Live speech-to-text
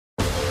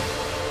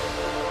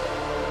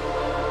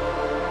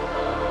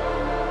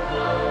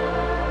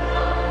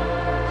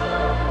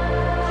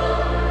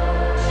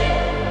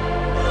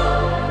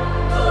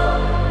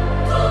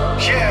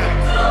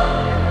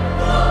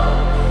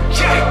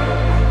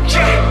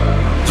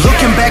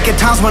back at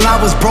times when I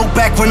was broke,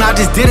 back when I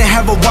just didn't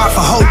have a why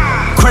for hope.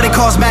 Credit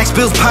cards, max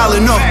bills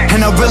piling up,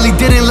 and I really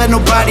didn't let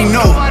nobody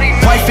know.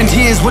 Wife in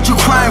tears, what you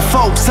crying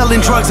for?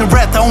 Selling drugs and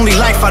rap, the only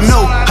life I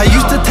know. I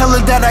used to tell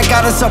her that I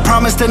got us, I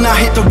promised to not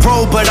hit the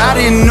road, but I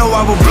didn't know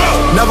I would blow.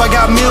 Now I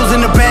got meals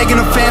in the bag and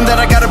a fam that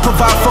I gotta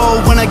provide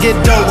for when I get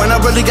dough. And I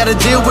really gotta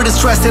deal with the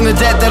stress and the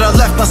debt that I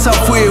left myself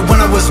with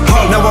when I was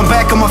broke. Now I'm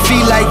back on my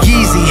feet like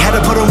Yeezy. Had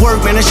to put in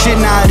work, man, that shit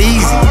not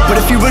easy. But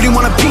if you really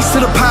want a piece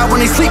of the pie,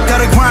 when they sleep,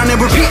 gotta grind and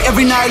repeat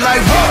every night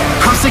like,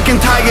 whoa. I'm sick and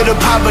tired of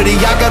poverty.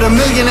 I got a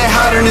million that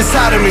hiding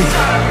inside of me.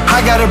 I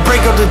gotta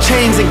break up the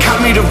chains and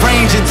count me the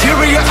range,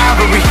 interior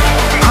ivory.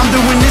 I'm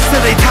doing this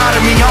till they tired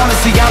of me.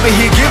 Honestly, I've been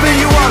here giving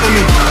you all of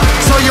me.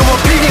 So your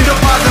opinion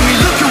don't bother me.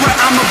 Look at where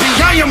I'ma be.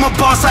 I am a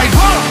boss like,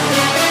 whoa.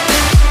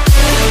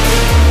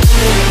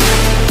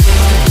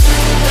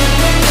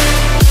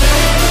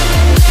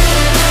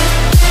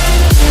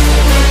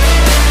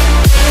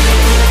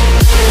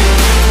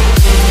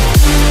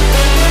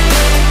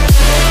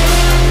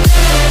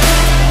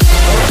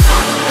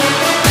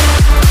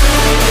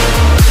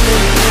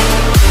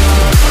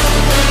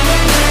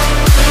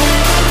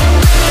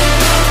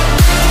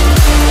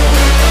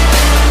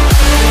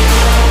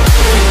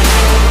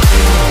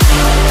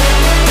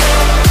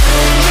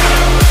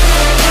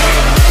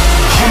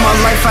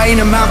 I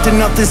ain't amount to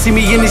nothing. See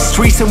me in the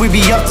streets and we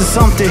be up to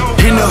something.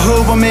 In the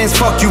hood where mans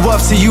fuck you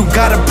up, so you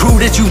gotta prove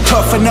that you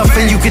tough enough.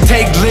 And you can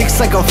take licks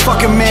like a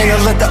fucking man,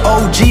 and let the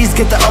OGs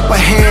get the upper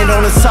hand.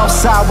 On the south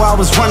side where I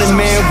was running,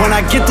 man, when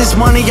I get this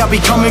money I'll be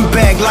coming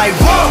back like,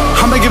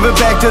 whoa. I'ma give it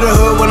back to the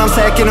hood when I'm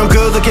stacking them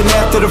good, looking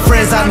after the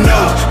friends I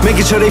know,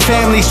 making sure they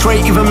family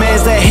straight. Even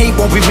mans that hate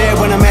won't be mad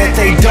when I'm at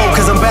they dope,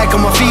 cause I'm back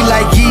on my feet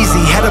like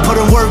Yeezy. Had to put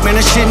in work, man,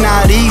 that shit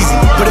not easy.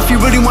 But if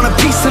you really want a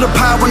piece of the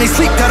pie, when they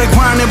sleep, gotta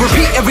grind and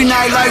repeat every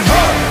night like,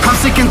 whoa. I'm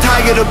sick and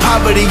tired of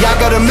poverty. I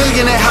got a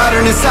million that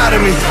hiding inside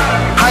of me.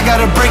 I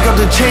gotta break up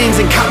the chains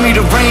and count me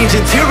the range,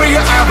 interior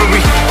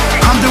ivory.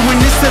 I'm doing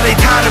this till they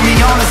tired of me.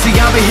 Honestly,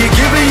 I've been here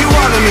giving you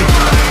all of me.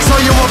 So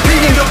your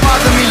opinion don't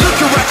bother me. Look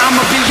at where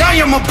I'ma be. I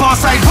am a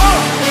boss like, whoa.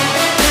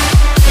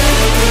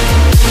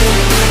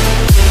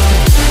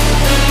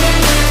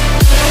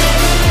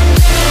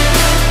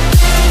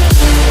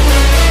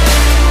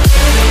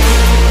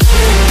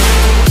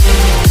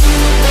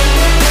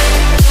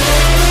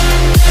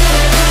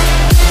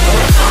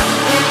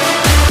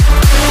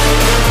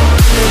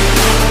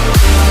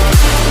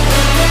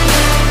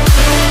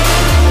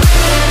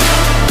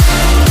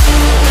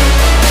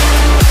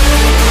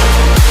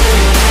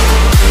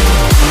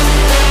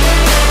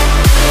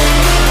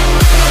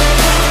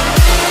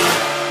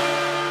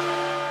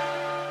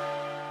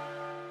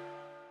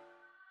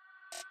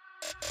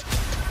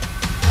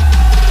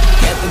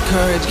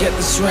 Courage, get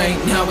the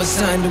strength, now it's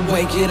time to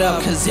wake it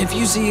up. Cause if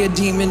you see a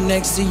demon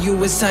next to you,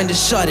 it's time to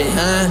shut it,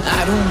 huh?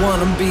 I don't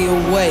wanna be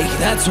awake,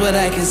 that's what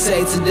I can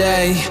say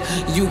today.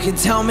 You can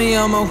tell me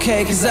I'm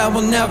okay, cause I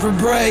will never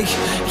break.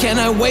 Can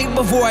I wait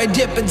before I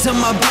dip into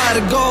my pot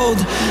of gold?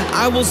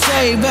 I will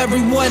save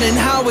everyone and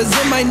how is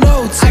in my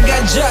notes. I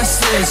got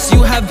justice,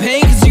 you have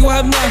pain cause you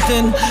have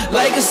nothing.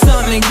 Like a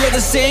stomach, you're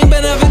the same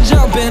but never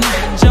jumping.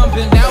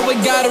 Now we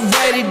gotta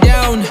write it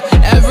down,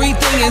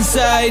 everything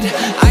inside.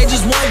 I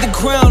just want the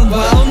crown.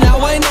 Well, now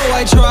I know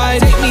I tried.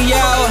 Take me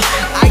out,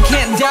 I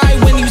can't die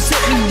when you sit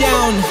me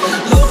down.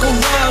 Look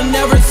around,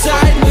 never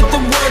side with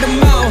the word of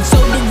mouth. So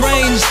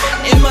deranged,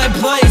 in my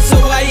place, so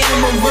I am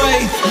a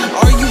wraith.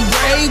 Are you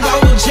brave? I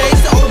will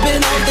chase, open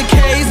up the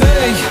case.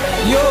 Hey,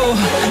 yo,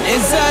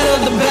 inside of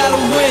the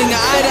battle ring,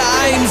 eye to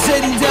eye, I'm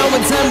sitting down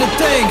with time to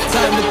think.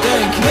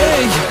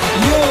 Hey,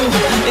 yo,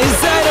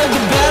 inside of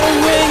the battle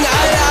ring,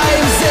 eye to eye,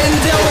 I'm sitting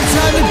down with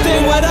time to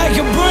think what I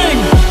can bring.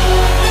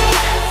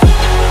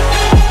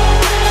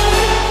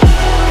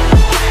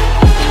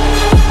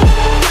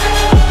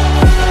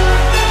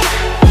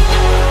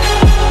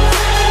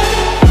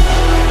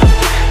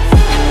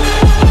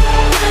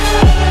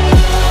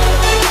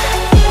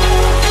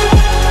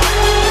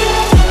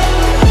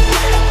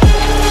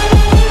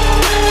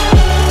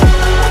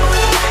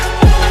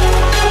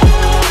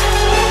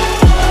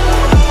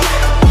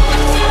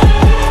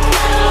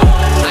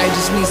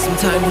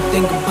 Time to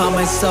think about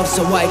myself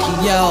so I can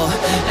yell.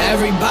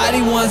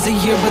 Everybody wants to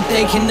hear but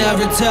they can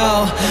never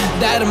tell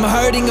that I'm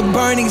hurting and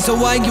burning, so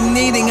I am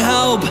needing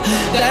help.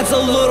 That's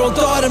a little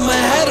thought in my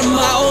head and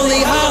my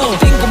only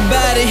help. Think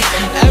about it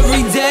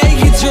every day,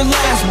 it's your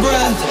last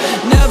breath.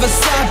 Never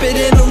stop it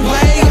in a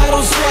way, I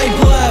don't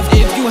swipe left.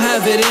 If you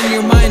have it in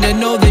your mind, I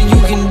know that you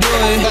can do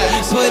it.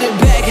 Put it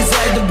back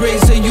inside the brain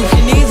so you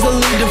can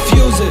easily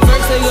diffuse it.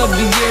 First thing of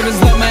the year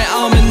is like my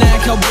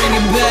almanac, I'll bring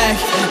it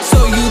back. So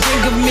you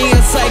think of me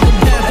as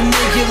psychopath and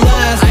make it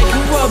last. I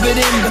can rub it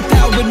in, but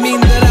that would mean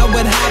that I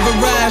would have a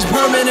rash.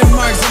 Permanent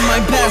marks on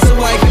my past, so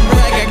I can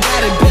brag I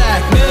got it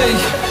back. Hey,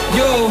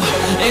 yo,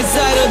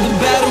 inside of the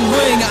battle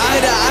ring,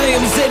 eye to eye,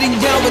 I'm sitting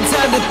down with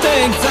time to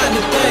think.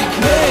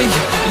 Hey,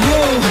 yo,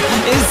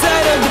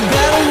 inside of the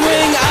battle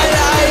ring, eye to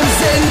eye, I'm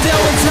sitting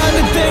down with time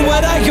to think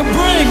what I can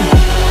bring.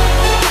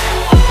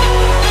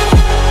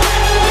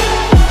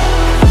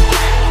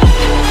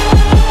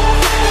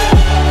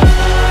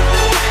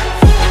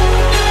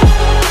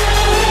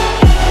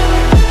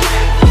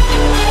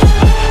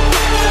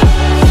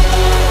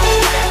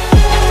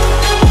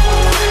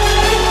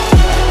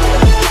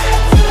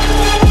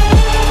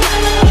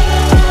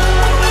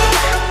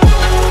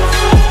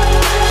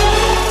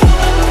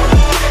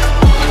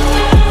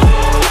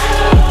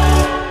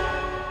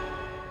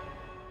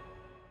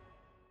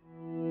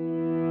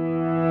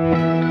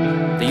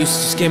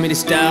 gave me the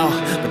style,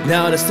 but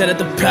now they said it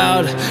the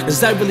proud.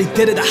 Cause I really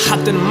did it, I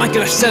hopped in the mic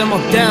and I shut them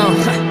all down.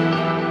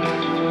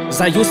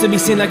 Cause I used to be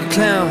seen like a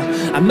clown.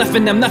 I'm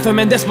nothing,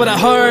 man, that's what I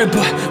heard.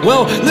 But,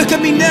 well, look at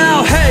me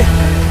now, hey,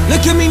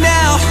 look at me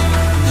now.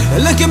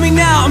 Look at me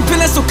now, I'm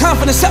feeling so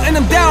confident, shutting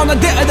them down. I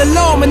did it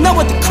alone, and not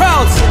with the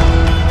crowds.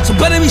 So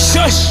better be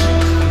shush,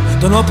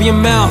 don't open your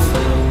mouth.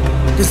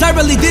 Cause I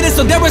really did it,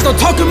 so there was no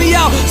talking me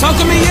out.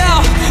 Talking me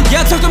out,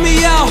 yeah, talking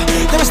me out.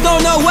 There was no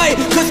way,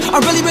 cause I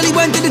really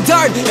went through the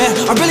dirt. Yeah,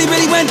 I really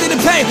went through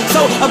the pain.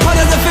 So a part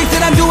of the things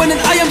that I'm doing, and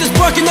I am just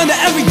working on it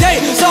every day.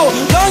 So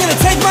I'm gonna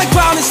take my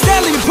crown and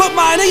stand and put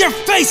mine in your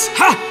face,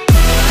 ha!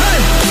 Hey.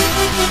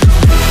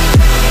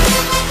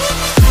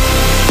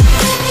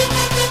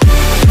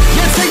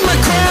 Yeah, take my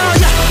crown,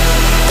 yeah.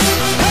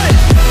 Hey.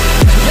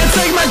 Yeah,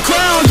 take my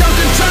crown. Y'all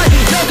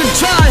can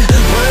try,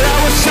 but I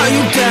will shut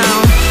you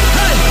down.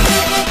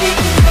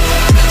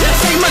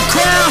 Take my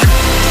crown,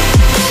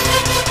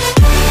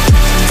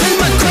 take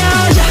my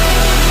crown, yeah.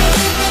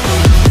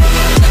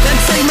 Then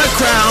take my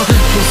crown,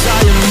 cause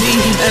I am me,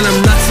 and I'm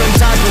not some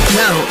type of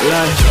clown,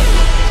 like.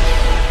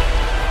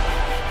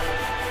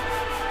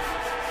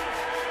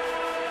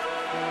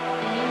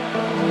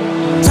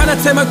 Tryna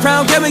take my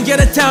crown, can we get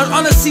it down?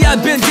 Honestly,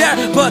 I've been there,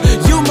 but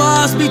you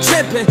must be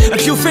tripping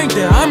if you think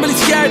that I'm really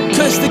scared.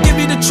 Cause to give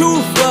you the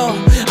truth, well,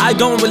 I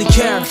don't really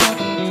care.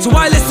 So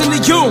I listen to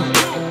you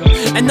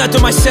and not to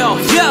myself,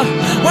 yeah.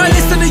 When I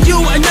listen to you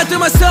and not to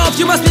myself,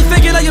 you must be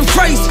thinking I am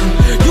crazy.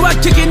 You are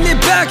kicking it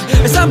back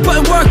as I'm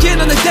putting work in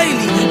on the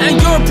daily.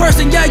 And you're a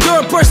person, yeah,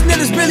 you're a person that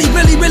is really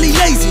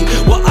lazy.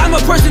 Well, I'm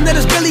a person that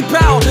is really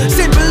proud,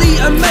 simply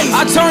amazing.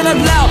 I turn up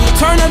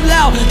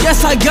loud,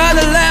 yes, I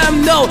gotta let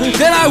them know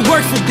that I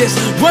work for this,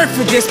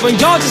 but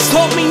y'all just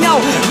told me no.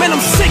 Man,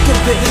 I'm sick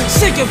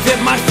of it,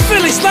 my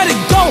feelings, let it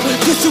go.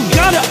 Cause you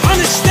gotta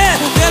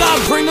understand that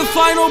I bring the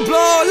final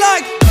blow,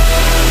 like.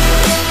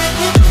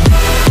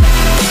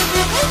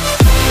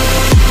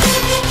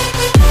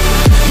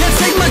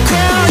 Take my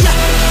crown, yeah.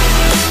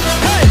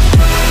 Hey,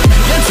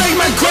 yeah, take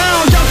my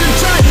crown. Y'all can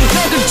try.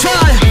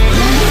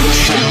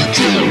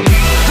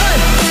 Hey,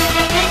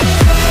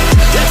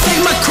 yeah,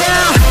 take my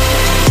crown.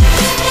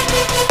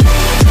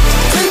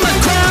 Take my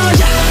crown,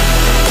 yeah.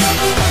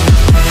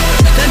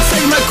 Then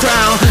take my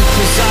crown,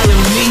 cause I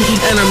am me,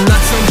 and I'm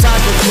not some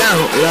type of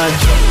clown, like.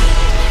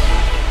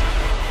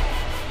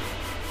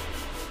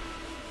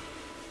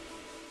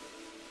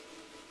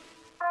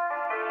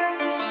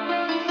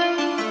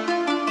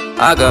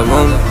 I got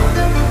room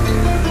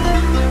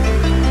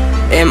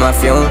in my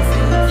fume.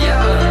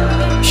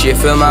 She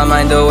fill my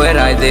mind though with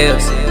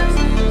ideas.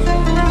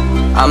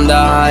 I'm the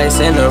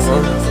highest in the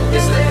room.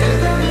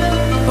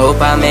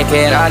 Hope I make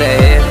it out of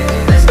here.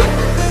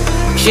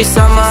 She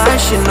saw my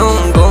eyes, she knew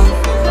I'm gone.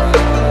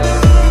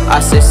 I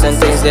said some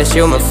things that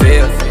she might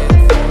feel.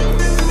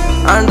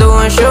 I'm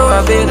doing sure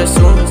I'll be the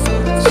soon.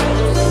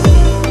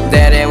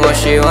 That ain't what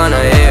she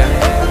wanna hear.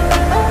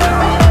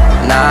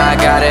 Now I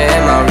got it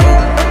in my room.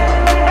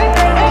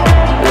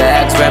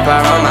 Legs wrap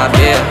around my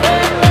beard.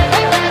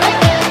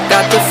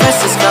 Got the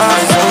fastest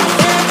cars on.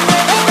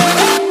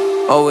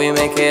 Oh, we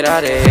make it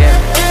out of here.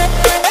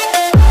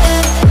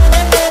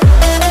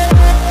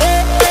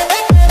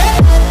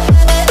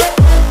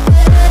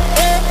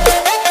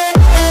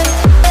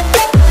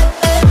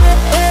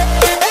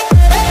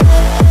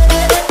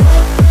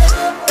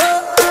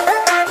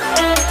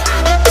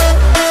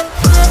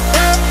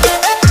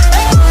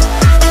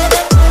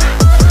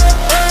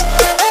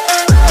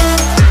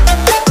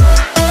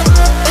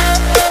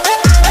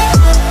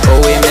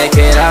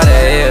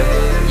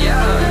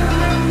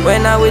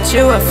 When I'm with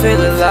you, I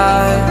feel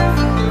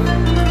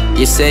alive.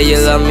 You say you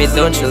love me,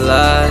 don't you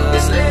lie?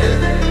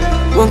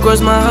 Won't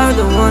cross my heart,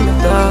 don't wanna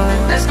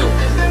die.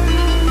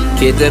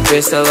 Keep the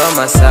pistol on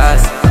my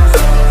side.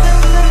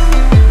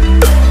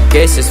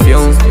 Cases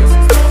fume.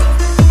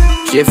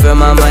 She fill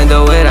my mind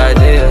though with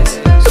ideas.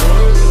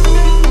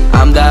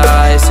 I'm the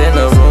highest in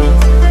the room.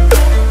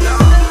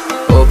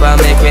 Hope I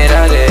make it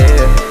out of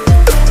here.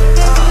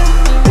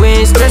 We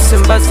ain't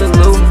stressing but the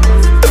loot.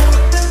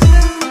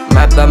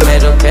 Map the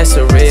middle, that's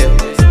a real.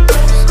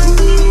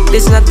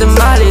 This not the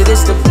molly,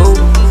 this the boo.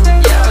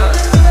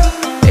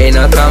 Ain't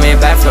no coming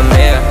back from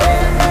here.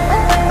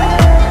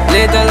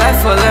 Live the life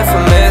for left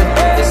from here.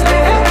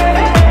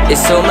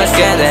 It's so much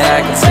gain that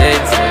I can say.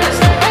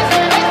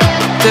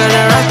 Turn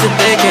around to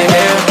take it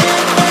here.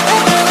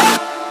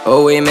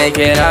 Oh, we make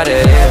it out of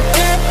here.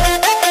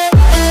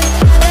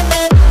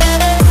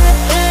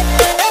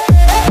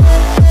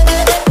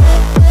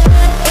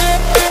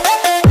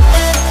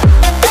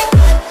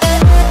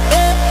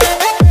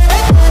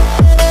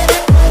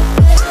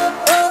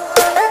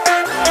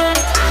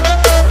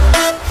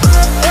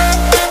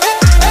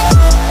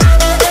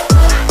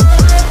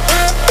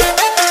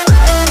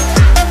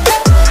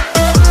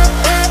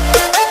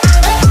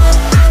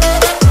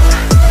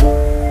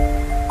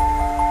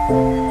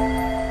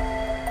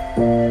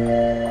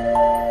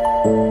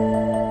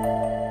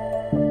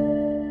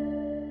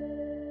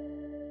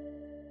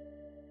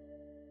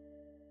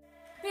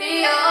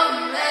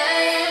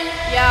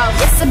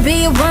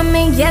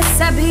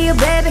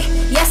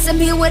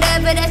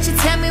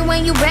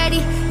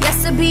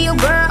 promise to be your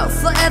girl,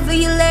 forever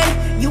your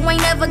lady. You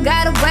ain't never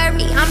gotta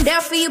worry, I'm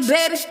there for you,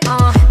 baby.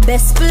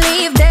 Best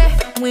believe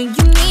that when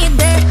you need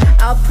that,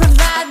 I'll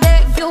provide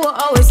that, you will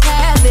always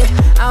have it.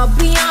 I'll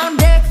be on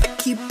deck,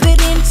 keep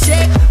it in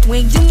check.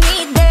 When you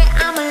need that,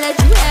 I'ma let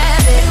you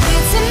have it.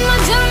 It's in my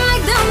drum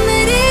like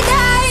Dmnd.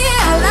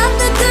 I love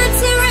the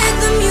dirty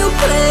rhythm you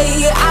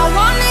play. I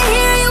wanna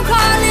hear you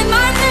calling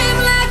my name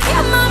like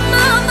you're my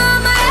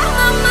mama, you're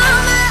my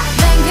mama.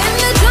 Banging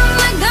the drum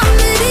like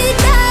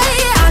Dmnd.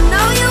 I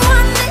know you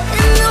want it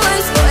in the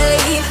worst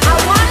way. I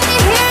wanna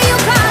hear you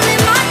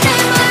calling my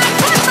name like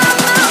you're my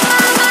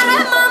mama,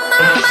 you're my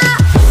mama.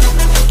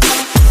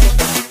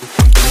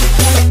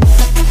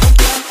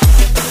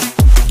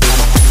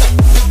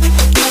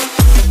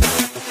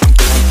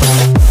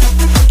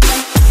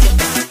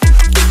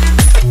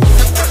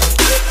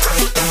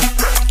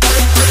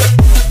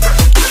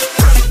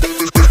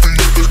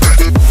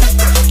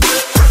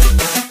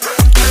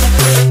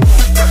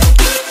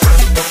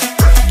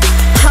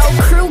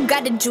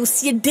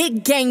 Juice, your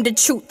dick gang the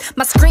truth.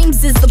 My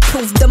screams is the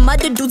proof. The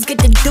mother dudes get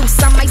the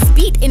deuce. I might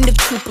speed in the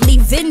coupe,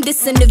 leaving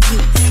this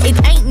interview. It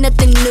ain't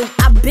nothing new.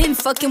 I've been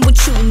fucking with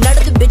you. None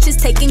of the bitches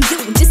taking you.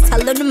 Just tell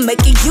them to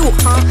make it you,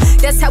 huh?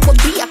 That's how it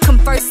be. I come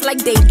first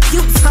like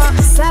debuts, huh?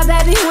 So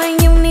baby,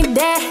 when you need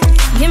that,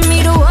 give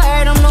me the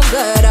word. I'm no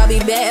good. I'll be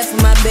bad for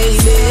my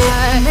baby.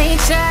 Make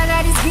sure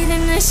that he's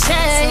getting the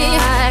shade.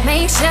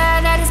 Make sure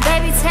that his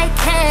baby take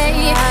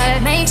care.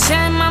 Make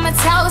sure mama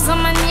toes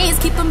on my knees.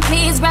 Keep him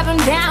please, rub him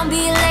down.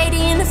 Be a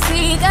lady in the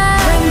figure.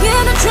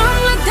 Bringing a drum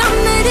like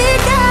Dmnd.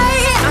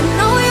 I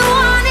know you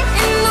want it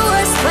in the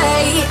worst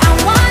way. I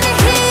wanna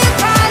hear you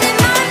calling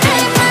my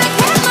name like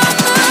hey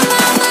mama,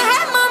 mama,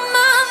 hey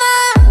mama,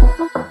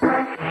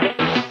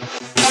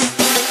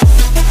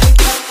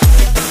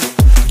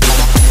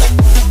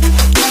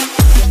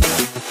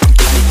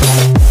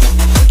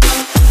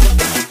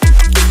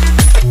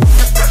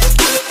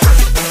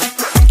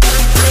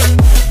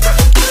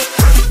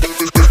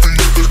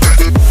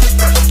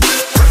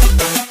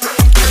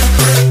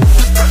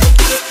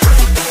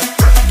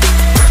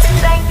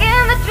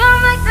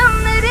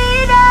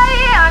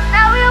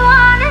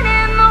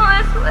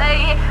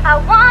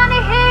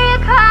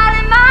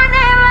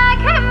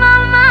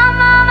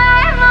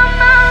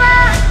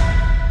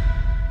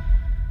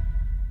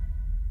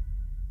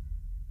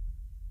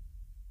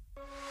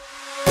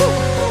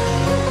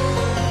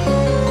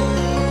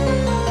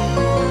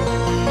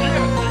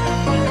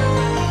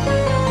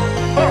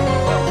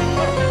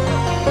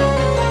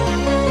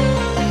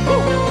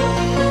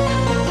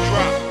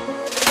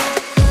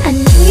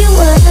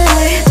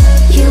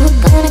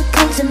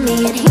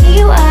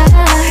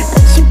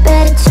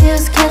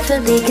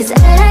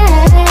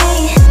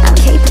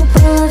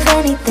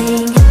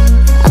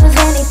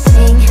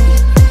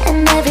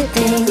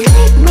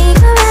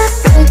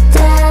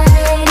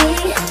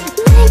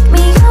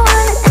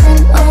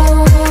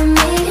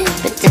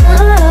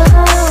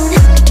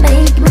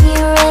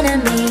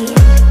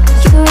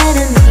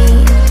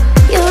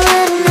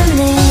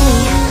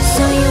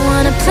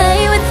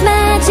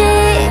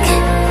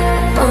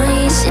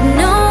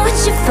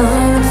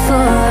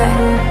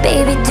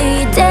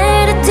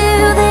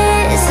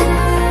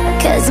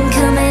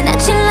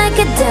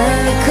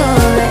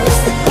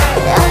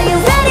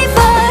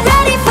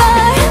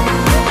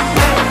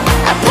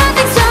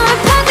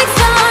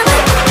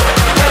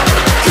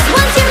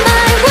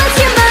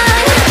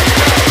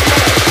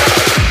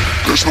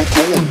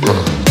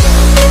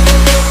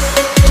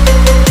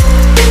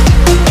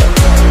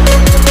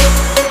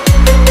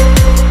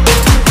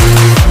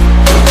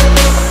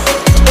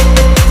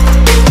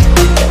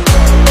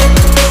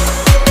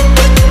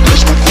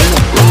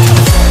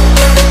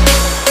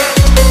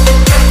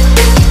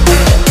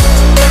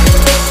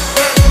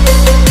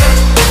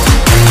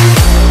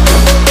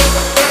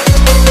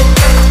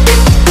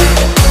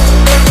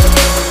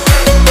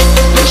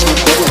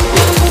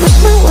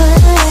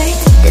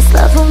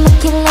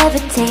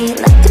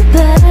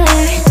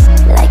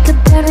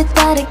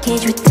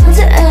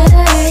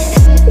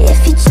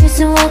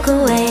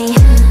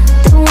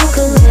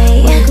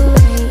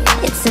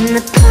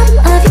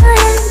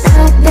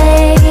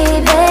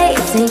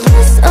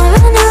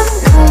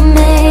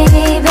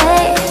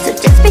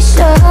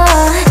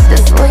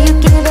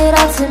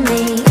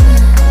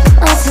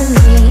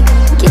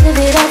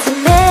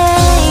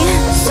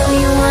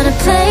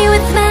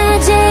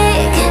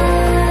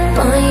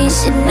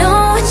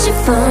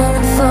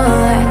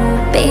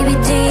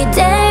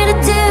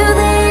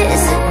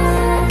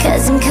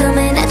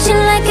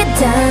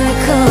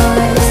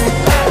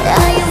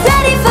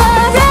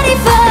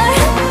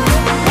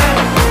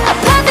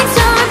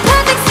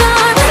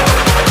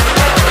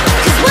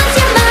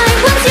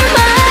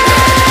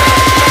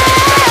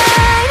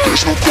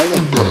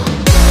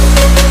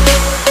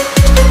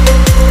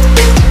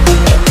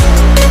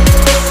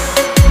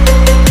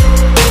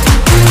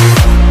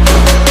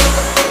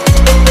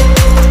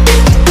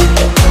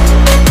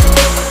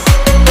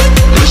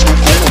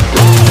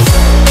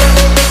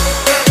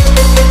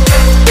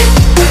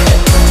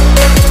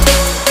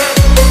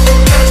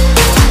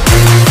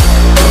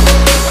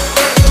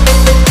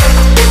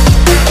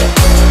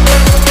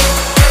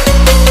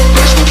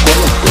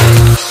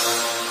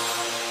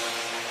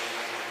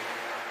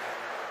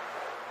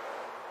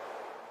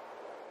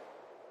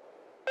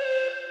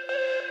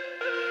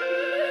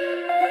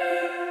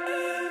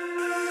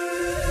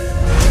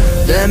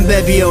 Then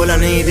baby all I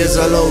need is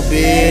a little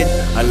bit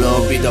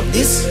of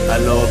this, a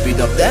little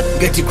bit of that.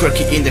 Get you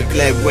quirky in the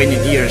club when you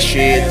hear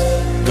shit.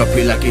 Drop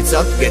it like it's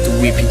hot, get to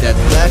whip it at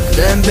black.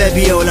 Then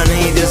baby all I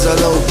need is a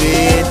little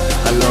bit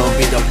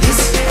of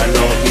this, a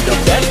little bit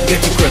of that. Get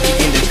you quirky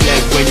in the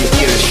club when you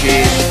hear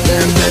shit.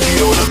 Then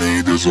baby all I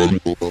need is a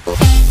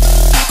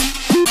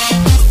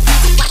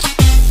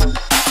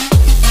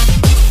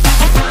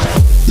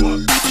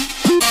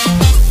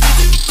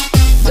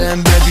Then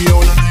baby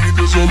all I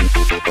need is a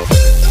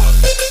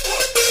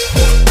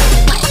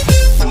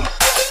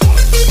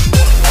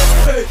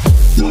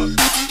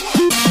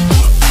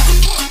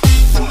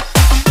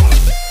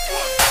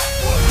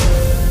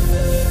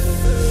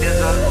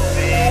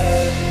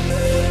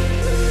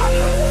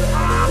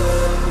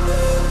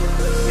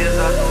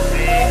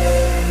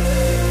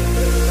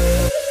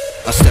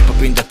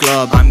in the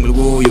club, I'm gonna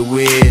woo you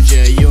with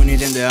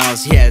unit in the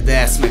house, yeah,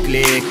 that's my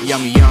clique.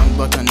 I'm young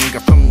but a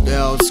nigga from the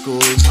old school.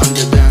 On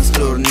the dance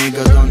floor,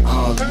 nigga, don't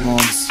out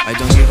moves. I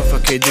don't give a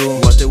fuck, I do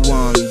what I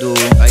want to do.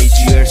 I eat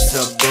yours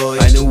up, boy,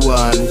 I don't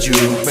want you.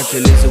 Better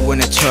listen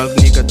when I talk,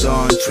 nigga,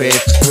 don't trip.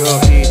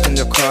 Bro, heat in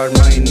the car,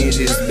 my knees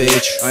is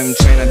bitch. I'm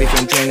trying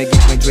to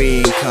get my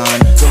drink on.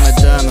 So my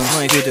diamond,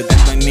 my fitted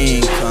and my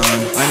mink on.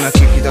 I'ma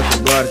kick it out the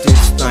bar,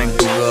 it's time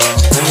to go.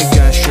 Let me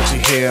get shit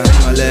here,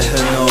 I'ma let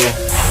her know.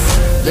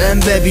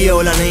 Then baby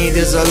all I need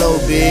is a little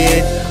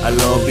bit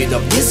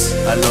of this,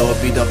 a little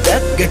bit of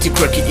that. Get you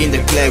quirky in the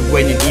club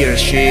when you hear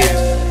shit.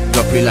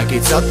 Drop it like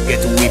it's hot,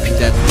 get to whip it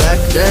at back.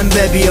 Then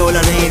baby all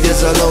I need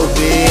is a little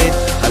bit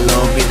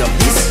of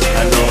this,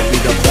 a little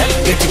bit of that.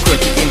 Get you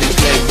quirky in the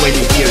club when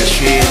you hear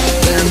shit.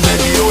 Then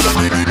baby all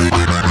I need is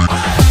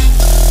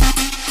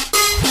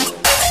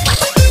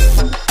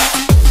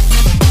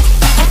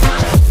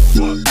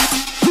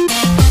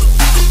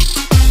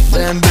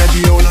Then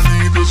baby all I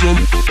need is a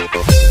new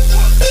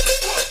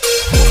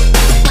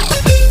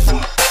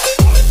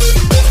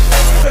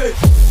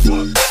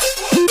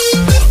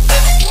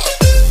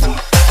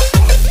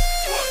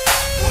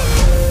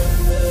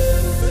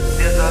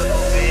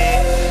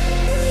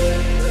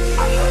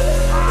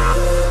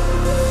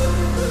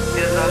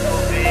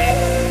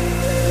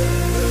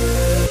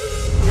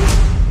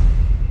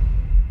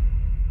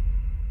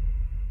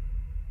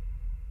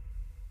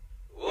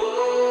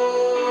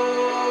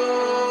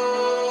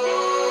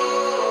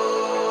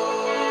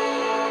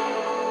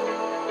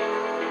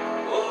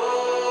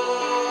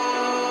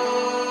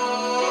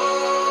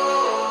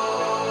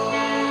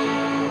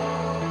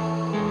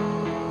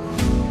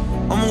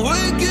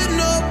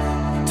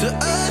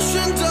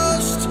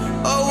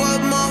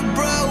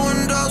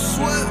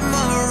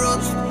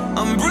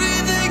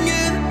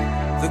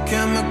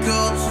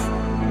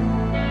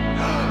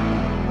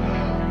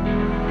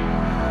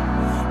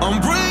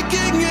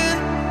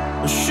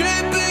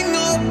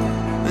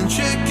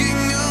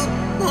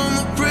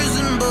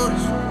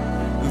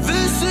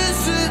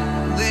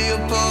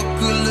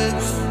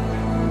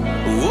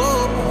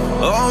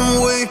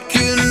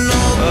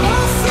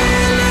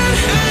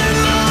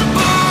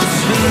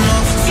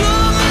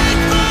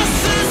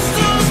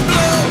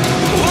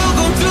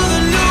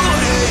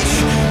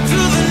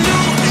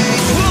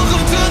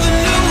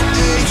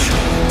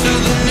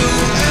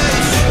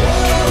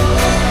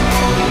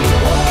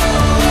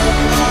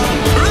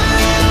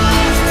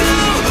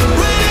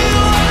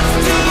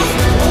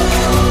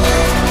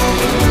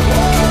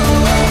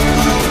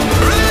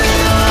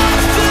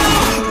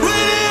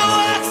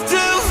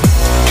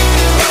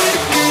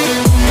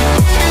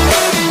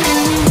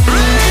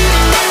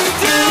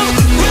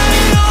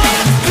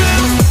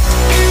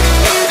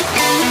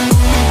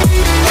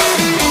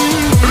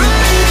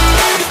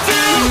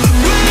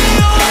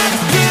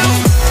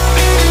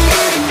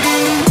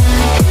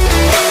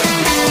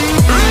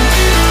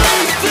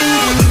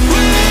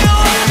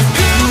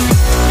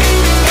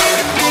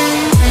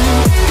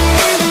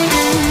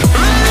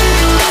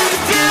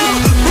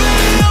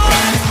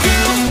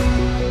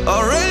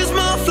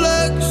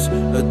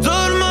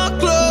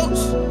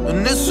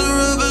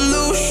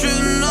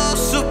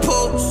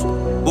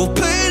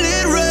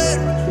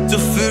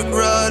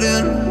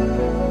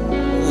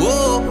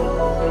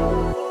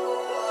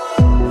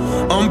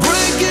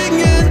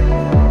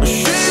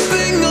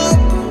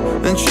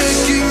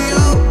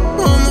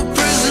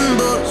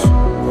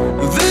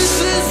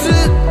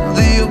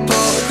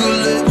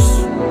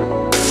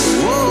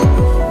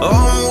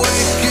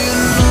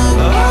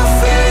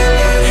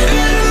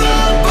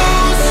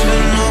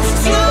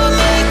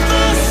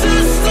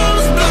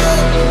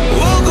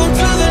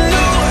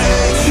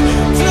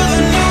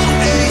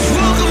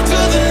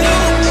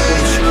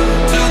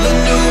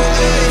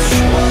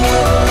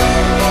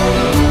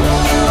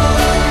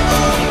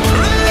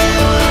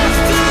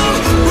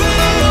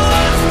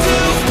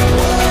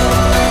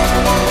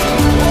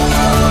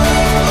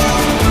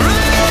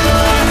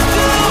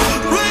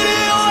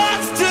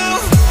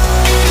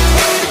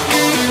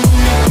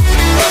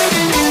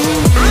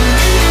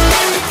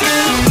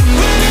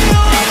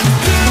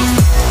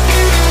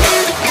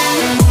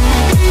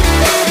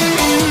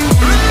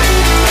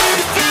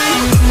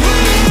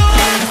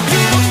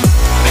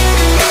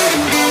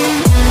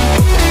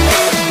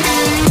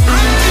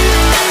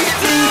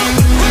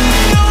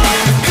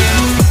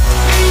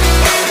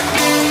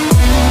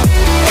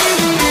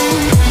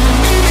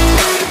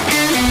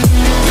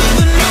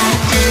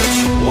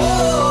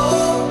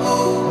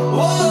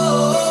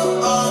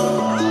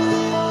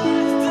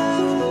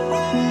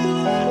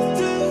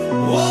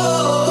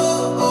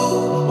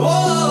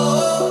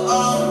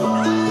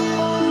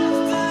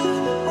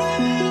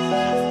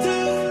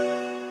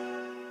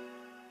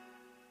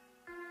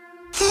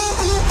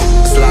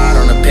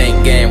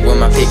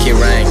my pinky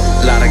ring.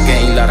 Lot of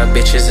gang, lot of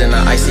bitches in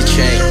an icy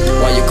chain.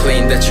 While you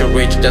claim that you're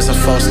rich, that's a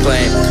false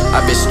claim.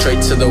 I been straight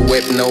to the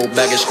whip, no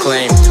baggage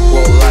claim. Whoa,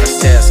 a lot of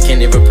stairs,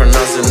 can't even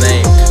pronounce the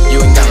name.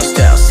 You ain't got no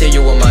style, see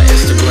you on my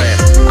Instagram.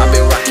 I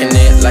been rocking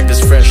it like it's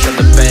fresh from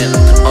the pen.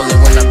 Only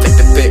when I take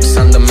the pics,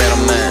 I'm the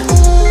middleman.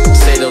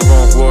 Say the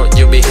wrong word,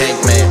 you be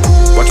hangman.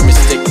 Watch me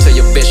stick to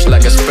your bitch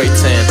like a spray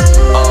tan.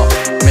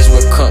 Miss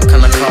with cunt, can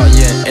I call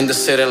you in the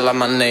city like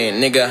my name?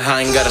 Nigga,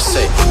 I ain't gotta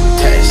say.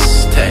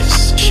 Taste,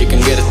 taste, she can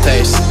get a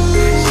taste.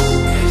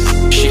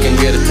 She can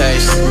get a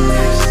taste.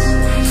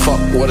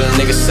 Fuck what a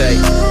nigga say.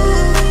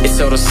 It's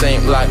all the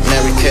same like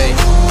Mary Kay.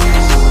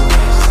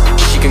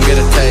 She can get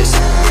a taste.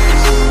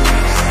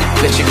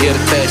 Let you get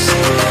a taste.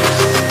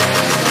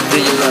 Do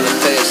you love a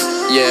taste?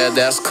 Yeah,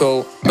 that's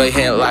cool, but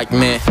he ain't like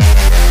me.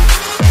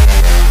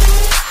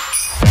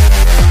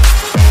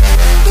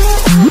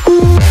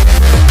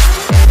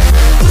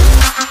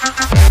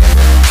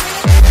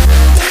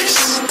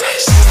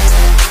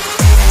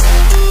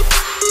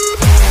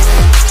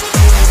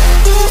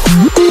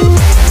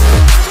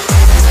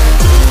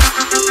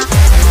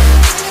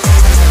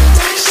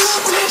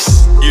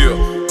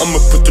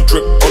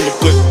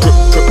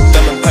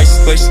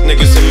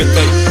 Niggas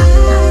imitate.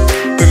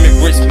 Bring me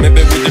grits,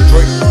 maybe with the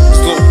Drake.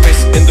 Slow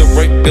pace in the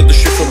rape, get the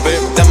shit from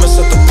babe. Diamonds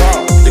at the bar,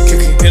 the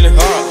kicking hitting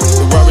hard.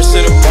 The Robbery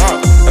set a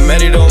bar, I'm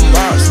at it on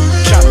Mars.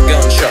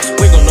 Shotgun shots,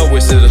 we gon'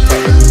 always hit the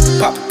target.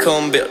 Pop a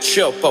cone bill,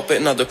 chill, pop it,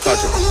 another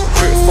project.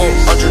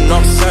 300-400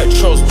 north side,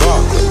 chose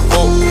bar.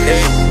 Oh,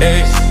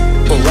 hey,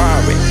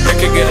 Ferrari. They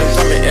could get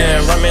into me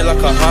and run me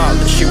like a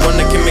Harley. She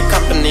wanna give me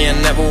company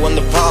and never won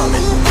the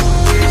bombing.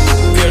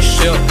 Good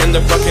shit in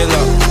the parking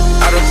lot.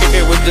 I don't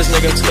kick it with this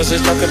niggas cause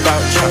it's talking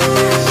about chop.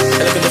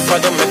 And look at the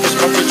fight, don't make us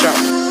smoke it chop.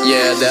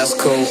 Yeah, that's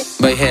cool,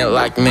 but he ain't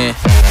like me.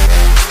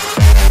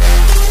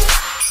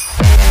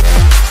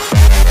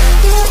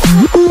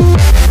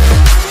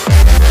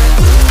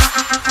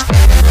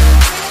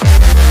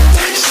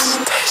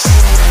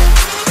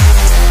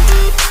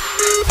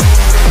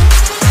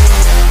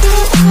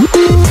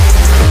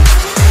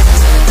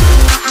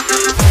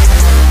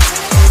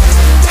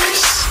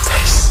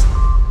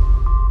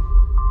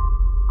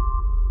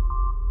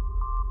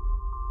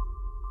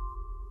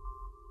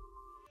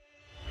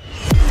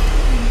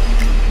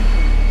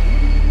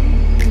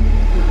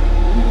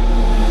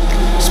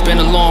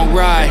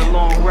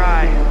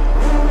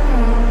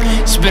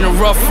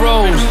 Rough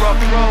road.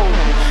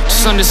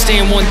 Just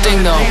understand one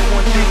thing though,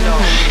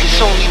 it's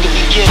only the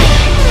beginning.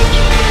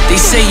 They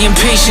say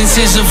impatience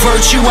is a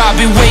virtue. I've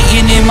been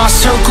waiting in my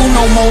circle.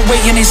 No more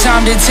waiting, it's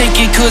time to take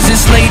it cause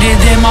it's later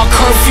than my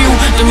curfew.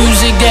 The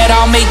music that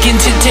I'll make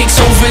into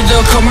takes over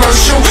the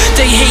commercial.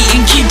 They hate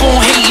and keep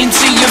on hating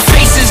till your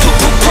faces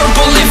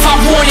purple. If I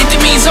want it,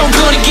 that means I'm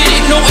gonna get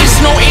it. No ifs,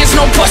 no ands,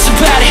 no buts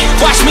about it.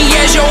 Watch me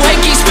as your head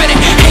keeps spinning.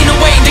 Ain't no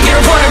way to get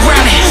a run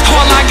around it.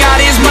 All I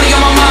got is money on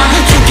my mind.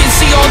 You can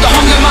see all the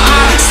hunger in my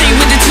eye. Stay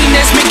with the team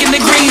that's making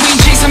the green. We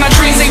chasing our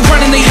dreams, they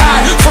running, they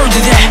hide. Further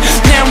that,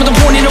 now with the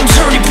warning, don't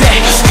turn it back.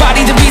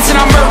 Body the beats and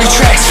I murder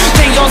tracks.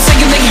 They all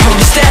saying they heard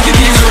us that.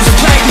 Here's a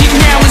black me,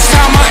 now it's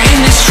time I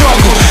end this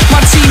struggle.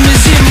 My team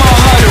is in my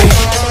huddle.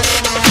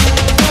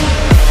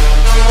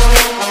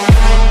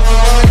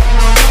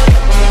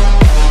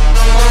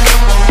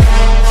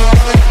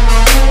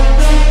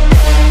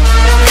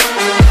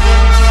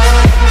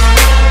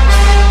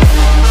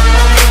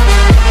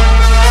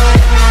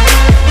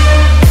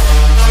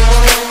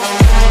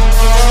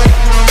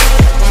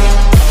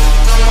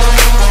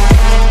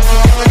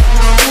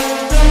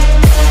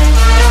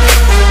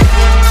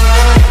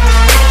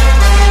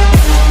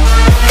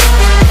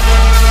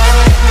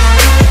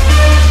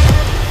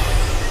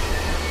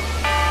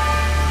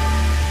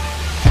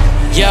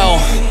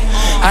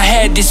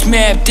 This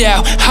mapped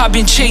out, I've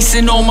been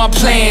chasing all my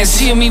plans.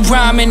 Hear me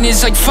rhyming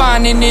is like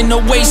finding an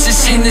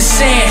oasis in the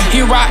sand.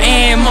 Here I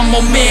am, I'm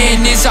a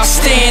man as I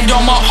stand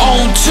on my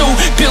own too.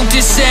 Built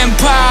this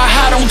empire,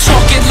 I don't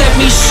talk it, let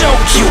me show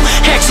you.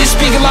 Actions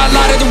speak a lot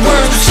of the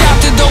words. Shout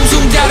to those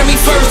who doubted me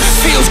first.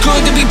 Feels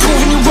good to be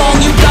proving you wrong.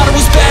 You thought it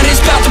was bad, it's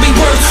about to be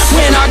worse.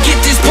 When I get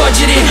this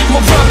budget in,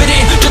 I'ma rub it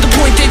in to the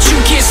point that you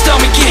can't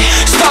stomach it.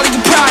 Swallow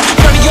your pride,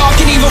 none of y'all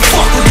can even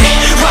fuck with it.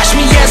 Watch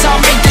me as I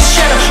make this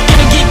cheddar.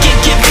 Gonna get big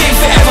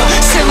forever.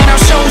 Selling out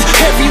shows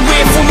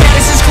everywhere from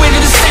Madison Square to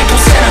the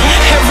Staples Center.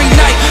 Every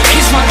night,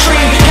 it's my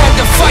dream. Had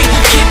to fight,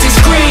 get this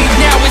green.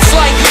 Now it's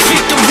like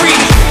victory.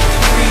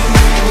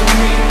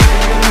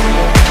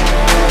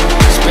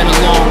 It's been a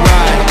long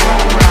ride.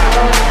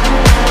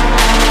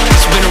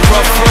 It's been a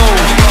rough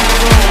road.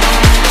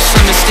 Just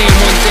understand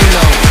one thing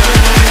though.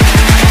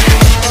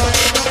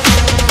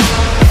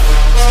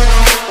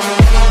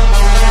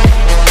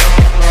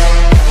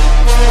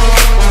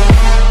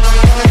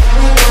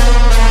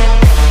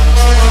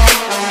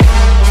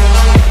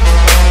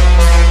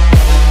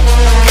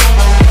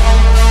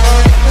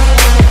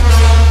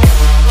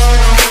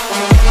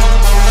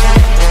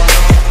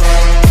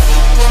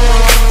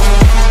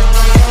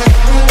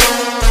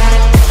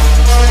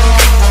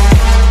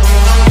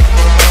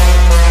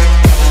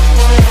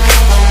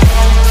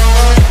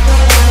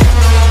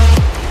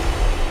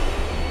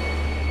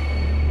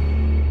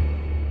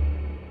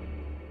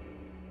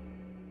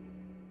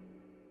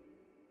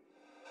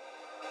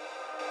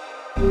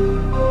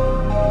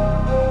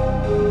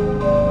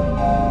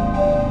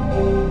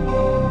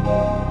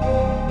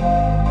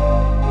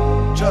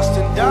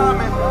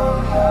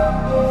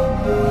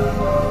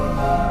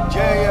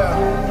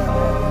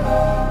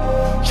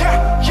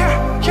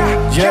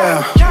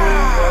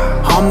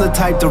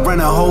 type to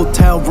rent a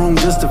hotel room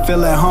just to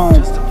feel at home.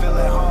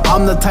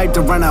 I'm the type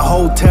to rent a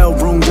hotel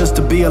room just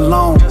to be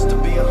alone.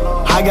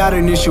 I got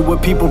an issue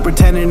with people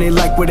pretending they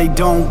like what they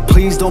don't.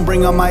 Please don't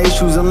bring up my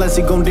issues unless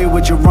you gon' deal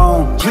with your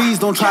own. Please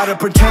don't try to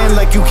pretend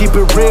like you keep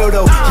it real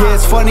though. Yeah,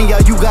 it's funny how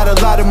you got a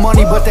lot of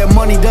money, but that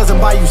money doesn't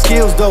buy you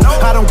skills though.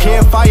 I don't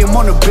care if I am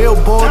on the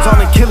billboards,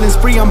 on a killing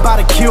spree, I'm about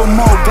to kill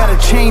more. Got a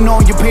chain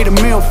on, you paid a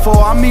meal for.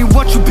 I mean,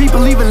 what you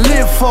people even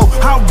live for?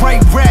 I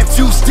write raps,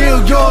 you steal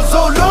yours,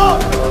 oh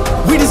Lord.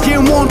 We just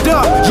getting warmed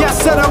up. Yeah, I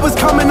said I was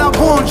coming, I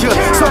warned you.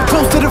 So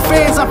close to the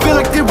fans, I feel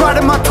like they're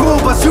riding my tour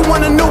bus. You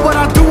wanna know what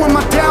I do in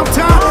my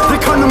downtime? They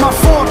come to my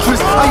fortress.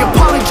 I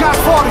apologize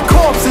for all the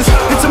corpses.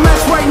 It's a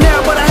mess right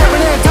now, but I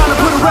haven't had time to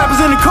put the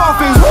rappers in the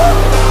coffins.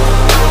 Woo!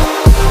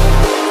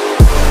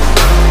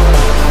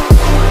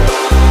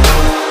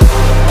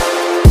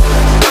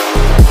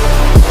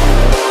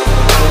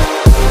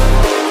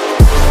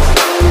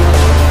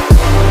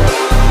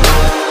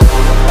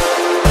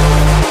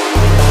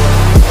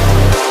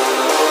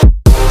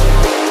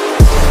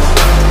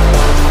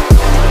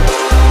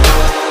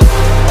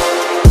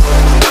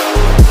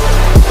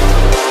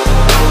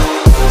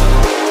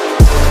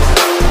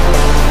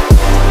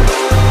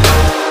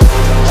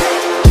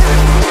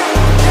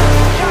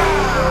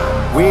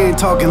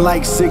 Talking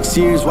like 6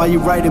 years, why you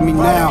writing me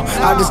now?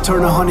 I just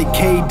turned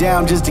 100K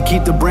down just to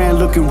keep the brand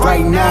looking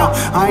right now.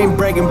 I ain't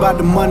bragging about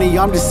the money,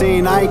 I'm just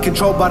saying I ain't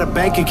controlled by the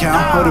bank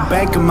account or the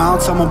bank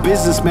amounts. I'm a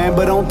businessman,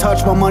 but don't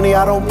touch my money,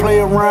 I don't play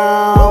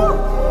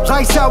around.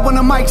 Lights out when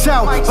the mic's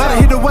out, about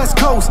to hit the West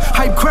Coast,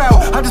 hype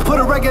crowd. I just put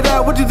a record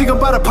out, what you think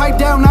about a pipe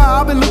down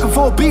now? I've been looking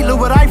for a beat, look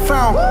what I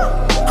found.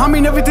 I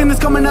mean everything that's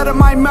coming out of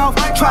my mouth.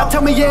 Try to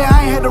tell me, yeah,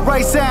 I ain't had the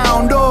right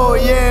sound. Oh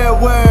yeah,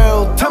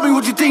 well, tell me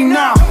what you think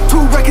now.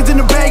 2 records in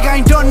the bag, I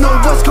ain't done no.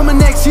 What's coming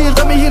next year?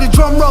 Let me hear the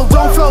drum roll.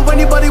 Don't flow,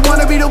 anybody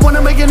wanna be the one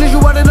to make an issue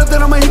out of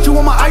nothing? I'ma hit you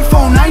on my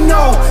iPhone. I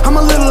know, I'm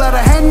a little out of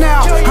hand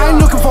now. I ain't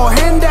looking for a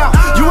handout.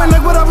 You ain't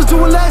like what I was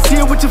doing last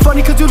year, which is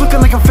funny cause you looking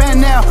like a fan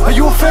now. Are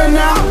you a fan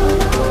now?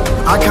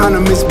 I kinda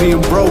miss being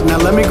broke, now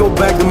let me go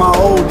back to my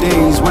old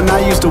days when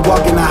I used to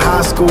walk into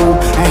high school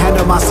and hand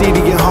up my CD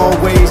in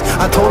hallways.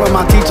 I told all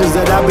my teachers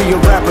that I'd be a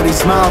rapper, they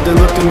smiled and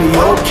looked at me,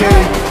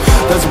 okay.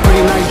 That's a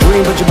pretty nice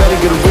dream, but you better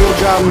get a real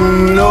job,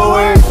 no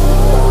way.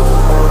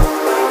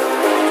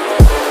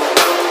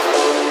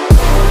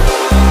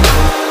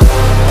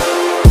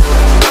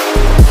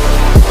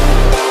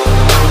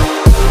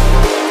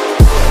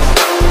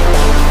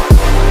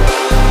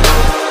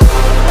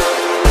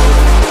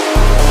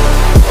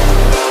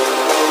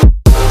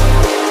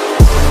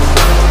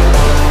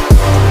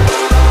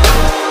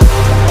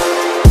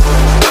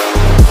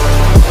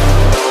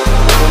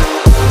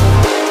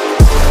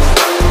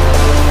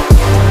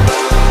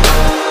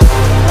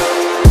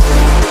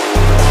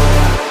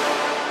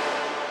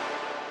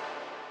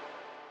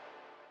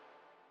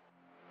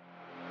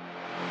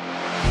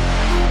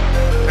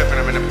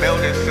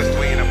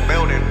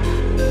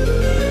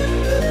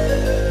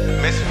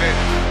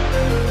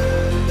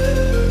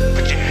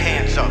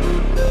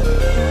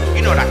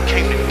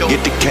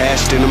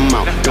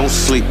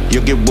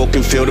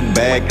 Fill the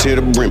bag to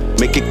the brim,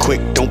 make it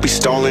quick, don't be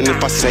stalling.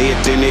 If I say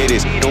it, then it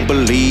is. Don't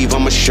believe,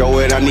 I'ma show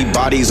it. I need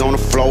bodies on the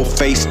floor,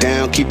 face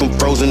down, keep them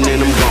frozen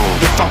and I'm gone.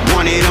 If I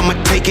want it, I'ma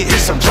take it,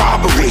 it's a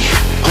robbery.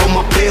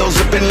 Hold my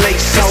bills up in late,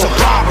 so it's a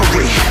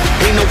robbery.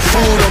 Ain't no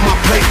food on my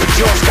plate, but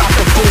yours got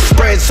the full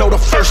spread. So the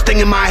first thing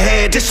in my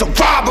head, it's a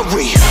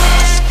robbery.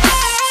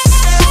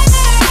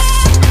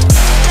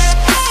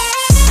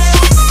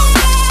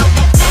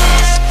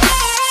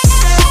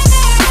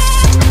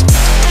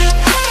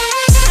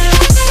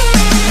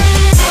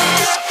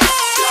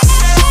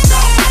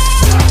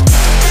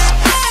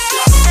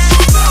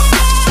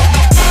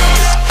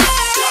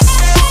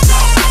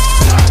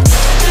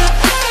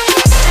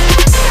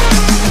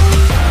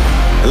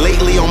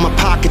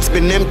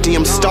 Empty,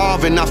 I'm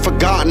starving, I've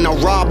forgotten how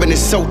robbing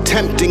is so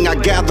tempting. I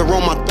gather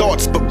all my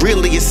thoughts, but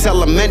really it's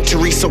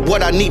elementary. So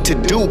what I need to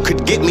do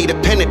could get me to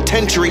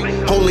penitentiary.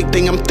 Only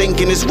thing I'm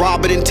thinking is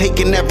robbing and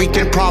taking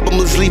everything. Problem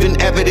is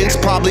leaving evidence,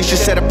 probably should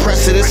set a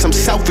precedence. I'm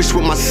selfish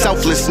with my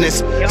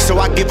selflessness, so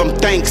I give them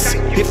thanks.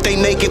 If they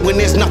make it when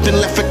there's nothing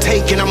left for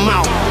taking, I'm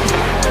out.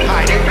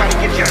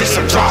 This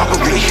a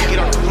robbery.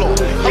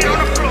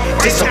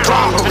 This a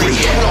robbery.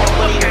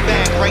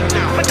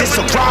 This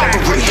a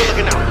robbery.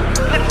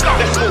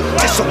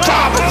 It's a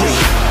robbery.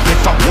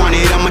 If I want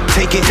it, I'ma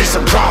take it. It's a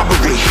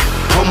robbery.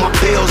 All my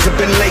bills have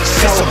been late,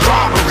 so it's a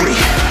robbery.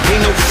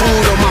 Ain't no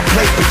food on my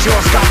plate, but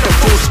yours got the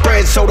full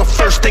spread. So the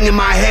first thing in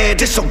my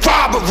head, it's a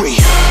robbery.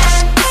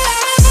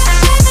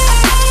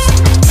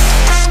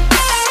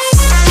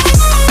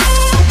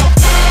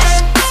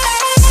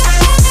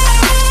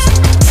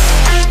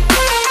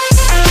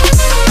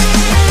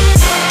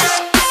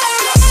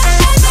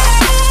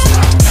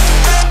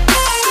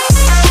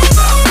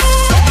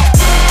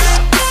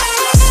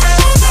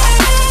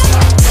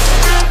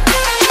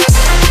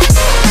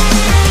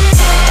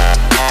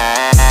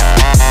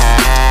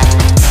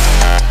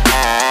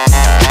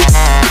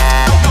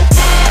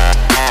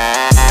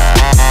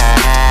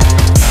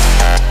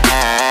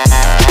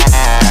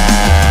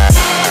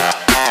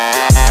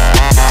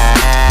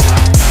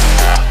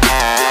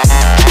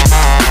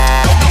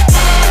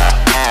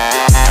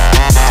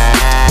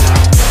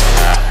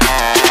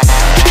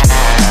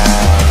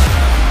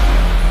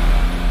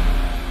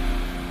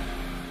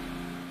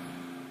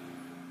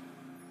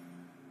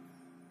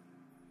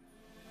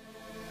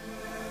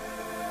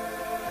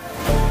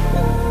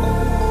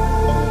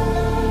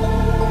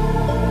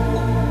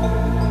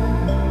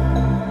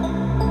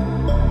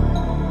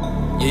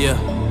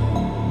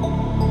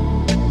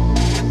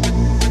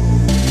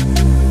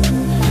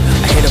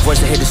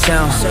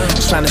 sound.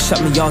 It's trying to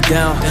shut me all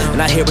down,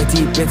 and I hear it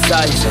deep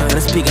inside, and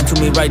it's speaking to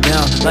me right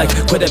now. Like,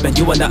 quit it, man,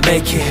 you will not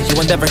make it. You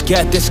will never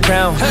get this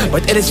crown.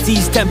 But it is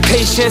these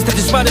temptations that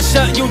just try to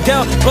shut you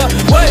down. But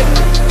wait,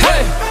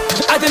 hey,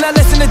 I did not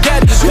listen to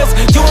that, cause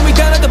you want me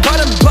down at the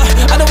bottom. But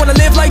I don't wanna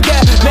live like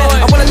that, man.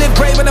 I wanna live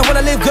brave and I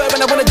wanna live good,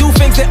 and I wanna do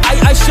things that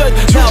I should.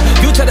 Now,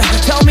 you try to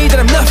tell me that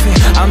I'm nothing.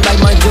 I'm like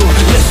my dude,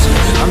 listen,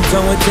 I'm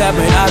done with that,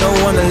 man. I don't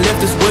wanna live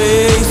this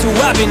way. So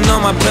I've been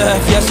on my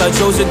path, yes, I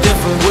chose a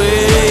different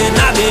way. And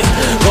I've been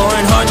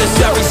going hard this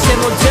every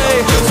single day.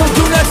 So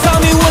do not tell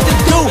me what to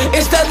do,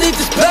 instead leave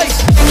this place.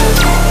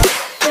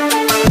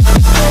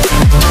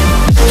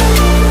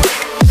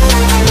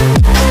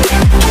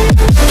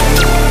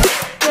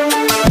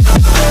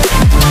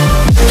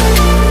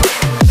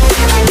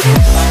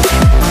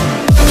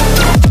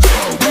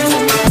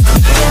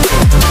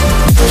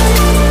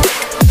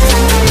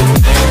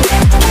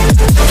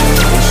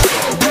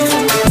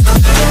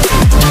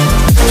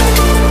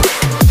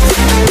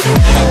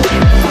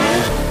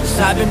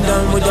 I've been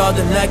done with all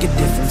the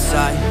negative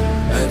inside,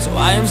 so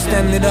I am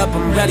standing up,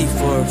 I'm ready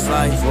for a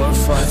fight.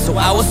 So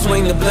I will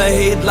swing the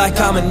blade like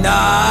I'm a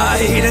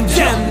knight, and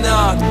damn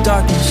the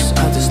darkness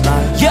of this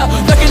life. Yeah,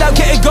 knock it out,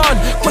 get it gone,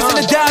 pressing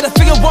it down to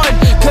figure one,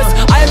 cause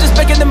I am just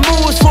making the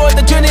moves for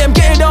the journey I'm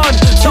getting on.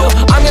 So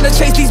I'm gonna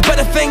chase these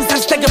better things,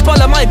 let's take up all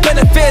of my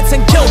benefits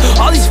and kill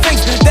all these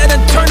things that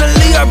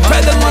internally are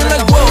better than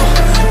like, whoa,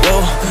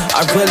 whoa,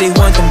 I really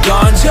want them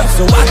gone,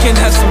 so I can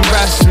have some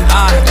rest and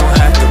I don't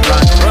have to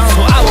run. So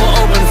I will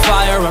open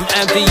fire, I'm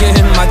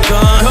emptying my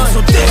gun.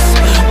 So this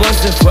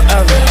once and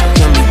forever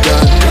can be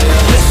done.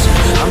 Listen,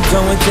 I'm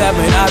done with that,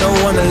 man. I don't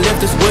wanna live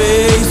this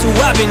way. So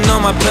I've been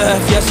on my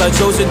path, yes, I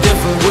chose a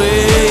different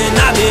way. And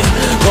I've been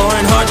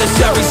going hard this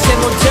every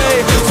single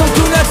day. So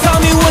do not tell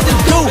me what to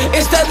do,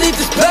 instead leave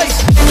this place.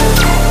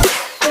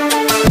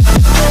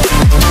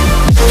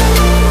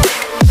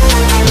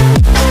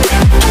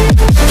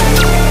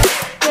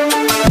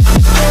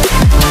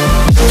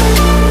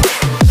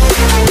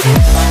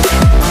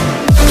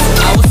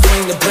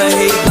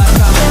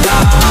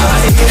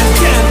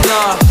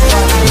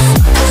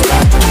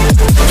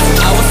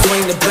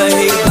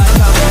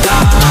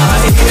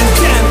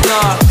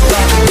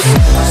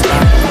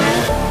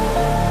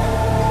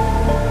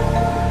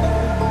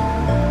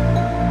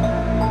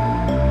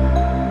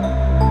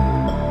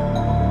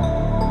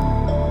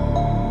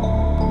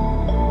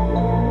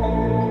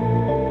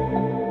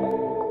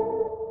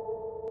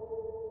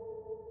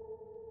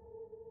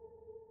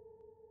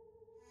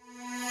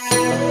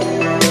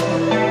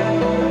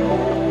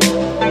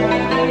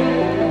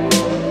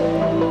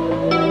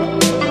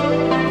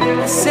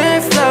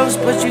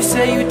 But you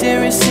say you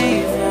didn't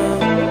receive them,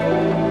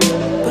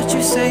 but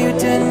you say you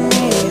didn't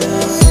need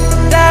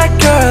them. That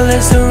girl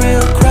is a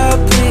real crowd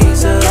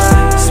pleaser.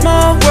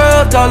 Small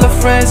world, all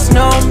her friends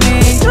know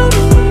me.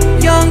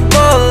 Young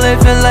bull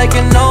living like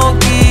an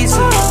old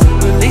geezer.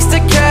 Release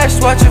the cash,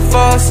 watch it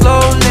fall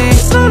slowly.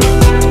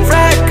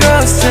 Frat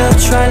girl still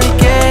trying to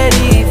get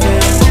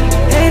even.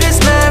 Hate is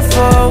mad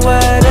for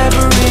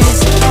whatever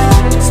reason.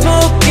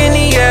 Smoke in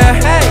the air,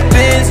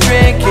 Ben's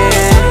drinking.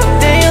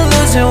 They ain't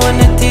losing when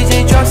the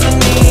DJ drops a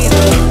needle.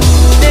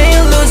 They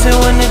ain't losing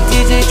when the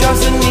DJ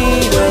drops a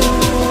needle.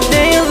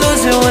 They ain't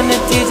losing when the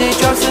DJ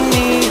drops a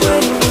needle.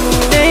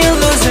 They ain't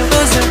losing,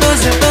 losing,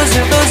 losing,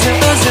 losing, losing,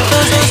 losing,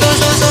 losing,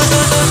 losing, losing,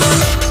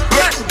 losing.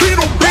 Black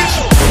Beetle, bitch.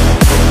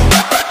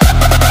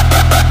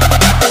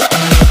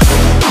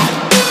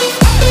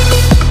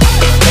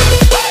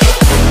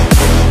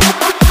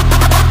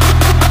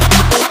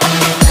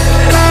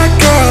 That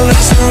girl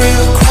is a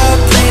real crowd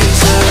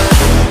pleaser.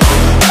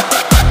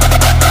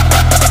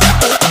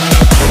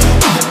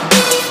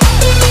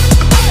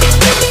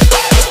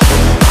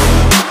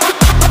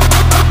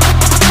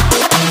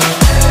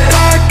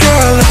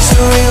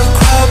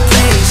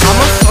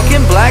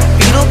 Black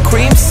Beetle,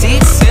 cream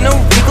seats in a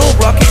Regal,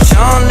 rocket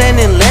John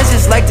Lennon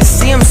lenses, like to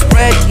see him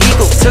spread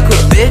eagle. Took a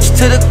bitch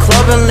to the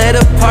club and let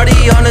a party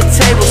on the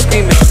table,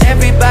 screaming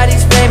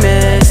everybody's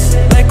famous.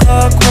 Like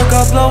clockwork,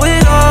 I'll blow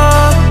it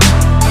all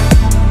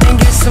and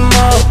get some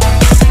more.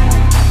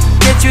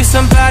 Get you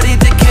somebody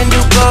that can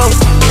do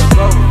both.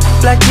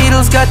 Black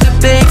Beetle's got the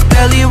big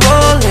belly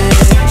rolling.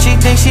 She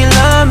thinks she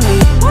love me,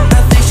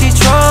 I think she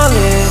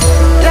trolling.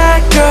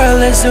 That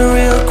girl is a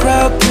real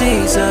crowd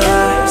pleaser.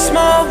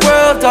 Small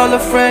world, all her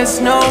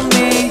friends know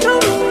me.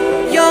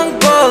 Young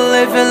bull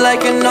living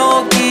like an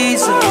old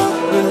geezer.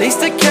 Release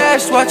the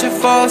cash, watch it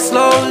fall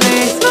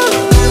slowly.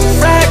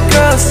 Frat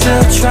girl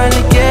still trying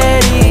to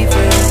get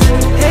even.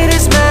 Hate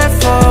is mad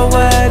for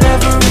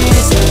whatever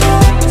reason.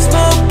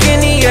 Smoke in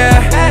the air,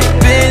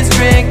 Ben's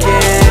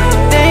drinking.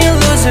 They ain't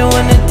losing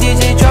when the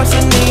DJ drops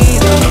a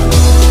needle.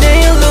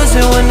 They ain't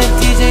losing when the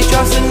DJ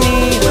drops a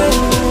needle.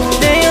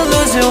 They ain't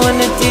losing when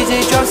the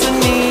DJ drops a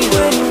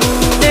needle.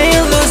 They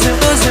ain't losing,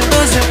 losing,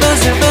 losing,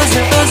 losing,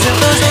 losing, losing,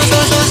 losing,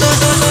 losing,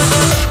 losing,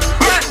 losing.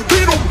 Black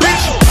Beetle,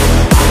 bitch.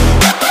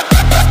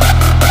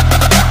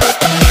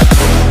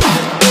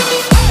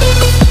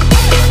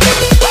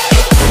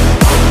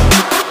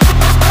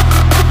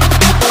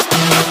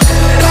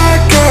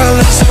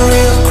 a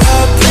real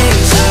crowd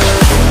pleaser.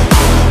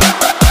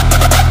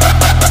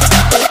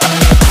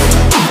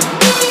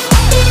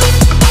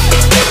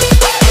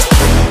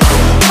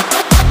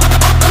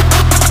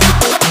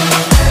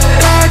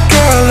 That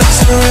girl is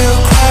a real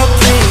crowd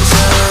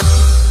pleaser.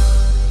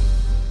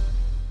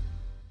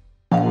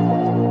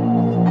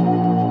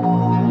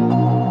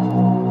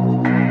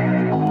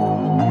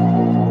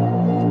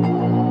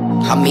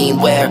 I mean,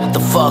 where the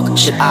fuck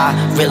should I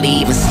really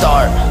even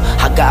start?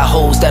 I got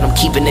hoes that I'm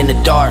keeping in the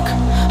dark.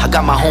 I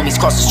got my homies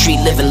cross the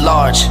street living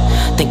large.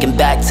 Thinking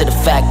back to the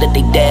fact that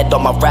they dead, all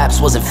my raps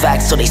wasn't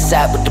facts, so they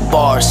sat with the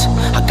bars.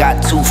 I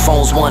got 2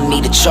 phones, one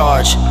need a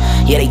charge.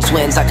 Yeah, they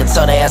twins, I can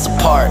tell they ass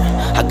apart.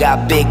 I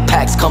got big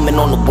packs coming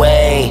on the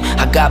way.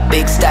 I got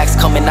big stacks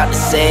coming out the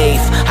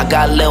safe. I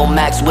got Lil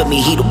Max with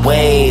me, he the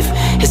wave.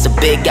 It's a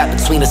big gap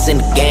between us in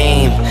the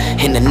game.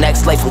 In the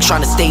next life, I'm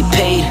trying to stay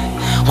paid.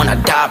 When I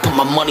die, put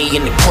my money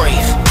in the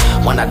grave.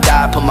 When I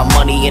die, put my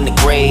money in the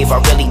grave.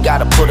 I really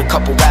gotta put a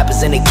couple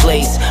rappers in their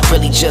place.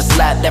 Really just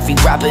lapped every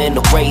rapper in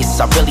the race.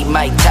 I really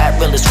might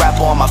tap realest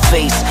rapper on my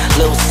face.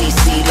 Lil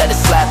CC, let it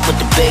slap with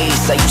the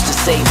bass. I used to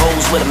save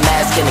hoes with a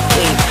mask and a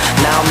cape.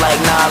 Now I'm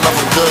like, nah, love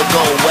them good,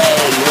 go away.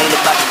 You ain't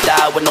about to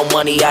die with no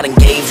money I done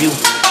gave you.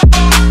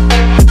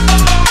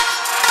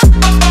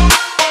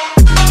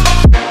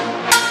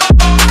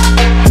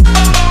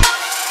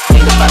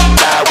 Ain't about to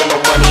die with no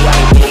money I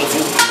done gave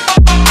you.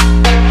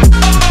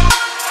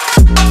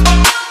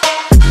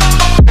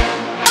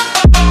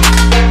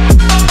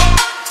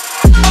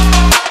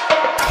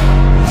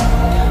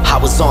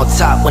 On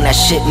top when that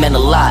shit meant a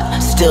lot.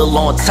 Still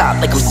on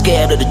top like I'm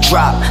scared of the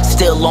drop.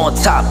 Still on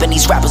top and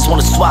these rappers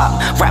wanna swap.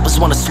 Rappers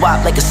wanna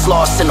swap like it's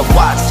lost in the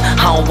watts.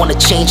 I don't wanna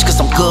change cause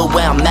I'm good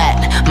where I'm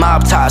at.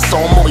 Mob ties so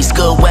I'm always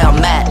good where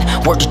I'm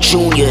at. Word to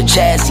Junior,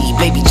 Jazzy,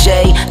 Baby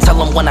J. Tell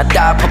them when I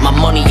die put my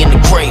money in the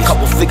grave.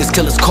 Couple figures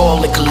killers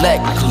call and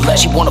collect.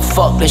 She wanna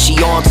fuck then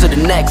she on to the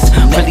next.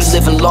 Really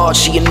living large,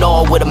 she in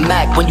all with a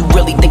Mac. When you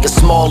really think it's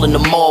small in the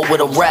mall with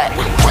a rat.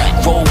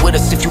 Roll with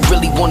us if you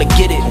really wanna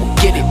get it.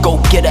 Go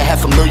get a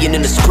 $500,000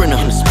 in the Sprinter.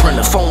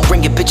 Phone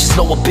ringing, bitches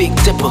know a big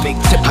tipper.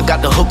 I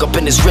got the hook up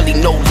and there's really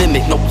no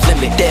limit.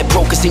 Dead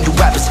brokers in you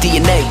rappers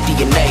DNA.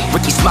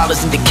 Ricky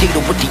Smilers in Decatur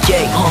with the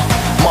yay.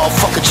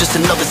 Motherfucker, just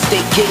another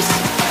state case.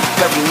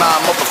 Bury my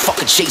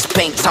motherfucker, Chase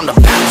Bank, time to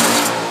bounce.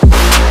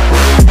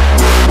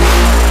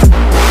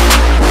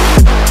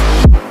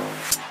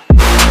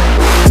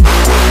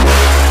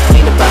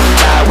 Ain't about to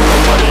die with no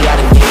money I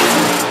done gave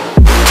you.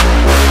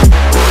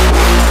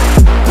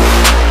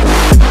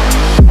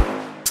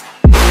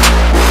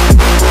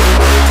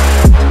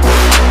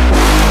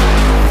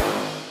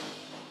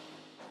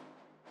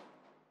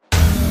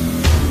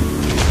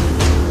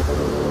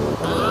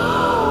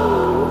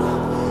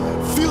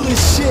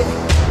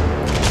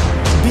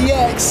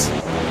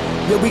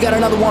 Yeah, we got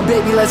another one,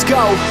 baby, let's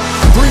go.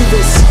 Breathe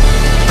this.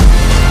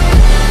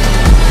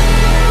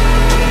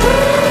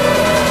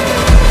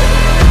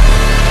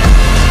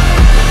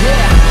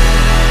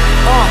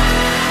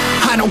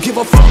 I don't give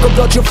a fuck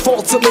about your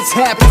fault till it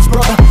happens,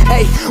 brother.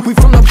 Hey, we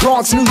from the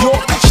Bronx, New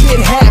York, shit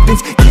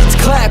happens. Kids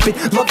clapping,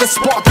 love to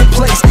spark the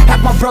place.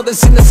 Half my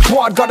brothers in the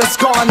squad got a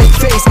scar on their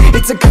face.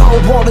 It's a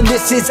cold world and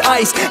this is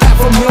ice.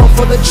 $500,000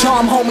 for the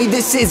charm, homie,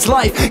 this is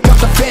life. Got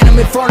the Phantom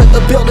in front of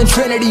the building,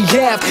 Trinity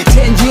Ave.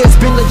 10 years,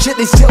 been legit,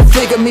 they still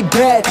figure me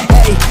bad.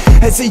 Hey,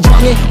 as a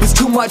youngin', it's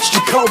too much to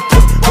cope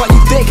with. Why you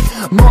think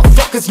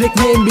motherfuckers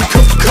nicknamed me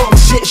Cook Coke?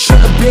 Shit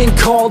should've been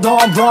called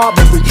on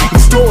robbery,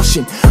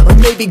 extortion, or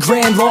maybe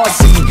grand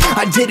larceny.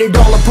 I did it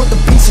all, I put the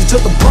pieces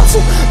to the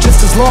puzzle.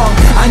 Just as long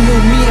I knew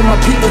me and my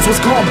peoples was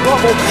gon'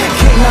 bubble.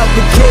 Came out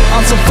the gate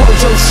on some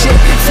Fojo shit.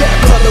 Fat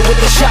brother with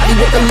the shotty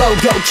with the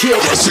logo kid.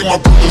 I see my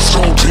brothers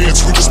don't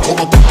dance, we just pull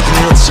up the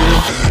pants in.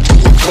 Do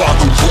the block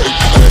away,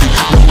 hey,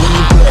 now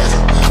lean back,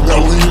 now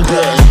lean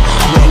back,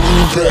 now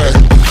lean back,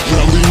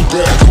 now lean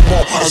back, come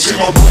on. I see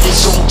my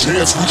brothers don't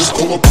dance, we just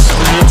pull up the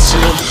pants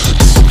in.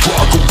 Do the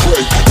block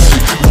away, hey,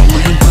 now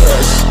lean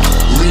back,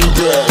 lean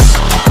back,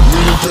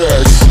 lean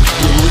back,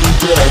 lean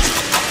back.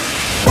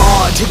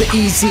 R to the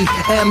easy,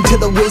 M to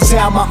the whiz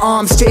out. My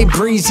arms stay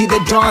breezy, the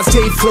dawn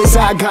stay fizz.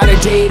 I got a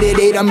date at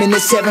 8, I'm in the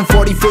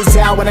 740 fizz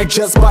out. And I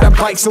just bought a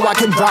bike so I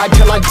can ride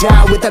till I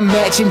die. With a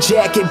matching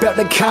jacket, about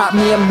to cop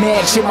me a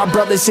mansion. My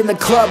brothers in the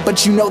club,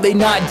 but you know they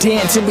not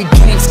dancing. We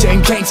gangsta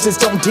and gangsters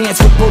don't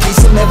dance with bullies.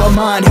 So never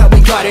mind how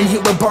we got in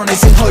here with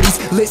burners and hoodies.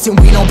 Listen,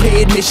 we don't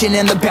pay admission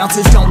and the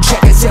bouncers don't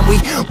check us. And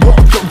we walk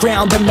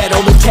around the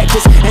metal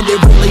detectors. And there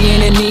really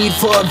ain't a need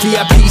for a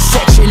VIP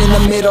section in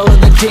the middle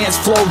of the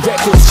dance floor.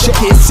 Reckless, check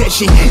it. Said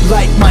she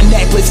like my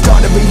necklace,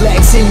 started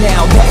relaxing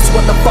now. That's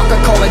what the fuck I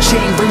call a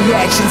chain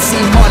reaction. See,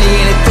 money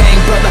ain't a thing,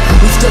 brother.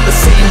 We still the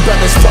same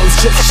brothers, flows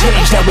just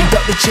changed. Now we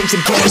got to change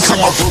the game.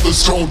 Come on, my brothers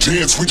don't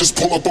dance, we just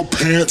pull up our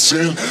pants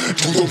in.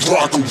 Do the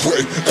rock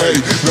away, hey,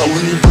 now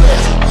lean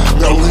back,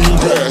 now lean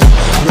back,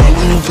 now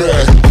lean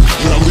back,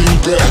 now lean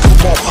back.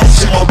 Come on, I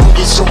see my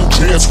brothers don't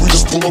dance, we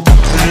just pull up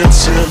our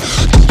pants in.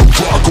 Do the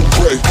rock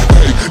away,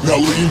 hey, now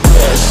lean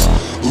back,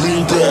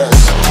 lean back,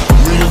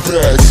 lean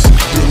back,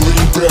 yeah,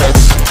 lean back.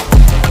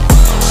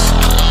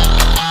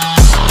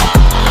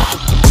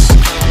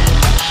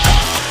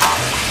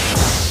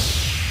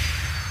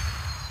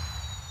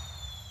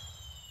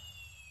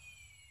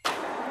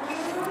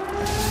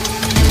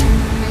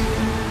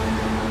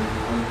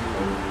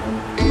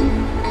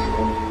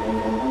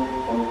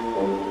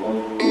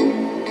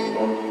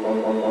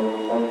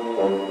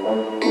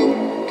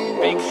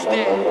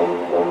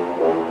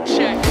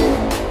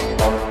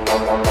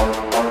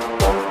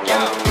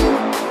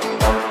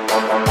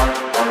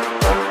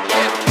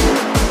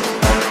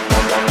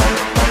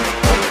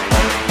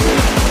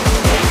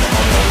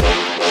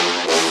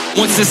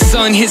 Once the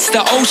sun hits the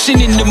ocean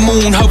and the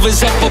moon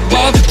hovers up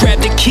above,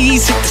 grab the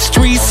keys, hit the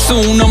streets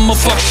soon, I'ma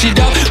fuck shit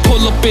up.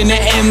 Pull up in an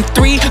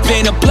M3,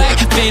 van of black,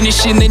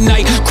 vanish in the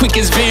night,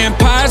 quick as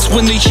vampires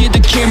when they hear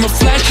the camera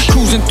flash.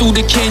 Cruising through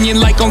the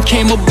canyon like on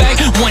Camelback,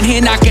 one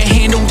hand I can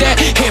handle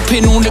that,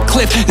 hairpin on the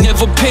cliff,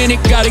 never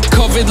panic, got it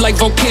covered like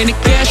volcanic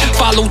ash.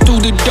 Follow through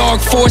the dark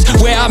forest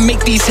where I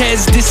make these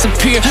heads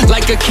disappear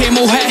like a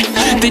camel hat.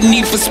 The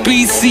need for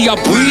speed, see I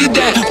breathe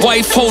that.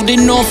 Wife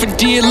holding on for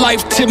dear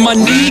life to my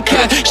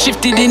kneecap,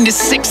 shifted into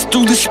 6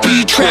 through the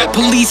speed trap.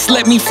 Police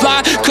let me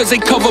fly cause they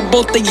cover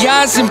both the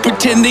eyes and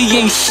pretend they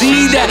ain't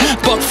see that.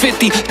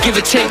 $150, give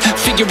or take,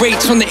 figure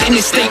eights on the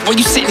interstate while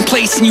you sit in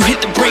place and you hit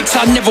the brakes.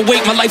 I never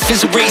wait, my life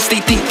is a race. They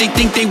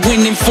think they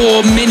winning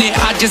for a minute,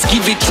 I just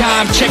give it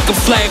time. Check a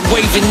flag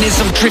waving as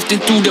I'm drifting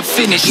through the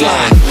finish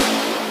line.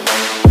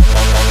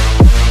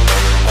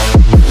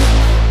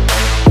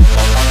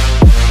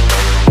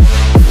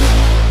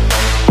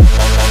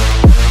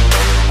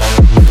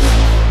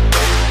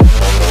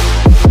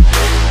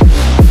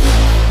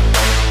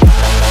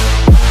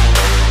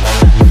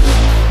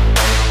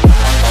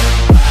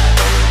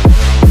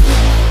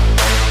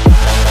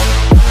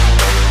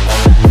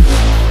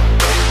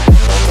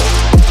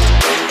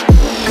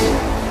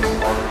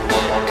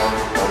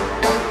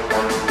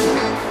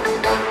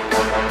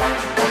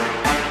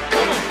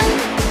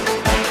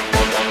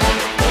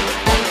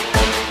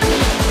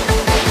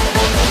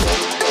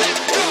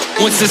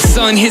 Once the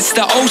sun hits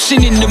the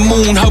ocean and the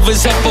moon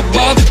hovers up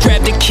above,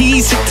 grab the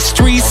keys, hit the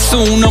streets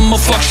soon, I'ma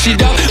fuck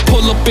shit up.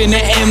 Pull up in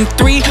an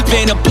M3,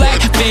 van of black,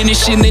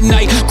 vanish in the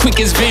night,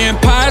 quick as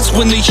vampires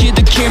when they hear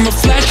the camera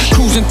flash.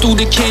 Cruising through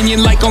the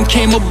canyon like on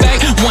Camelback,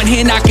 one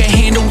hand I can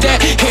handle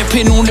that,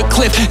 hairpin on the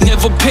cliff,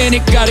 never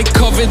panic, got it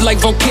covered like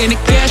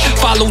volcanic ash.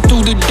 Follow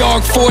through the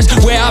dark forest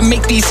where I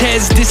make these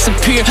heads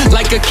disappear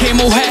like a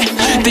camel hat.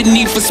 The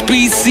need for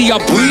speed, see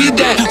I breathe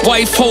that.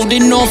 Wife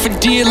holding on for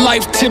dear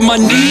life to my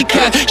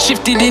kneecap,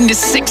 shifted into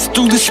 6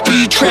 through the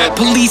speed trap.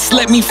 Police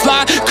let me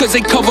fly cause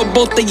they cover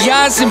both the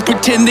eyes and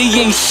pretend they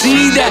ain't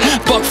see that.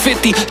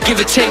 $150, give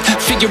or take,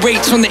 figure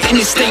eights on the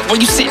interstate while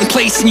you sit in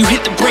place and you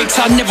hit the brakes.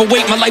 I never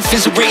wait, my life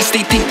is a race.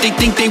 They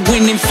think they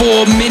winning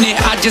for a minute,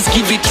 I just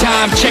give it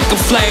time. Check a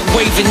flag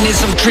waving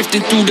as I'm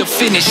drifting through the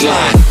finish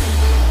line.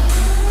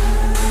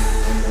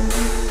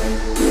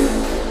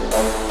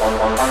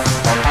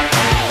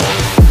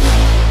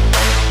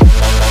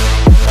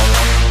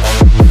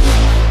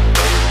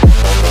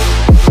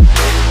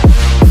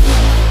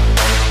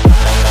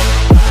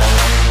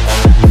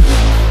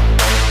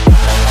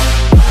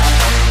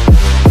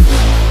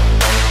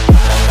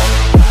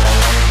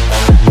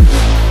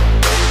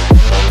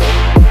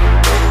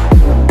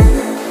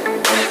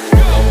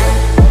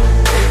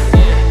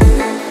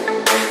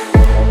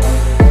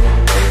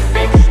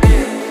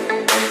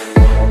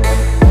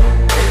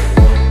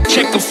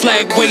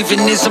 Flag waving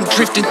as I'm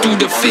drifting through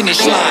the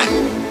finish line.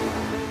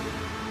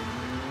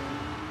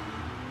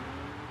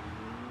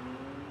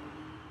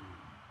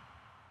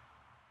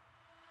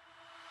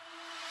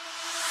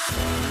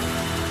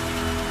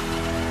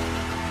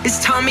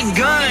 It's Tommy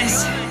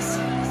Guns.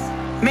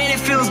 Man, it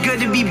feels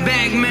good to be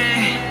back,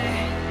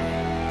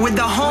 man. With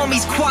the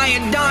homies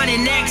Choirdon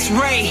and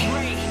X-Ray.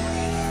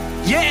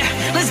 Yeah,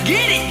 let's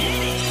get it.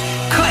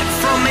 Cut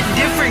from a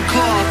different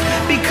cloth,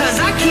 because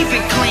I keep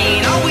it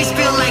clean. Always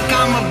feel like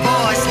I'm a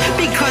boss,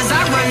 because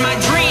I run my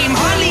dream.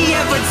 Hardly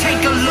ever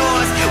take a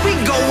loss, we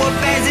go up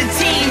as a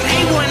team.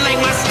 A1 like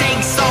my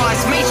steak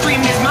sauce,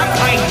 mainstream is my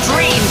pipe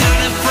dream.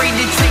 Not afraid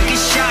to take a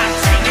shot,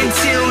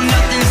 until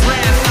nothing's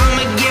left.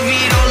 I'ma give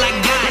it all I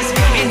got,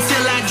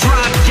 until I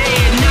drop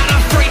dead. Not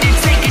afraid to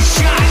take a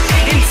shot,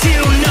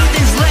 until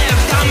nothing's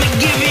left. I'ma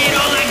give it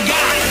all I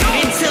got,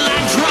 until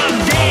I drop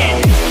dead.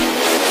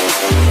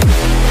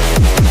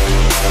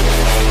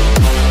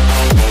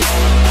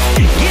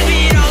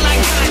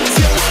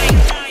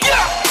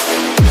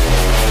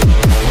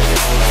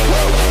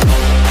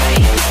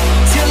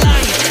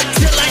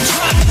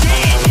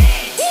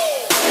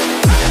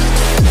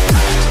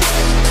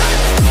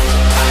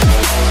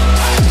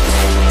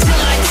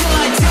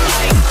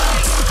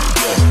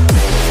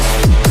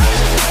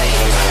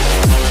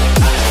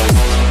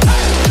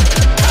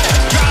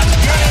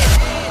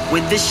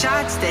 With the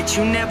shots that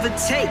you never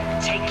take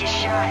a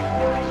shot.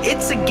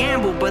 It's a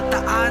gamble, but the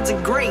odds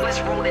are great.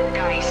 Let's roll the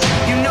dice.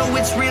 You know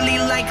it's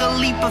really like a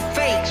leap of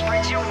faith.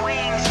 Spread your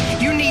wings.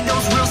 You need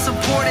those real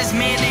supporters,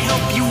 man, to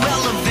help you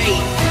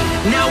elevate.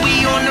 Now we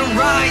on the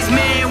rise,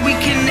 man, we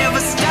can never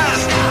stop.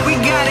 We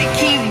gotta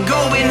keep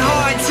going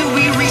hard till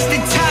we reach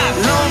the top.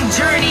 Long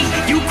journey,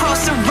 you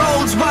cross the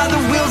roads while the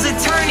wheels are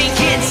turning.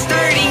 Get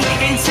sturdy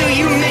until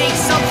you make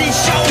something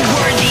show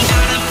worthy.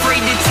 Not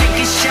afraid to take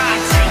a shot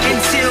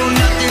until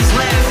nothing's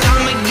left.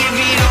 I'ma give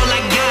it all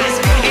I got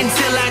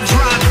until I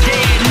drop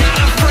dead. Not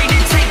afraid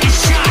to take a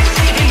shot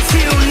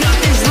until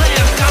nothing's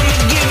left. I'ma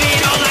give it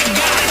all I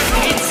got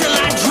until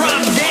I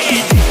drop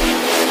dead.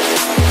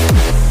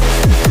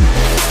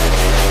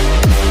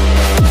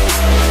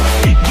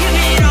 Give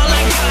it all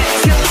I got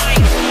till I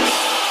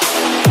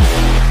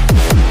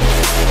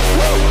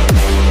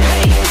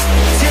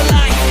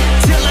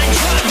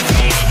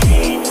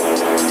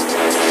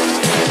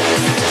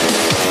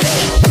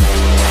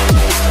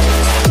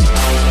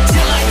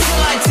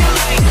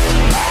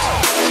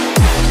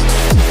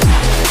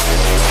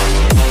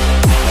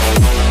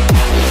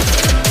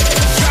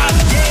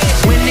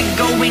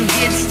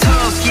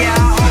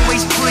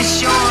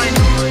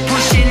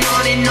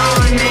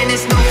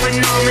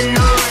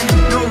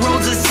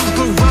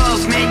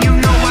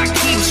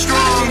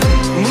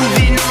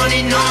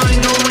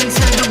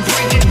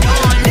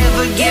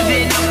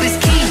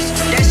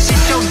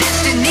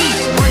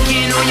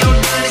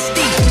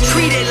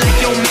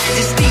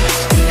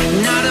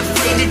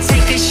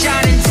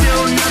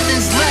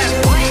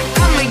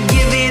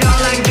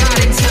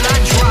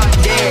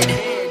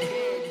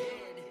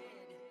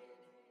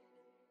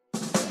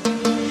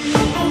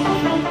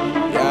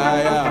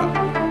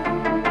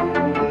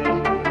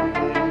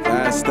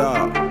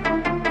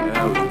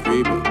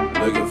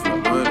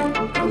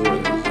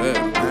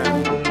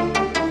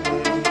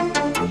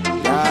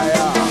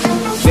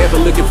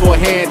looking for a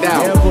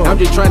handout. I'm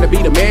just trying to be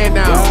the man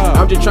now.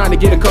 I'm just trying to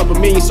get a couple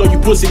million so you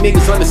pussy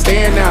niggas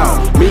understand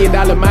now. $1 million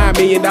mind,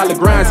 $1 million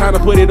grind, time to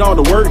put it all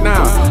to work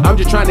now. I'm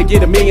just trying to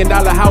get $1 million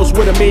house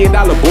with $1 million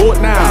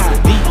board now.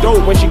 Deep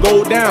dope when she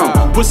go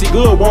down. Pussy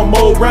good, one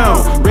more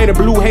round. Red and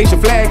blue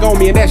Haitian flag on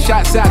me and that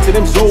shots out to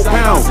them Zoe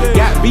pounds.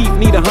 Got beef,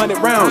 need 100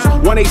 rounds.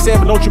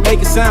 187, don't you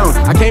make it sound.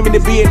 I came in the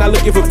bed not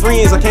looking for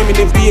friends. I came in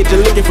the bed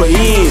just looking for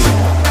ends.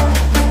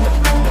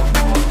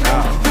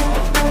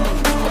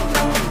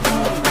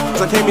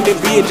 I came in the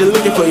bed just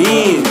looking for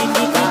ends.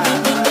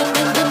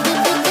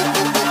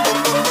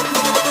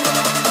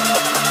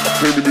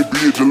 Came in the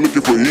bed just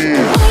looking for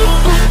ends.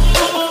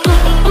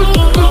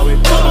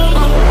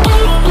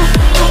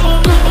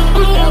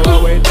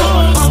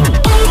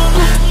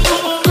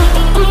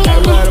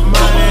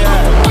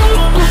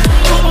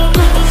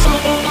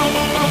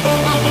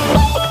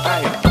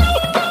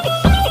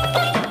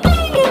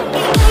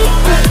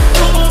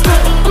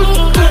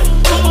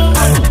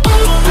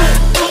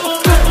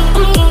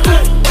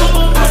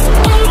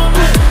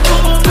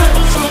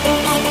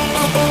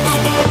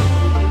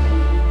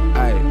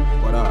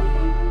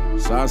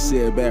 I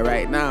sit back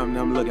right now and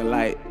I'm looking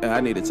like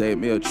I need to take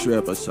me a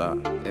trip or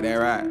something. Is that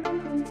right? You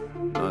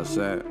know what I'm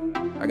saying?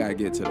 I gotta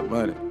get to the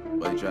money.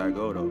 But you try to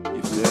go though.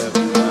 You feel me?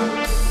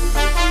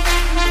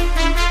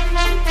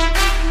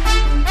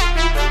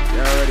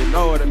 You already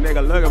know what a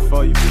nigga looking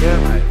for, you feel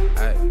me?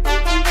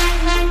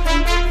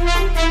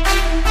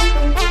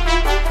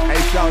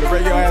 Hey, Shawty,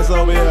 bring your ass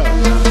over here.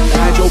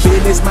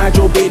 Mind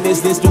your business,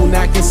 this do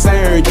not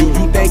concern you.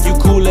 You think you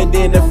cooler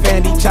than the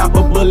Fanny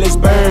chopper, bullets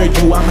burn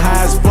you. I'm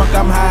high as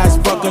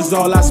fuck, cause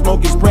all I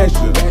smoke is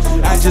pressure.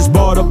 I just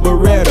bought a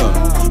Beretta,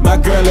 my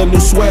girl a new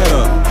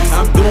sweater.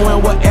 I'm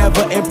doing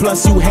whatever, and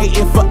plus you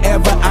hating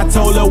forever. I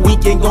told her we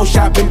can go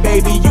shopping,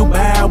 baby, you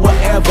buy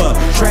whatever.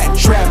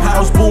 Trap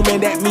house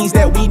booming, that means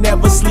that we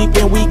never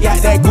sleeping. We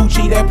got that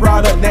Gucci, that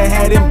product that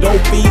had them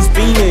dope fiends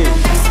feeling.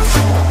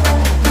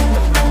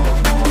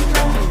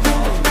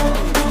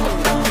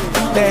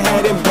 That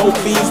had them dope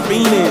fiends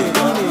feeling.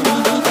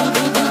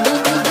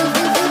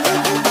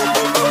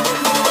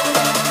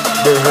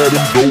 That had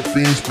them dope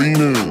fiends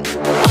feeling.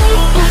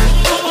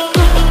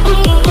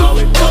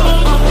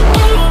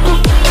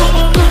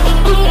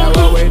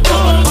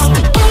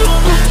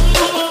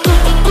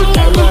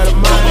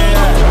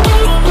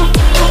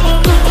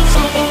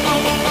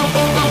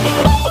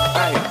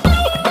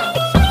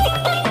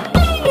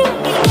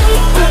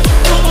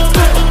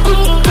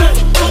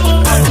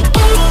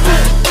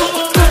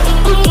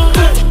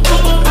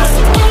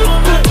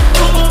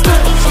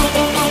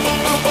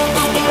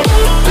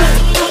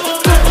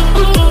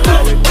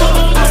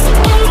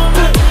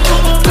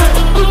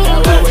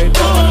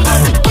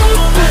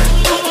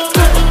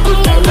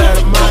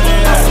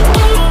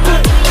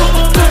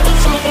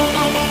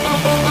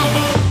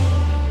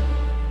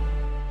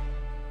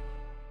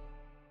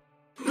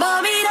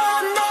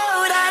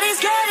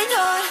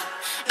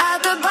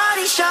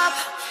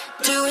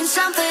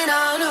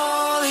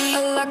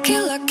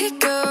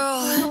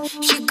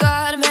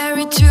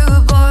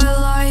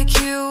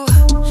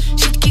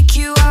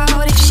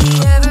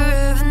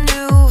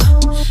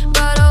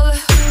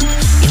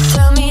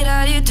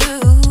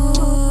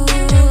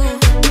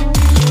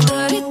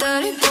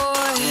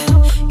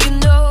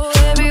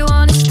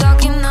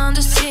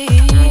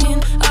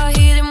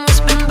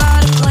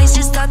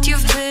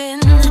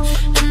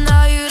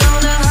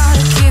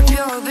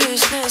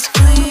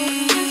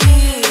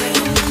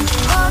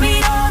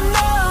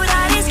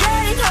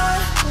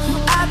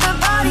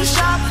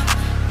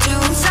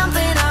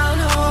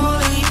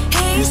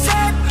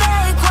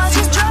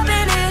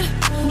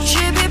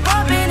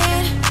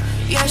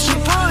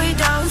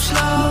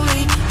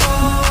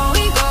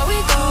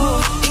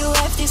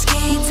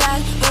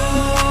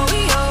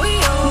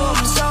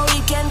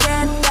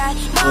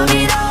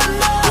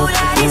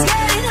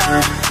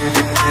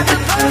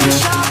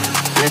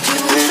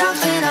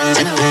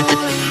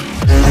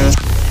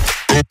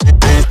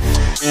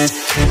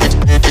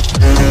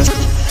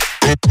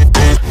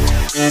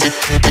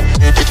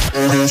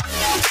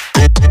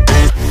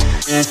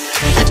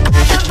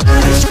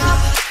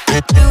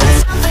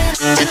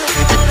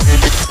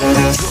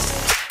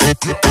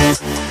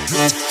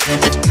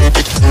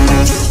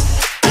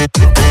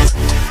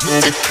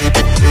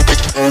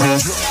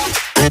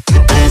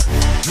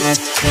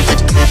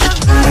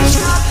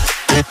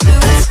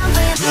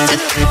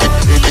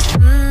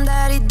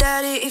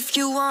 Daddy, if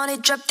you want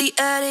it, drop the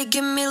attic.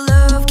 Give me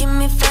love, give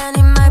me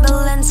Fanny, my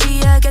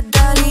Balenciaga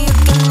daddy. You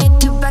can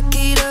need to back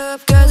it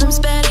up, cause I'm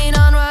spending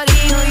on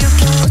radio. You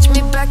can watch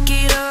me back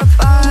it up,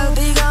 I'll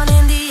be gone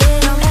in the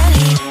end of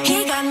Eddie.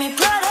 He got me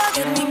Prada,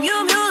 get me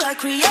Miu Miu like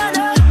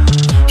Rihanna.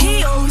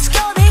 He always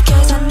call me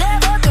cause I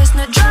never cause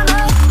no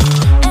drama.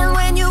 And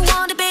when you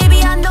want it,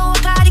 baby, I know I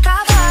got it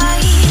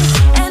covered.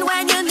 And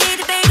when you need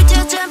it, baby,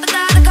 just jump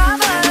without the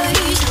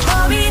covers.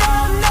 But we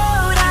don't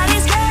know that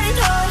it's getting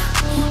hot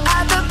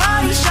at the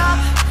body shop,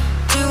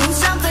 doing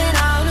something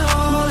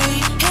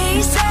unholy.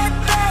 He said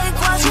that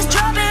while she's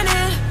dropping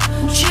it,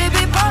 she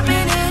be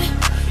popping it.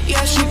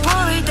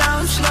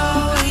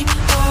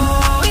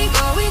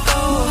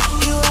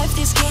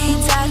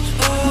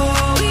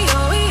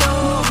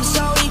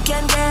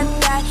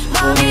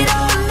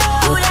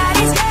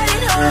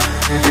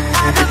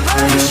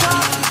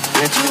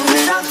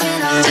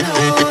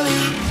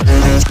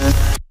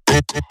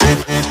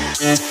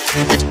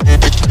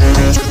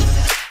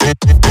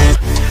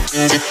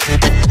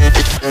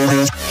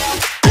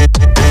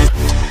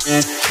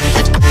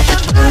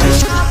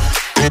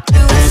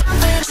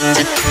 Doing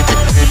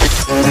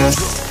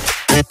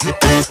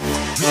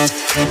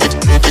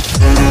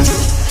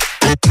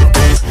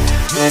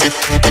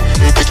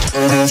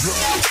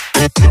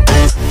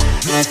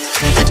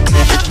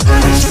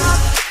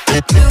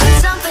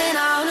something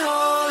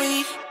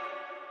unholy.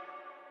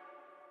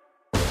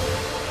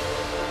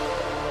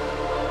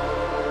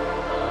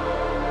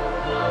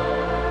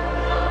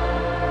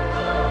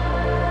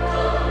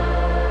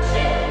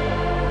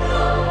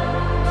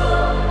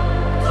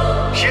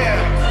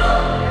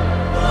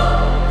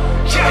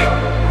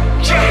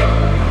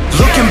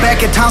 Looking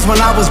back at times when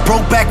I was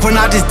broke, back when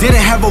I just didn't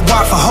have a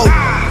word for hope.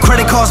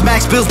 Credit cards,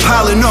 max bills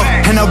piling up,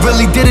 and I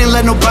really didn't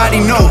let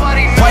nobody know.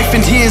 Wife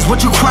in tears,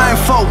 what you crying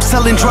for?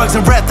 Selling drugs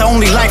and rap, the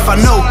only life I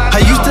know. I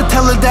used to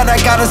tell her that I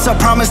got us, I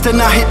promised to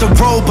not hit the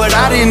road, but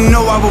I didn't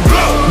know I would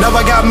blow. Now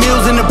I got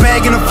meals in the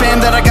bag and a fam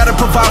that I gotta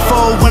provide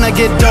for when I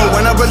get dough.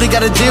 And I really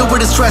gotta deal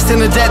with the stress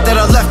and the debt that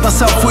I left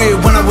myself with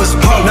when I was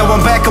poor. Now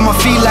I'm back on my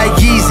feet like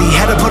Yeezy.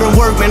 Had to put in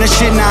work, man, that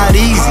shit not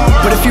easy.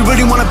 But if you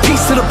really want a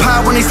piece of the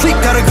pie when they sleep,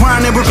 gotta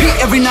grind and repeat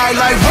every night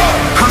like,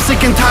 whoa. I'm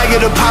sick and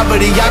tired of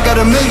poverty. I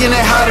got a million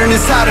that hiding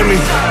inside of me.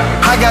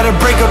 I gotta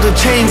break up the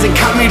chains and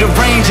cut me the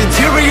range,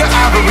 interior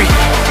ivory.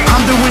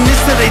 I'm doing this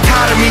till they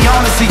tired of me.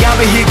 Honestly, I've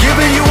been here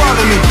giving you all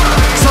of me.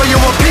 So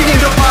your opinion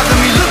don't bother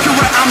me. Look at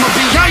where I'ma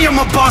be. I am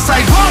a boss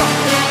like, whoa.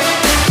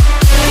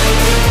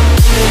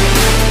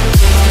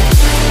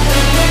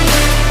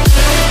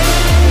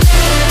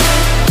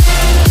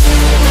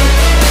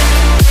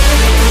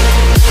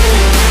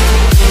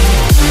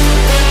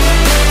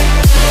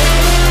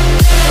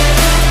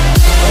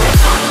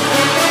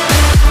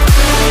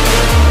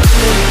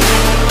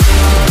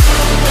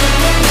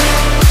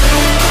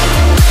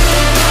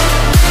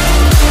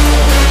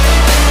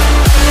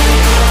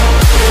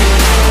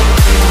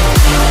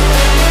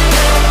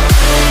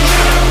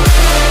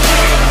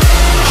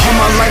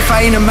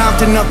 I ain't amount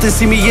to nothing,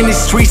 see me in the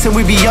streets and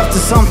we be up to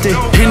something.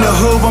 In the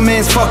hood, my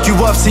mans fuck you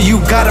up, so you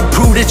gotta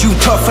prove that you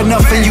tough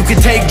enough. And you can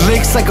take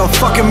licks like a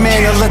fucking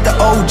man and let the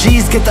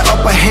OGs get the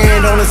upper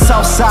hand. On the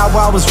south side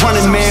where I was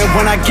running, man,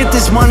 when I get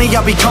this money,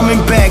 I'll be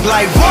coming back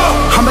like,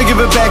 whoa. I'ma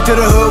give it back to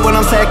the hood when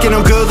I'm stacking,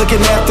 I'm good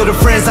looking after the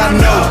friends I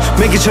know.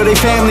 Making sure they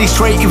family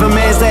straight, even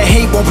mans that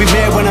hate won't be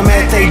mad when I'm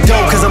at they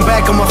dope. Cause I'm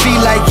back on my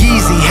feet like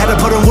Yeezy. Had to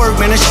put in work,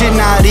 man, that shit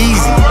not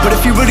easy. But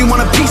if you really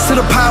want a piece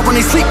of the pie when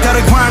they sleep, gotta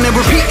grind and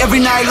repeat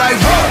every night like,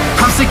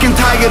 I'm sick and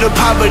tired of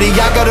poverty.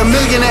 I got a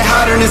million that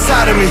hiding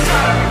inside of me.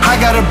 I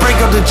gotta break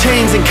up the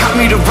chains and cut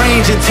me the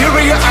range,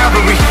 interior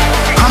ivory.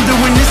 I'm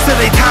doing this till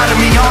they tired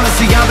of me.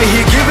 Honestly, I've been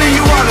here giving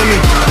you all of me.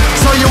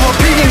 So your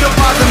opinion don't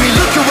bother me.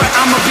 Look at where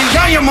I'ma be.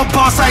 I am a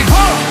boss like,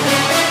 whoa.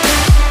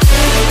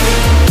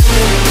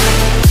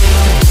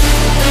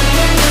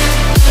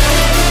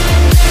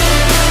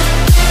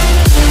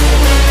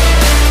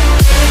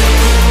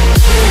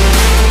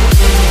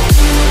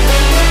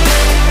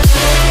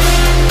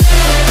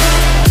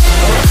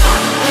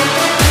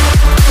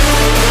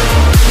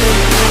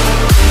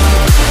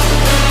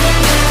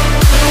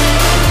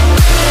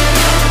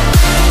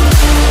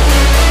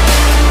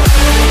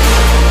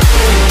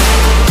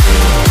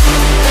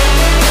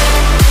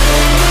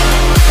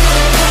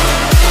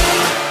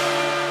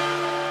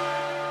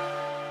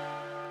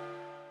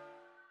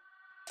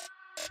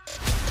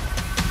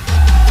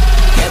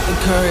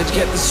 Courage,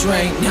 get the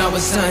strength, now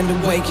it's time to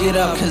wake it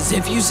up. Cause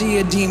if you see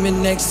a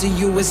demon next to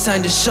you, it's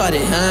time to shut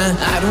it, huh?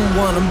 I don't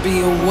wanna be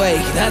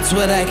awake, that's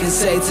what I can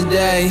say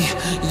today.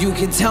 You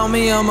can tell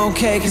me I'm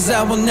okay, cause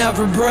I will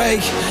never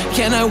break.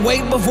 Can I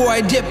wait before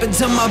I dip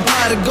into my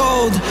pot of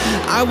gold?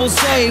 I will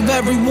save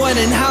everyone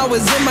and how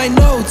is in my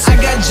notes. I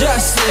got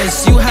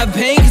justice, you have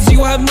pain cause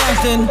you have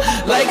nothing.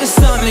 Like a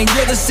stomach,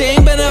 you're the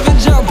same but never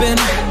jumping.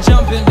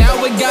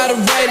 Now we gotta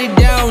write it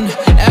down,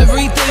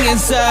 everything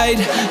inside.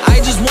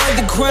 I just want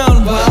the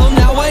crown, well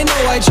now I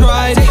know I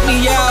tried. Take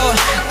me out,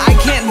 I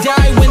can't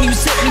die when you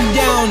sit me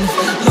down.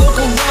 Look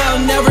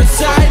around, never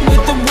side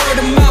with the word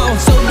of mouth.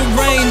 So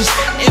deranged,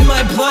 in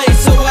my place,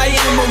 so I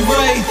am a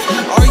wraith.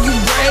 Are you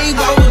brave?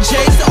 I will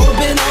chase,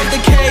 open up the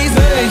case.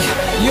 Hey,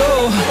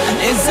 yo,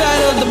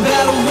 inside of the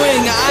battle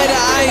ring, eye to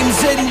eye, I'm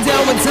sitting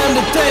down with time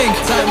to think.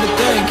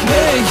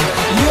 Hey,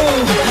 yo,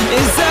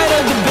 inside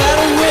of the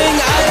battle ring,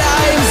 eye to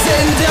eye, I'm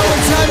sitting down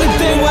with time to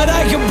think what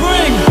I can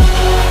bring.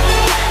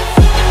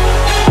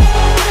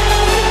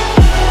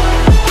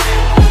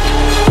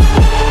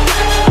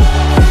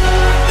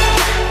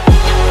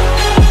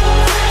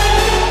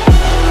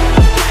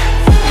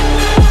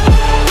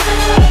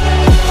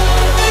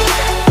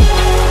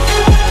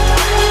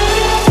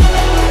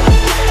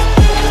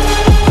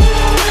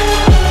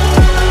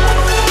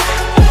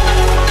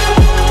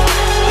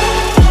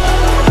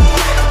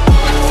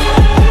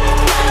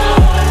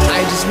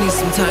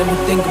 Time to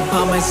think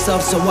about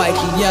myself so I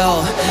can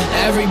yell.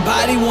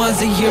 Everybody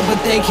wants to hear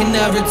but they can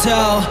never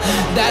tell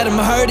that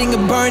I'm hurting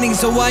and burning,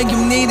 so I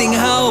am needing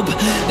help.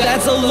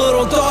 That's a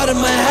little thought in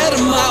my head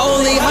of my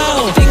only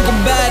hope. Think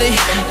about it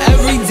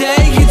every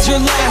day, it's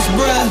your last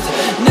breath.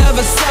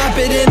 Never stop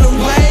it in a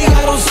way,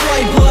 I don't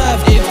swipe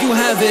left. If you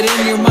have it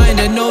in your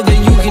mind, I know that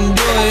you can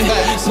do it.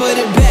 Put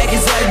it back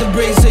inside the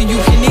brain so you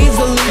can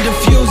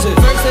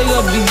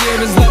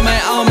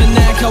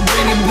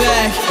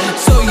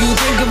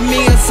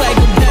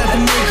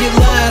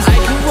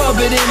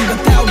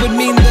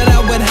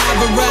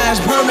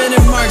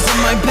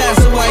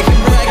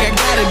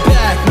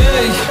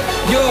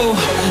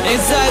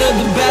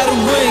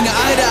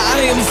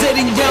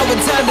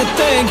never time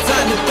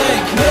to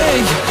think. Me,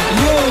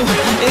 you,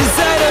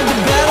 inside of the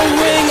battle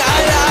ring. I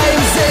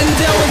am sitting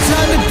down with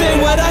time to think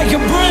what I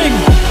can bring.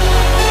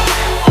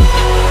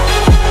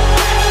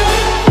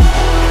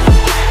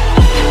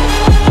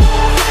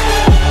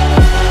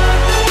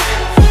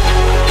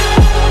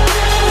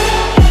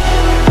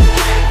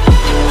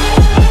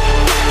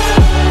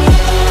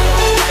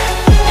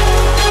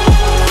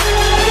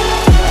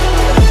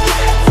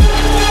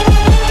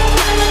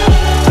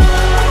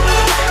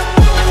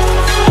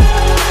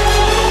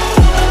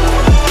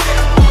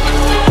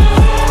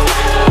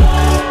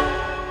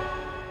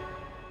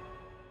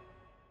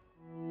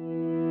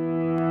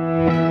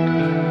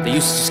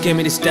 Just gave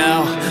me this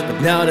style,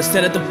 but now they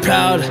said it they're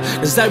proud.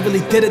 Cause I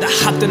really did it, I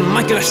hopped in the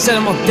mic and I set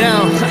them all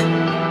down.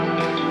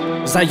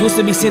 Cause I used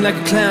to be seen like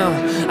a clown.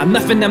 I'm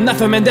nothing,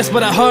 man, that's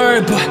what I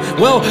heard. But,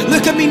 well,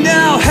 look at me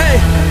now, hey,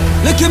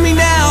 look at me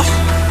now.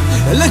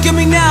 Look at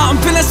me now, I'm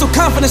feeling so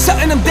confident,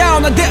 shutting them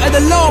down. I did it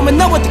alone, and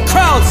not with the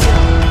crowds.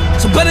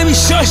 So better be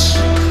shush,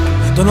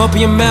 don't open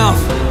your mouth.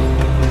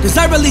 Cause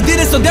I really did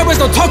it, so there was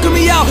no talking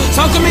me out.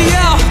 Talking me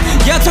out,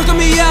 yeah, talking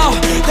me out.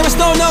 There was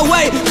no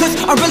way, cause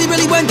I really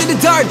went to the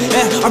dirt.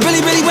 Yeah, I really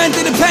went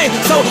to the pain.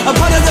 So a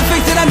part of the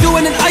things that I'm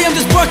doing, and I am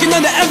just working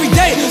on it every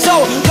day.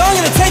 So I'm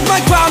gonna take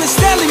my crown and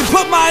stand and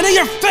put mine in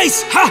your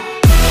face, ha!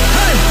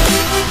 Hey.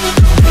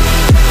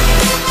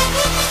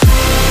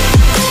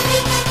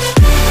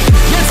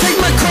 Yeah, take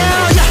my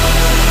crown, yeah.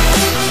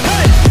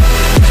 Hey.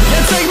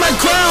 Yeah, take my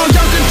crown.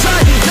 Y'all can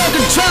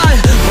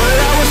try, but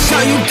I will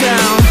shut you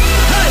down.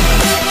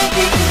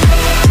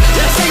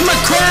 Take my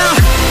crown.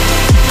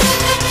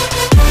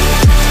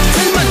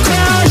 Take my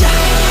crown, yeah.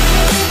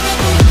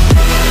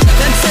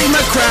 Then take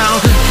my crown.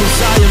 Cause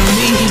I am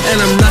me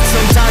and I'm not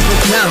some type of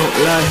clown.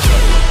 Like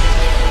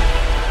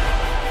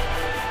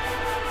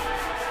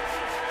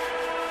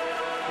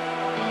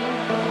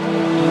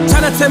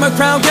tryna take my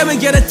crown, can we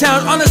get it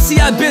down? Honestly,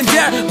 I've been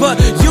there, but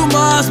you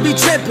must be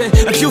tripping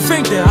if you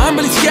think that I'm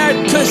really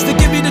scared. Cause to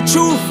give you the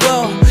truth,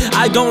 well,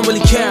 I don't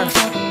really care.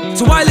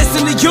 So I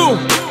listen to you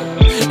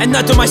and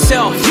not to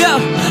myself, yeah.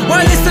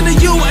 Why listen to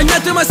you and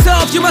not to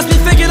myself? You must be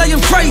thinking I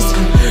am crazy.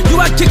 You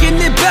are kicking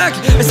it back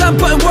as I'm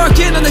putting work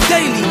in on the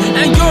daily.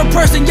 And you're a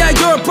person, yeah,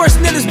 you're a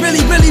person that is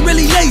really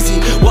lazy.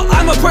 Well,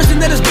 I'm a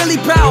person that is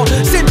really proud,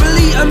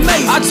 simply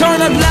amazing. I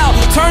turn up loud,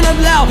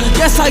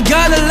 yes, I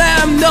gotta let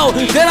them know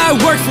that I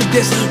work for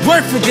this,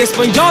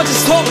 but y'all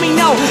just told me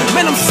no.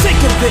 Man, I'm sick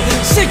of it,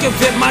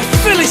 my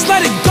feelings,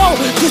 let it go.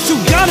 Cause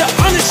you gotta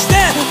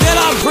understand that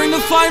I bring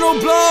the final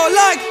blow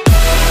like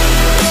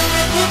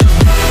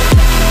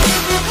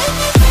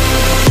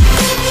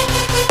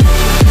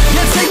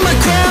take my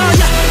crown,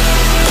 yeah.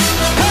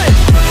 Hey,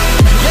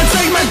 yeah,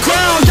 take my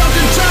crown. Y'all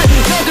can try.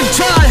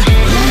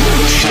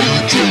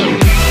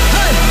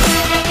 Hey,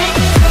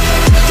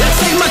 yeah,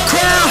 take my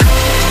crown.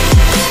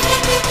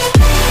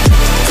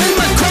 Take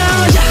my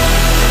crown, yeah.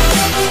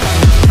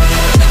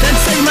 Then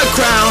take my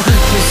crown.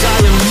 Cause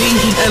I am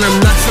me and I'm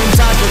not some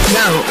type of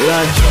clown.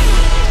 Like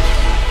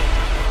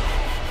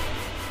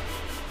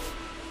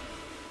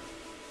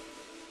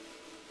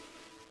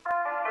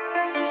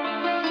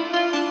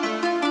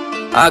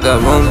I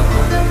got room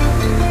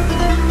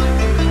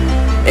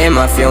in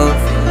my fume.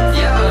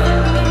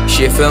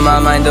 She fill my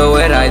mind though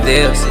with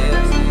ideas.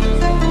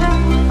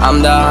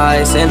 I'm the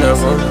highest in the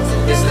room.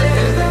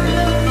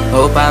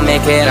 Hope I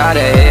make it out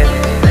of here.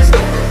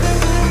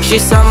 She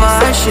saw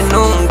my eyes, she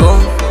knew I'm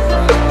gone.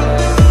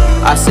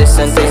 I said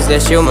some things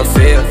that she might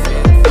feel.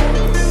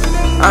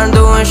 I'm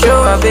doing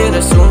sure I'll be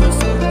there soon.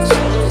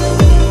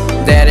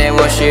 That ain't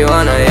what she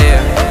wanna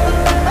hear.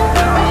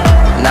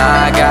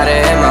 Now I got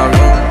it in my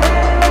room.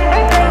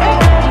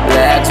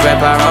 Let's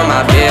wrap around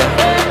my beard.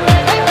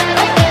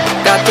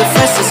 Got the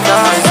fastest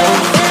cars on.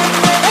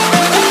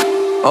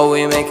 Oh,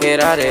 we make it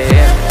out of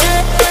here.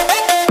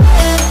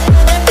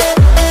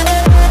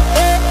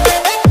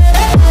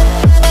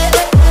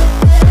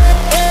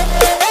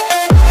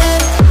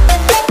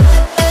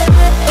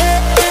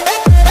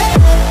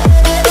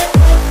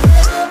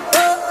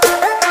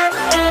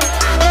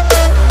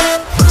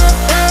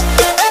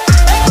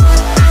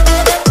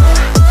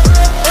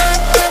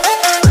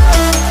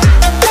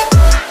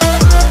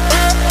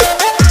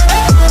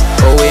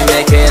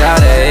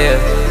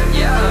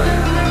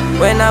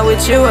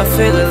 With you I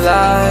feel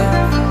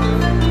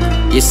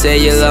alive. You say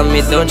you love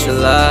me, don't you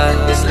lie.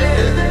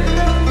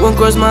 Won't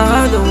cross my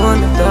heart, don't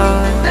wanna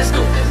die.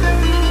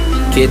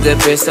 Keep the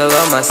pistol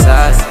on my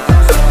side.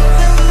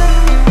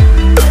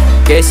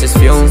 Cases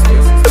fume.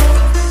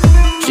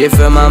 She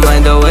fill my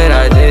mind though with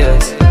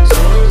ideas.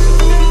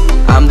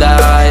 I'm the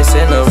highest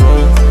in the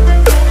room.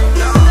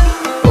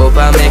 Hope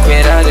I make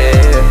it out of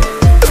here.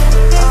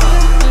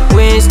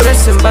 We ain't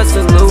stressing but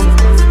salute.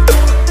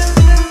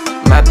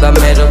 Map the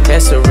middle,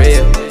 that's a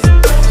real.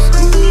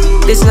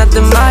 This not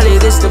the Molly,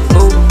 this the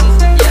boo.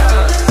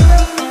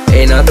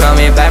 Ain't no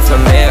coming back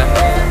from here.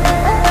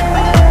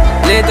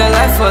 Live the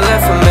life for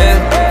left from here.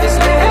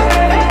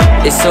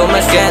 It's so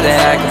much gain that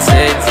I can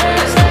say.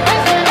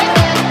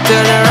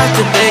 Turn around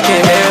to take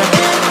it here.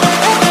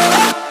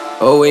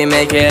 Oh, we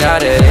make it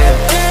out of here.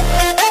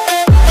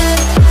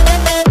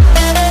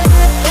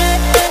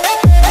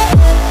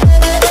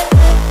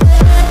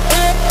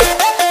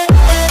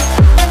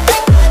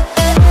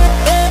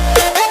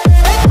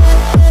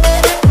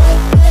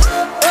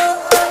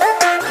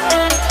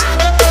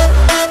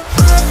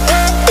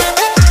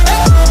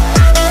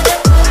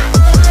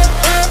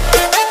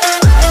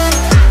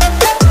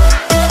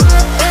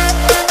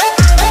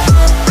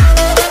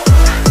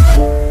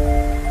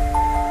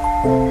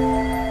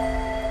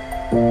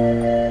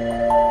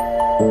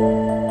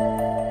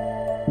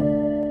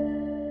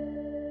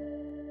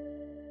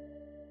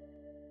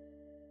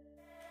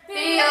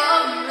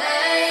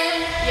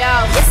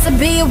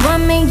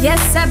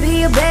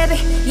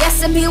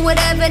 do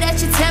whatever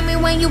that you tell me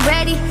when you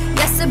ready.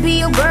 Yes, I'll be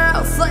your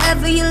girl,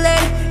 forever your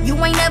lady. You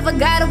ain't never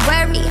gotta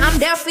worry, I'm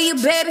there for you,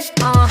 baby.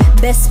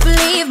 Best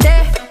believe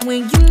that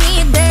when you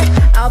need that,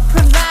 I'll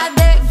provide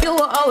that, you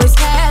will always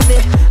have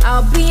it.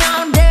 I'll be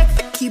on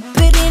deck, keep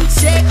it in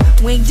check.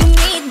 When you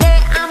need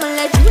that, I'ma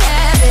let you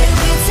have it.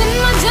 It's in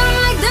my drum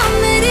like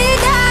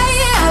Dmnd.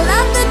 I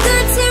love the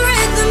dirty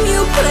rhythm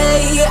you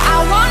play. I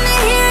wanna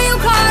hear you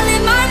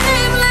calling my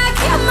name like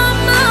you're my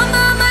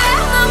mama, my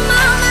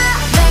mama.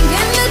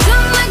 Banging the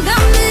drum like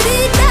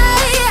Dmnd.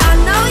 I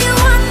know you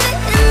want it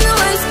in the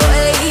worst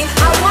way.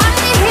 I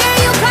wanna hear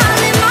you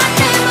calling my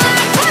name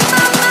like you're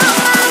my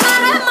mama,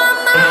 my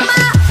mama.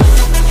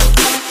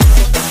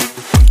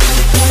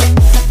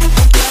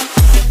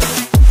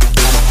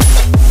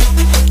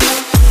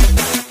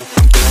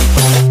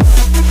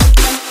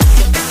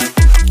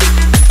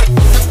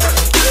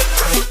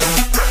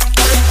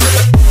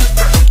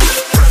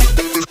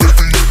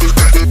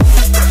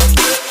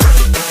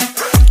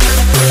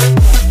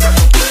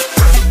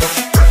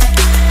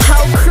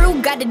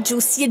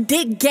 Juice, you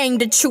did gang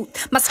the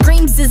truth. My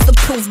screams is the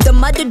proof. The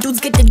mother dudes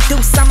get the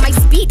deuce. I might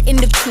speed in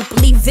the coupe,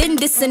 leaving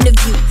this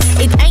interview.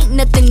 It ain't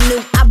nothing new.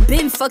 I've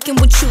been fucking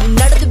with you.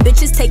 None of the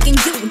bitches taking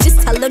you.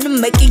 Just tell them to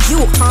make it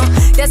you, huh?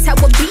 That's how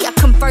it be. I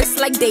come first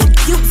like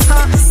debuts,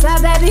 huh? So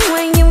baby,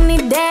 when you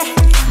need that,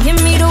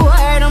 give me the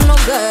word. I'm no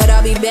good.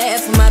 I'll be bad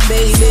for my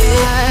baby.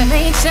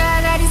 Make sure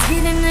that he's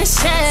getting the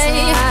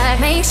shade.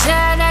 Make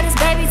sure that his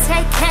baby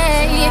take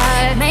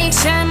care. Make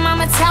sure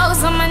mama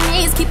toes on my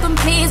knees. Keep him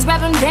please,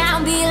 rub him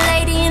down. Be a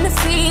lady in the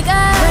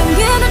figure.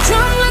 Bringing a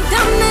drum like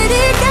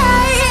Dmnd.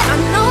 I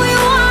know you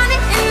want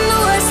it in the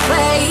worst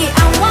way.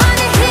 I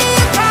wanna hear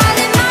you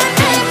calling my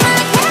name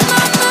like hey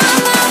mama,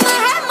 mama,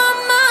 hey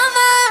mama.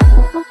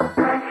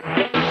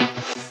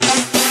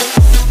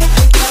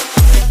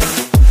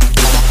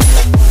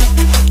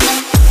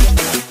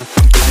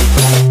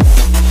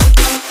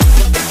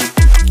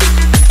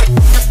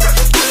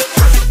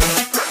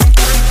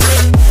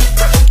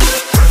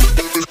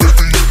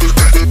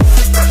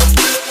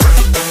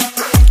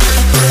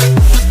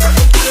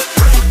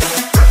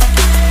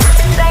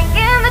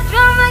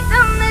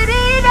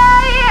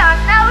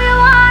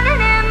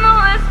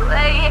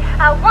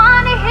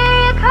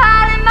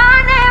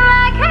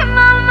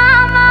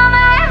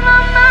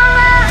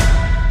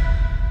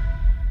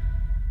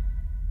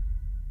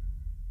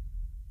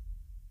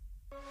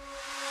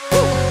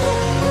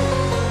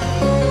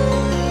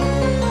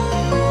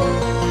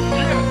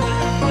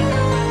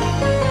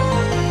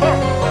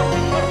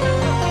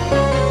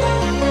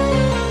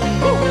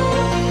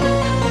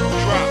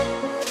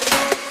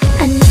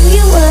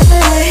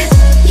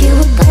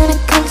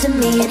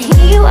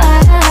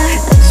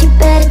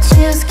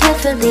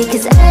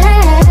 Cause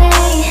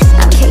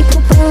I'm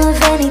capable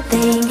of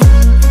anything,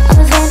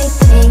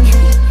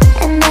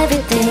 and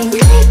everything.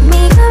 Make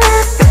me your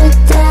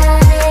Aphrodite,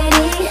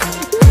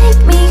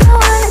 make me your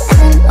one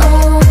and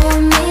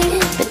only.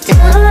 But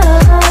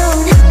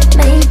don't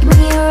make me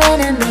your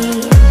enemy,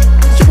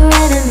 your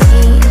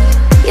enemy,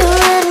 your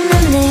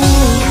enemy.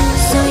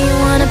 So you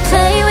wanna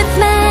play with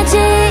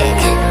magic?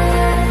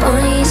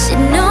 Boy, you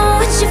should know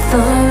what you're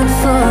falling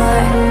for.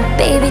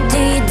 Baby, do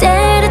you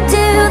dare to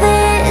do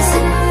this?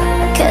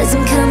 Cause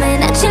I'm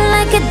coming at you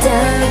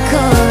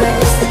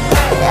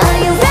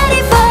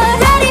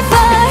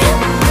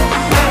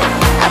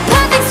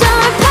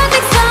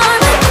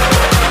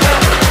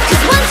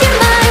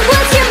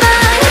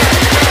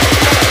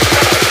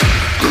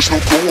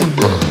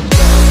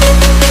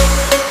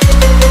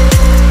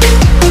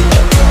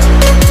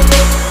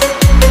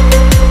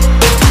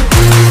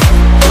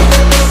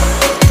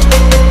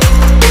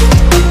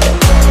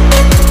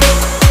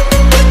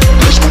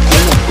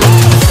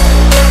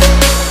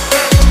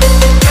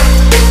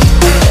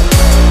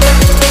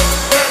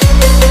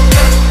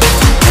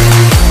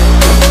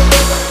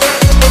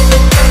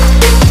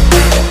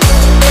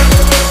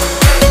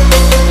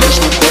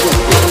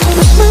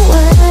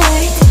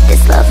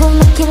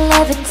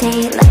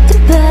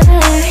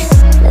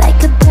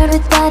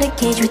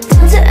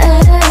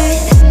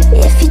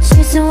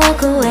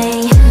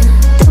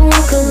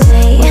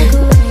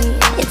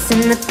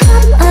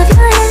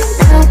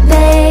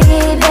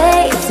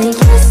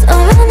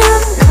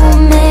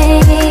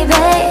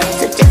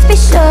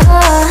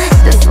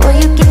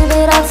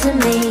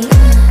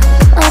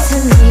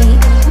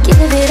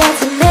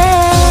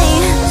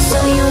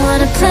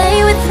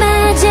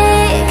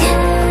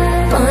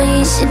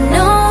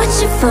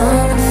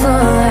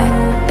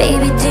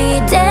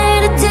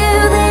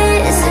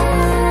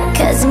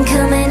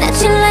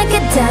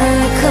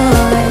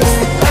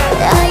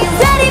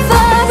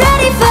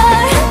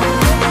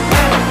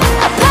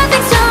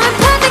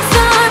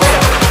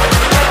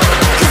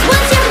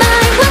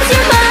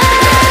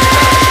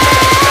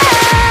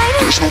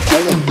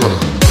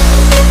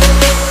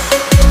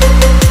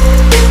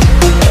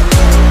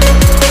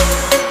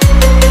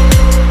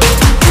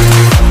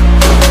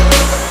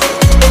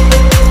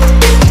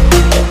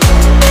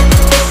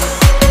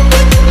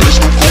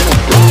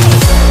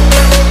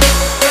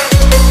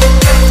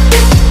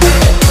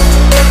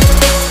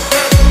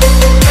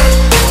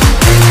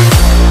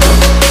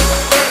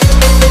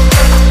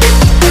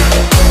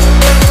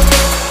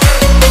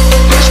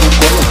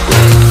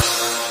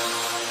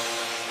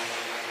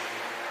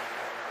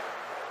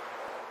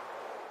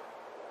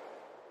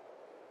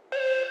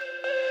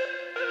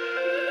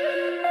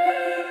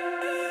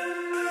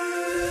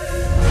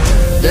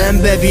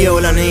Then baby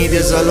all I need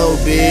is a little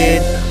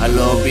bit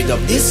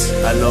of this,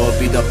 a little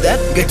bit of that.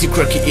 Get you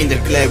croaky in the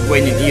club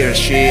when you hear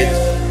shit.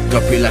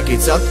 Drop it like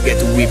it's hot, get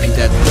to whip it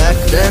that back.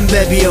 Then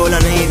baby all I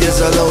need is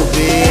a little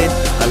bit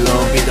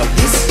of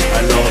this,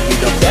 a little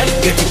bit of that.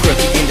 Get you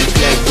croaky in the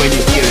club when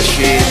you hear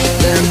shit.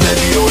 Then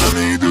baby all I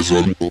need is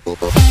a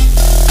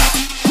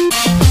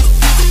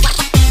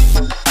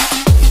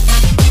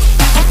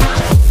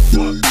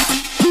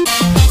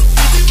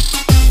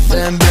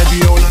Then baby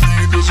all I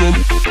need is a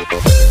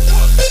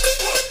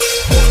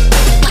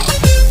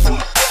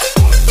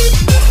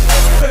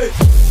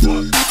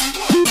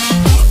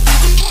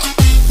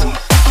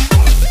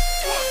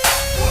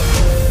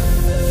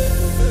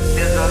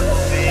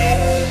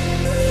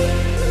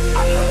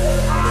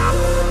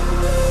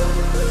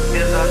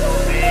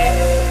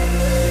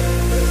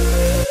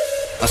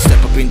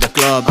in the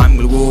club, I'm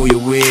gonna woo you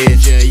with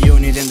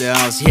J-Unit in the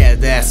house, yeah,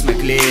 that's my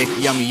clique.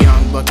 Yeah, I'm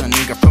young, but a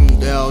nigga from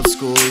the old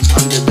school.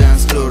 On the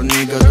dance floor,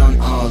 nigga, don't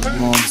hold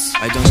mobs.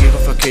 I don't give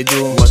a fuck, I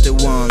do what I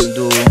want to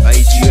do. I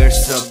eat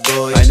yours up,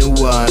 boy, I don't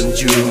want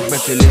you.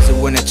 Better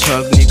listen when I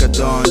talk, nigga,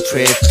 don't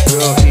trip.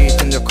 Bro, heat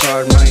in the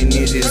car, my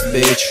need is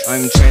bitch.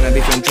 I'm tryna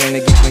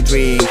get my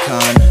drink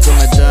on. So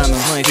my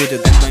diamond, my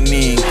fitted and my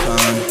mink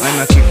on.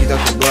 I'ma kick it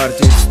out the bar,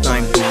 it's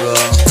time to go.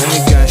 Let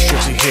me get shit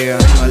to here,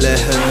 I'ma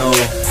let her know.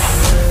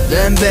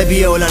 Then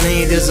baby all I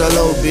need is a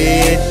little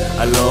bit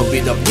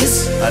of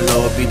this, a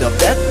little bit of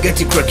that.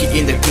 Get you croaky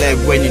in the club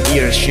when you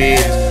hear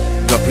shit.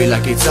 Drop it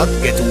like it's hot,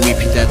 get to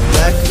whip it that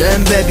back.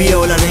 Then baby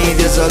all I need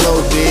is a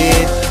little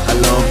bit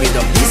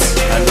of this,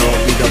 a little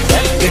bit of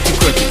that. Get you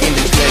croaky in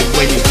the club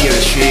when you hear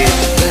shit.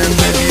 Then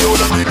baby all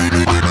I need.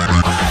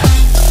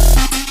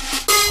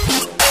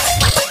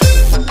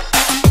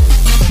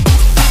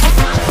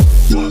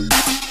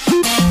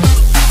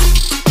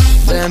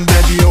 Then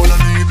baby all I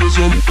need is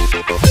a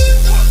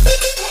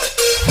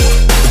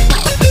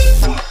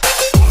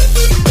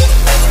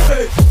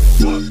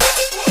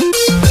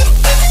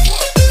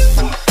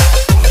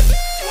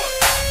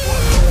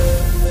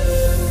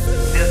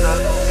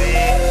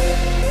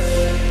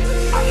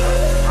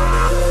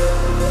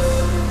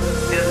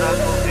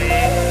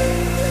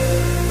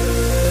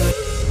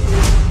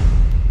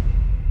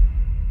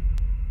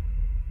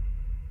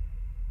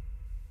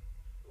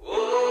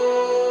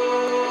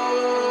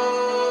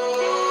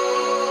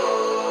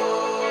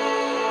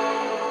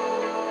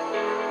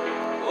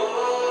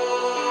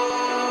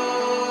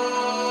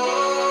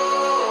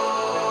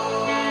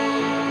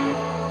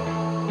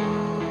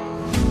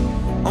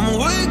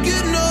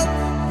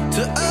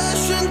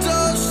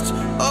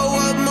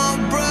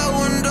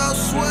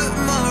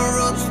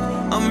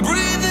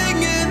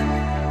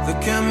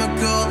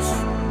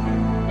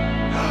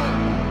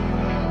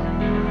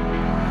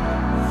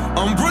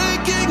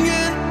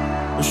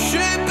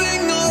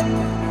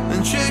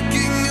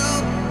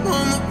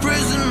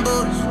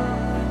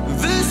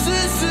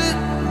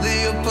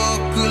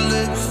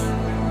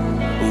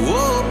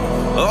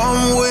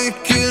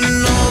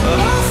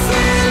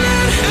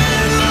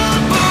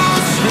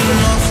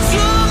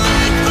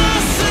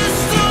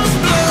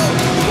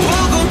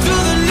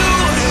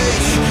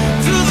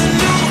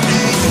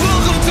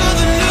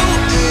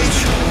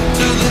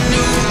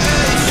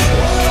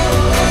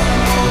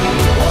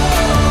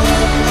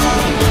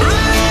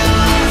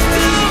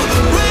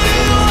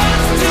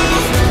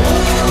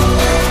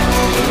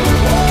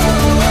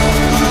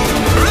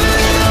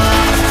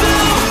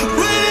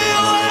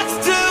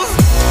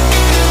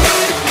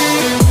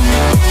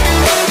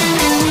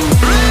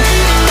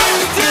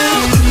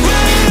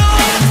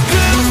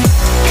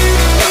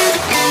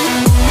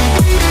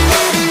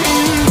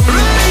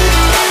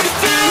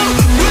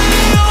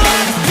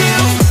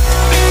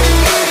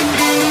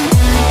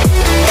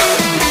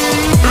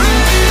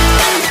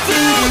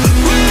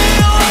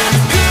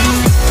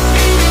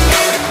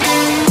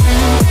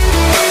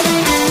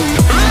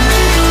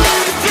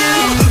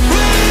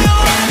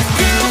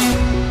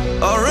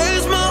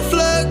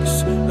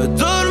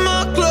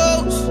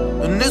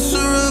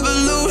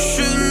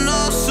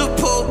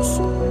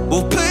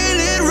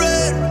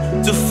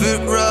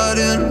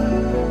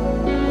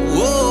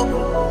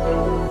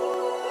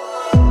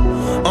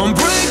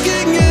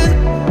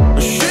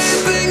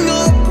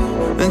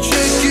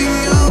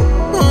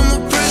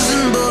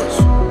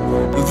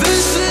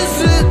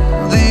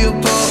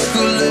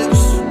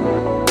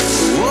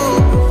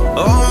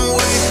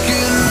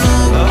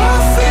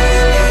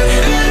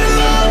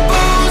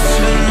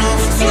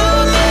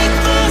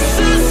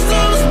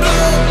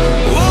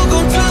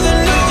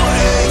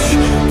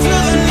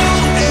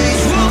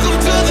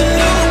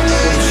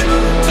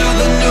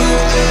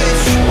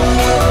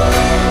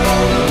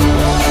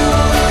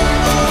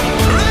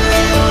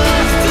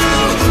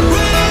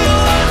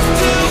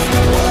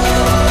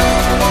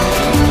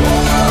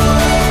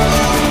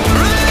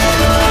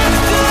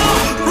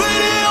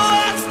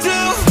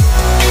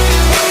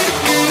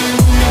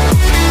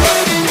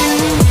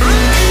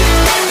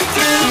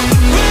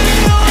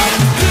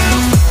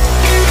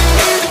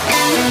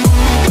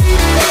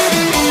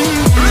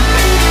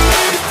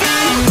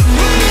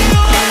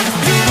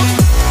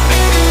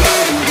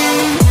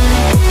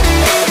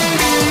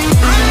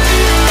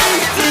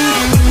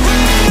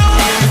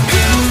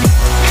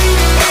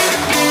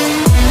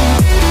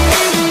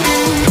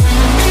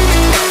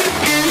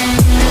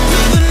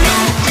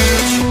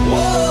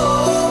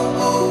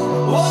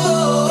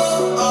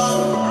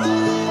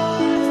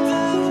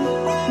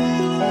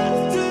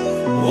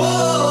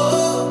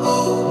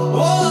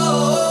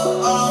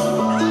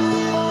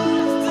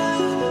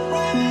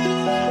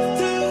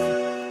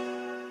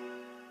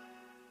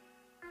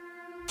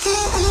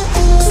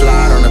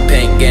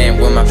game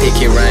with my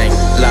picky ring.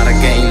 Lot of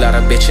game, lot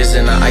of bitches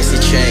in an icy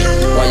chain.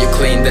 While you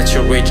claim that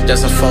you're rich,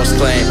 that's a false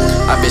claim.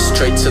 I been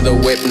straight to the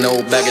whip,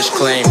 no baggage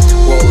claim.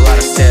 Whoa, a lot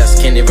of stats,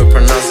 can't even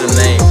pronounce the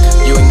name.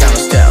 You ain't got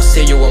no style,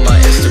 see you on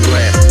my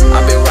Instagram. I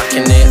been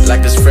rocking it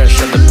like it's fresh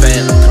from the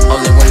pen.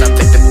 Only when I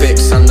take the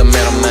pics, I'm the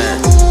middleman.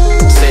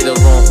 Say the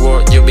wrong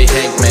word, you'll be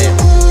Hank man.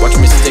 Watch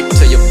me stick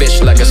to your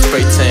bitch like a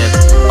spray tan.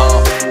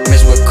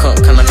 Miss with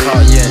cunt, can I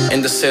call you?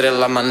 In the city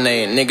like my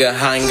name, nigga,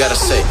 I ain't gotta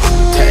say.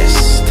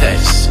 Taste,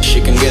 taste,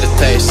 she can get a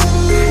taste.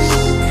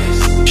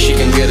 She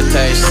can get a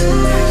taste.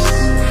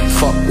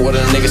 Fuck what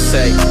a nigga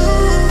say.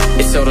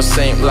 It's all the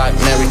same like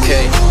Mary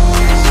Kay.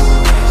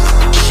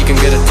 She can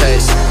get a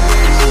taste.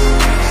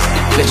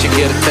 Let you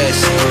get a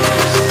taste.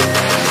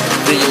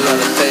 Do you love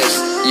the taste?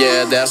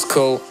 Yeah, that's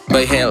cool,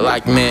 but he ain't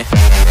like me.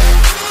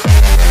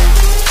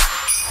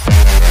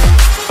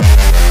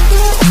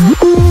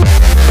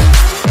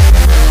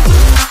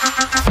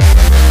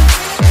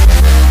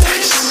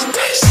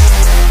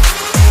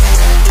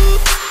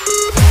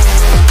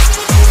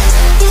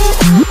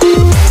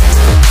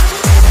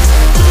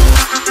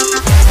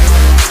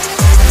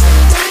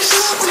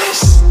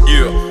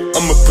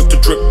 I'ma put the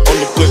drip on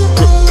the clip,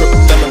 drip, drip,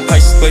 diamond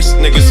ice, place,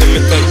 niggas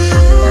imitate.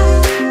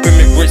 Bring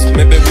me grits,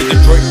 maybe with the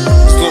Drake.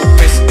 Slow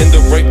pace in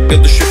the rake,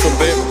 build the shit from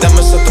bed.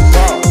 Diamonds at the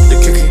bar, the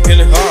kick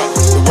hitting hard.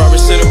 The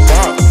Robbery sitting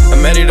bar,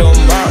 I'm at it on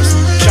Mars.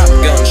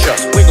 Shotgun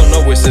shots, we gon'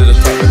 know it's in the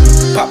target.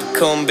 Pop a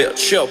come build,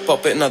 chill,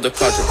 pop it, another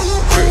quadrant.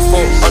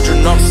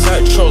 3-400 north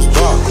side, chose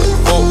bar.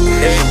 Oh,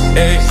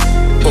 hey,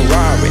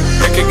 Ferrari.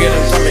 They could get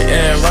him from me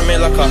and ride me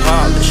like a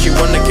Harley. She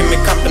wanna give me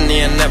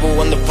company and never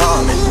won the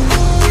palming.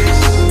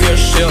 Good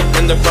shit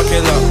in the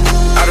parking lot.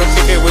 I don't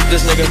kick it with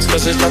this niggas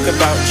cause it's talk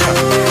about chop.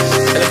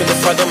 And look at the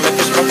fight, don't make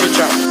us smoke a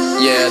chop.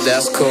 Yeah,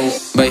 that's cool,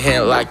 but he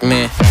ain't like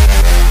me.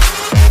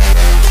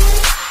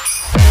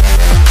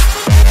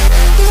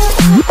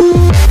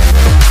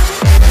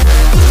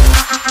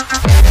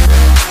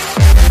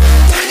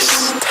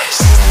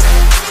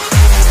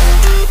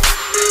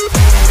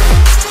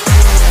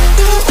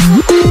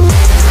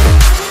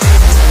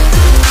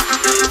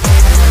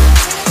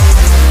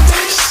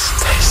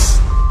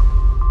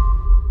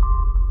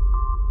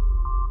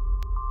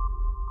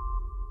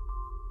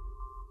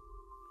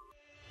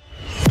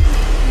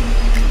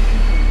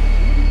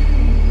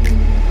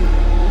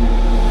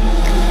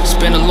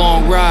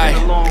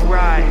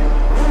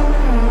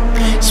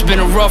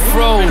 Rough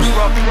road.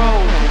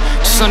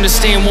 Just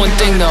understand one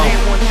thing though,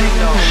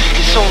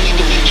 it's only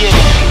the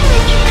beginning.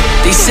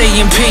 They say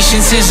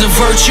impatience is a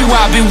virtue.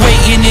 I've been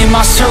waiting in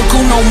my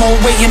circle. No more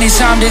waiting, it's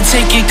time to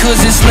take it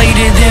cause it's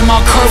later than my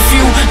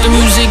curfew. The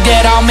music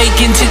that I'm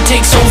making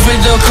takes over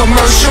the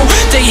commercial.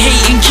 They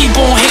hate and keep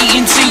on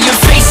hating till your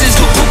face is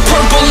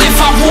purple.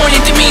 If I want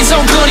it, that means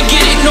I'm gonna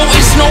get it. No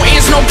ifs, no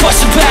ands, no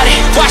buts about it.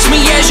 Watch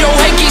me as your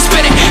head keeps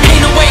spinning.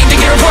 Ain't no way to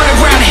get a run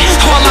around it.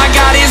 All I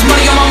got is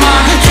money on my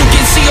mind. You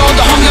can see all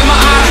the hunger in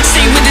my eye.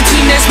 Stay with the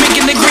team that's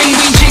making the green.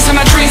 We chasing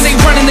our dreams, they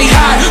running, they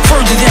hide.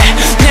 Further that,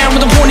 now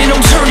with the point, no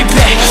turning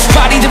back.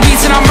 Body the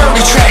beats and I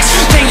murder tracks.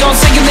 They all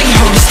saying they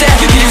heard us that.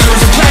 It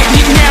deserves a plaque.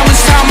 Now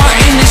it's time I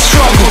end this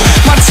struggle.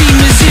 My team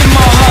is in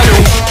my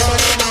huddle.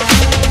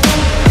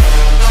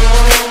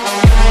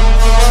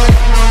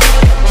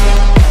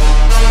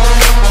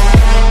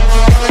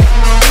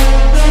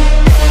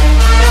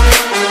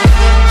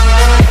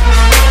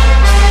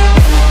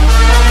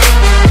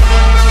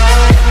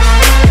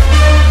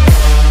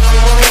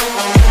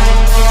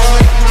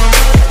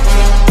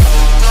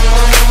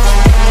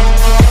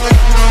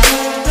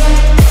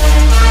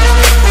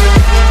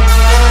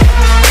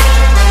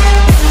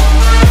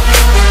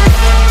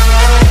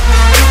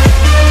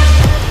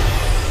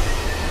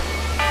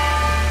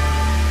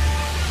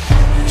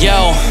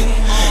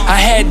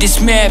 This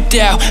mapped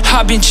out,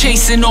 I've been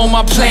chasing all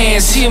my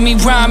plans. Hear me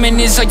rhyming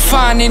is like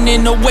finding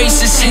an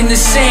oasis in the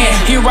sand.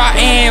 Here I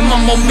am,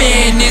 I'm a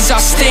man as I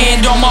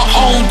stand on my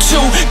own too.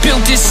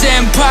 Built this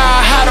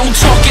empire, I don't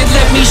talk it,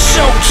 let me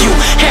show you.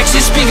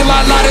 Actions speak a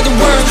lot of the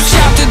words.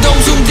 Shout to those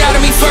who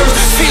doubted me first.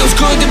 Feels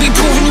good to be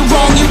proving you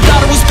wrong. You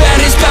thought it was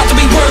bad, it's about to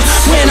be worse.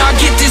 When I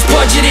get this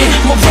budget in,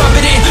 I'ma rub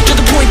it in to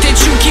the point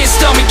that you can't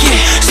stomach it.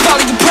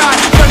 Swallow your pride,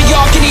 none of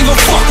y'all can even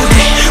fuck with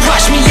it.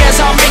 Watch me as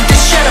I make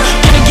this cheddar.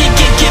 Gonna get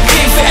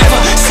big forever.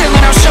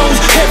 Selling out shows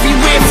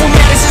everywhere from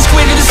Madison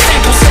Square to the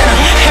Staples Center.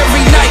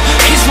 Every night,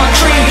 it's my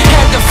dream.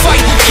 Had to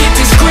fight, get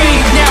this green.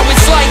 Now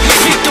it's like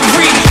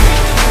victory.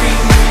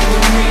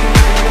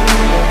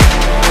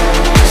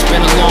 It's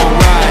been a long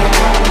ride.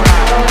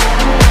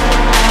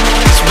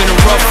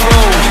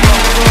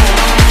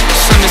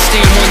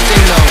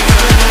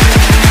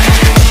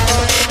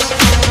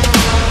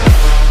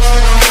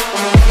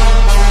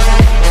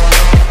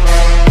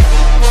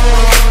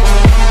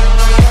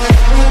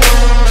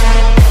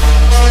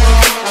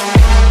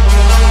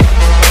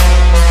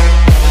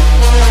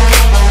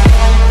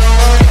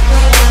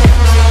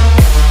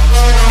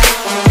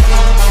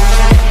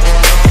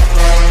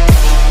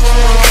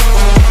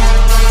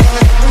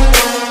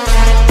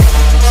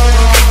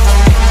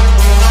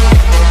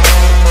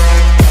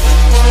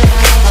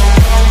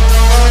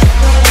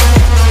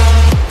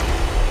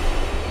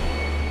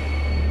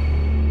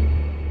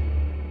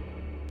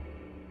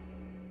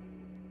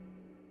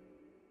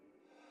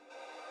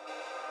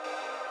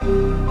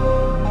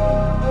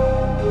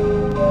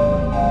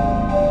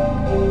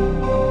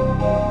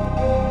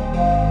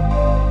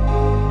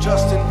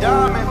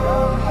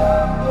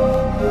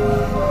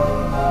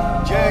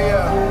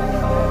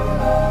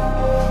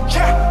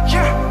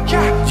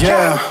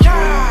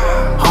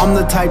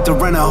 type to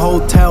rent a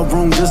hotel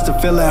room just to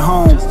feel at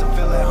home.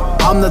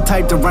 I'm the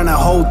type to rent a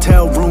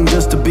hotel room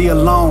just to be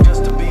alone.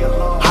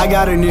 I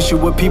got an issue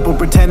with people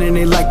pretending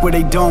they like what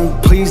they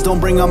don't. Please don't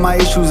bring up my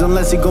issues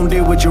unless you gon'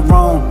 deal with your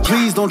own.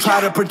 Please don't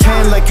try to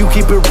pretend like you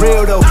keep it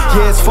real though.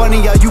 Yeah, it's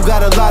funny how you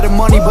got a lot of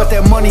money, but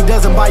that money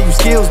doesn't buy you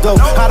skills though.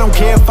 I don't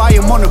care if I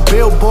am on the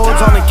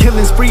billboards, on a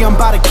killing spree, I'm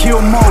about to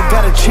kill more.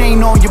 Got a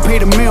chain on, you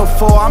paid a meal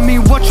for. I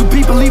mean, what you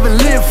people even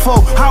live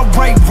for? I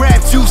write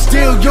raps, you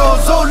steal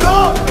yours, oh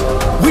Lord.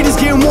 We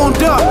just getting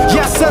warmed up.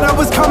 Yeah, I said I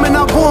was coming,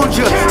 I warned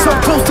you. So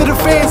close to the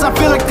fans, I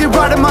feel like they're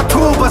riding my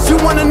tour bus. You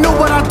wanna know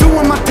what I do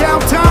in my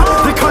downtime?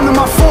 They come to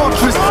my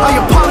fortress. I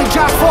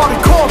apologize for all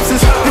the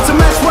corpses. It's a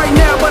mess right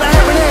now, but I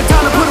haven't had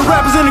time to put the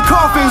rappers in the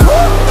coffins.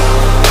 Woo!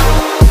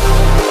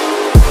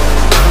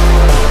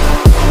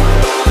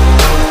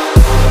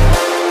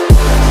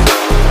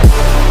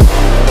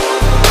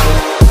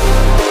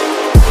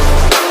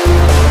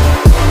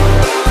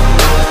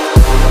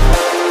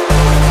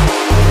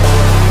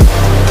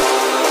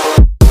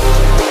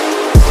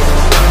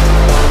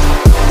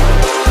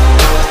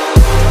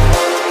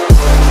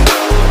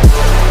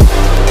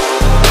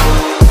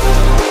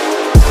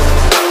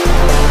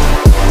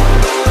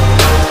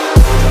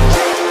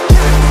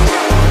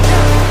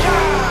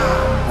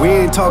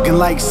 Talking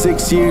like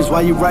 6 years,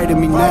 why you writing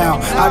me now?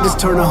 I just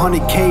turned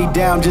 100K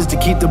down just to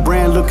keep the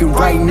brand looking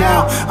right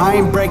now. I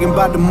ain't bragging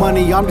about the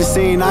money, I'm just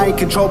saying I ain't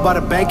controlled by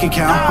the bank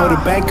account or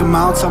the bank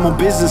amounts. I'm a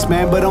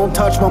businessman, but don't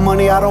touch my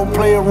money, I don't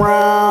play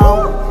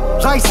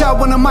around. Lights out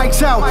when the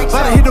mic's out,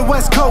 about to hit the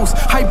West Coast,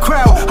 hype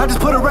crowd. I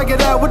just put a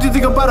record out, what do you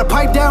think about a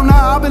pipe down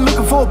now? I've been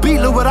looking for a beat,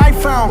 look what I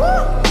found.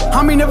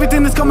 I mean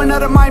everything that's coming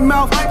out of my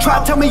mouth. Try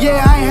to tell me,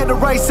 yeah, I ain't had the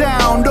right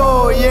sound.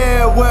 Oh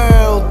yeah,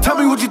 well, tell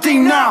me what you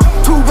think now.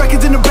 2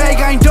 records in the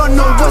bag, I ain't done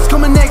no. What's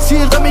coming next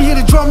year? Let me hear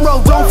the drum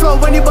roll. Don't flow,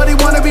 anybody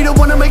wanna be the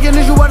one to make an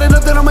issue out of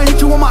nothing? I'ma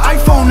hit you on my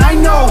iPhone. I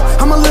know,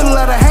 I'm a little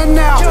out of hand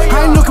now.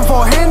 I ain't looking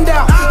for a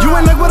handout. You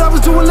ain't like what I was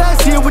doing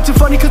last year, which is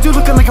funny cause you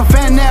looking like a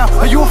fan now.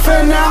 Are you a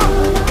fan now?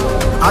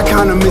 I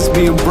kinda miss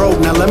being broke,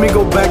 now let me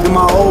go back to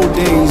my old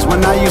days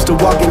when I used to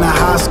walk into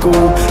high school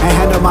and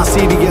hand up my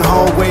CD in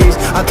hallways.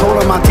 I told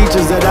all my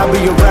teachers that I'd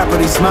be a rapper,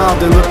 they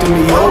smiled and looked at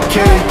me,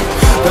 okay.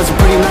 That's a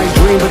pretty nice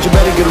dream, but you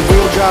better get a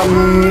real job,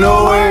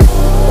 no way.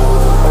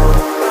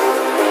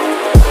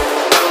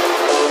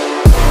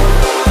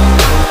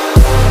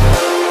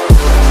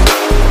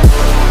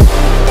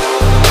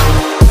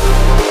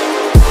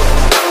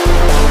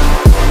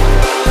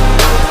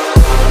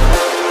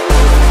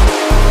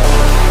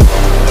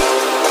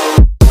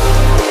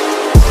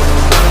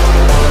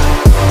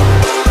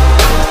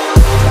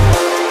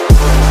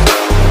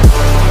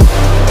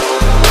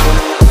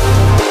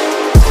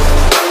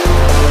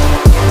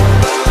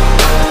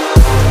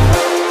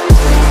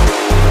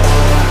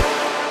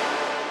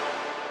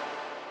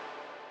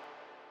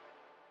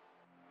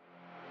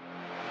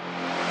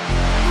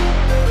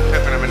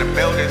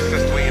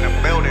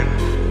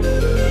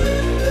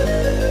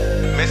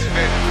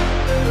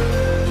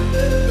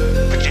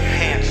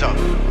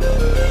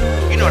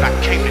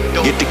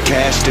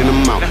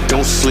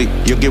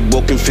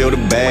 Fill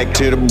the bag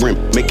to the brim,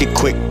 make it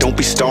quick, don't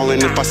be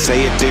stalling. If I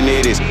say it, then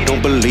it is.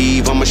 Don't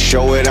believe, I'ma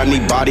show it. I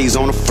need bodies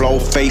on the floor,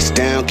 face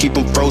down, keep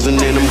them frozen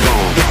and I'm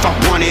gone. If I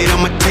want it,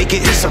 I'ma take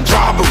it, it's a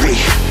robbery.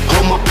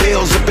 All my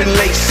bills have been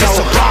late, so it's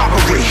a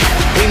robbery.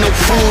 Ain't no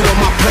food on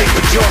my plate,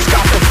 but yours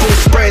got the full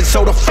spread.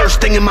 So the first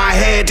thing in my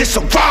head, it's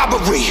a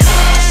robbery.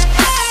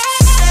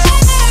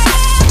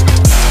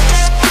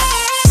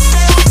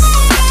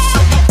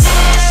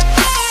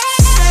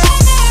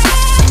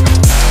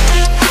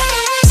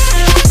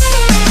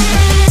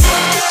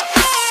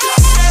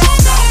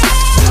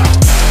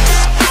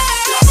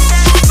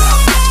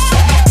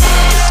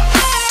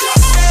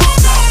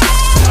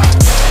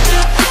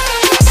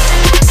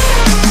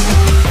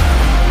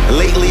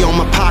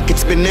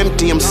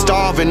 Empty, I'm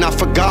starving, I've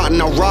forgotten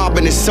how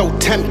robbing is so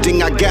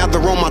tempting. I gather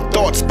all my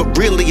thoughts, but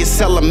really it's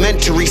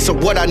elementary. So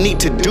what I need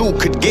to do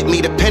could get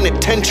me to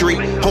penitentiary.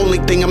 Only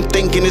thing I'm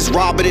thinking is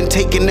robbing and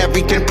taking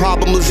everything.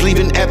 Problem is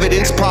leaving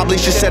evidence, probably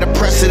should set a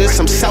precedence.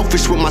 I'm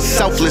selfish with my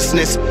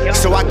selflessness,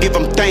 so I give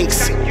them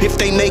thanks. If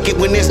they make it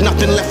when there's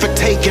nothing left for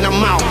taking,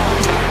 I'm out.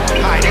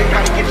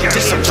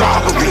 This a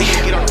robbery.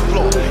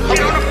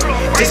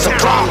 This a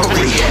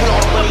robbery.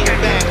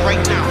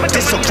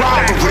 This a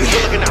robbery.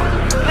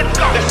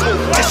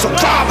 This a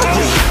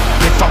robbery.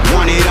 If I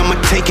want it, I'ma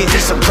take it.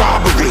 This a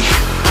robbery.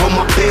 All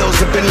my bills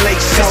have been late,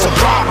 so it's a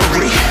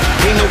robbery.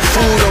 Ain't no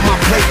food on my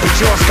plate, but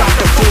yours got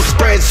the full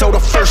spread. So the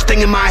first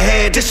thing in my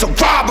head, this a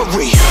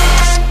robbery.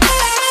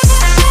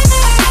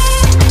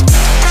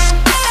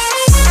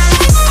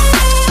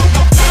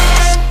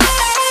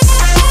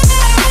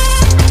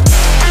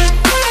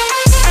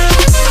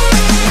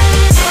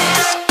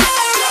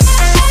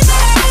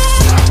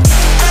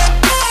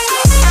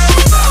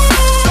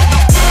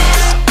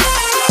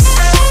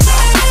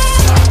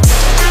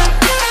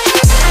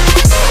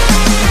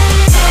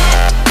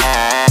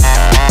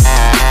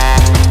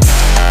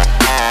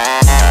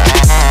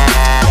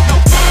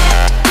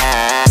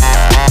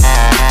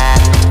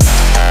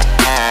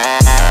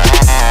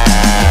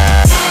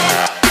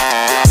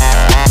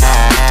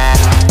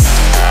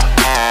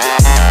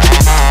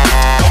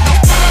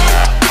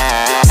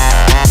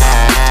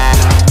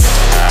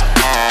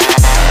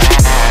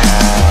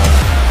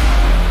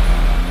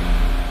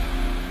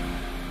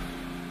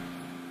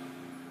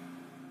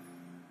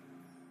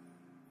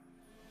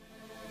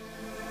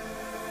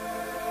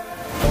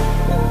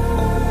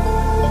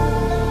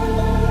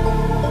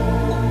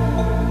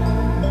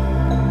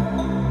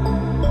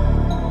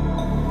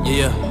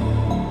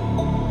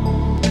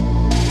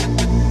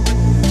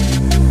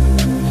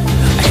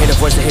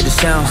 voice, I hear the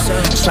sound.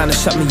 It's trying to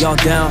shut me all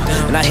down,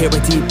 and I hear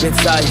it deep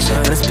inside,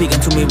 and it's speaking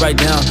to me right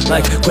now.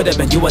 Like, quit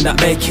it, man, you will not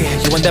make it.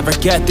 You will never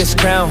get this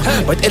crown.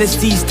 But it is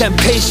these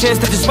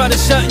temptations that just try to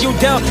shut you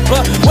down.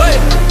 But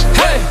wait,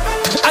 hey,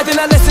 I did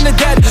not listen to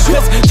that.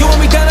 Cause you want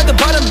me down at the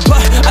bottom,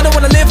 but I don't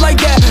wanna live like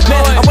that.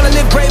 Man, I wanna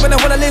live brave and I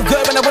wanna live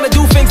good, and I wanna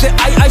do things that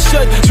I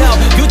should. Now,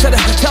 you try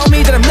to tell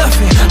me that I'm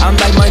nothing. I'm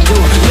like my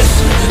dude,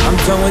 listen, I'm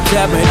done with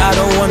that, man. I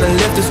don't wanna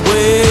live this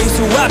way.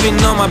 So I've been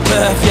on my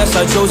path, yes,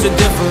 I chose a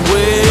different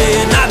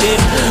way. And I've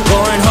been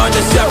going hard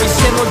this every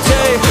single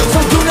day. So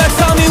do not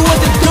tell me what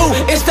to do,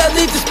 instead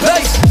leave this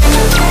place.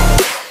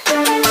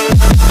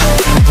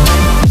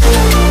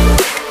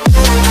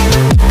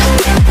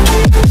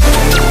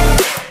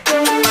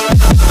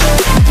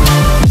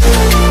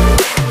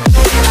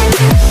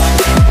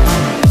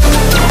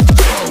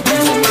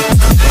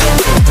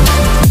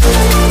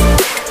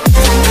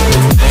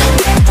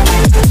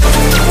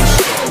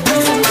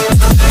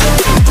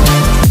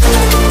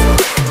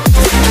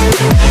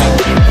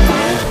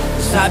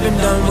 I've been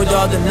done with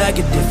all the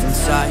negative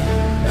inside,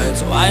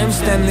 so I am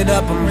standing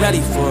up, I'm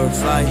ready for a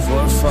fight.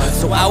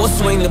 So I will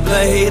swing the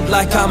blade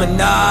like I'm a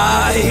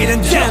knight,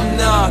 and damn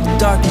knock the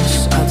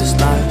darkness out this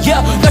light.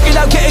 Yeah, knock it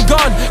out, get it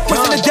gone,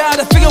 pushing it down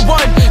to figure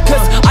one.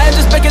 Cause I am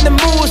just making the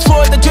moves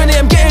for the journey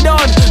I'm getting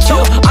on. So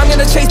I'm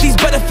gonna chase these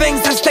better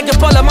things, just take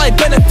up all of my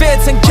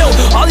benefits and kill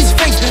all these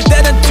things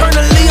that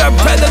internally are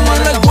better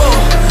than like, whoa,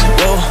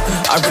 whoa,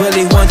 I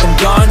really want them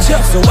gone,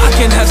 so I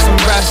can have some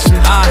rest and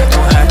I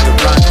don't have to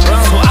run.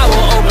 So I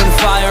will open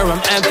fire,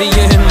 I'm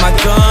emptying my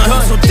gun.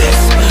 So this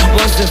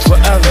once and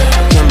forever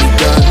can be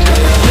done.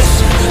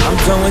 Listen, I'm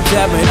done with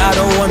that, man, I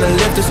don't wanna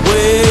live this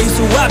way.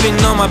 So I've been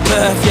on my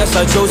path, yes,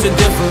 I chose a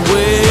different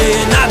way.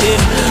 And I've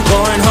been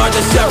going hard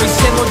this every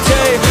single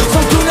day. So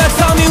do not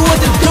tell me what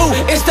to do,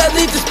 instead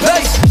leave this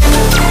place.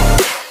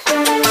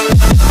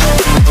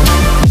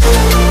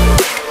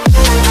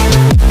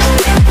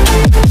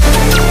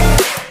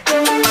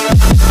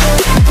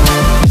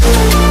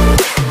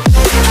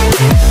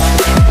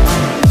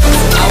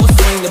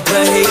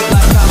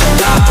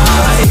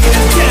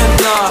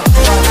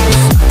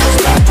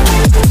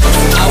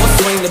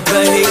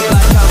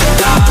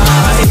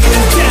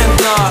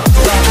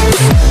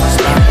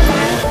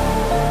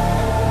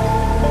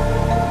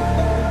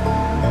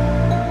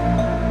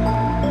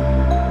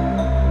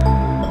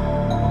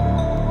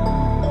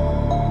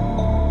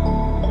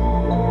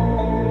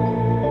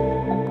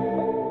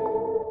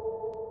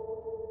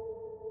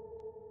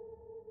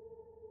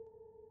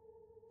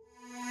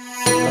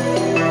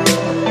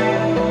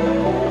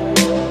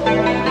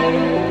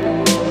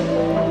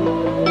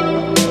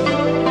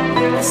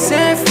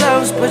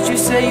 But you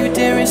say you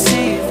didn't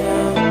receive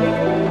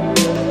them.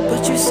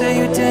 But you say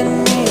you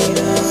didn't need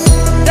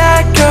them.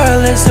 That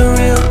girl is a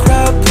real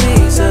crowd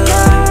pleaser.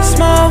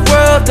 Small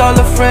world, all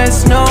her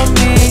friends know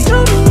me.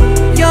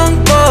 Young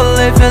bull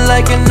living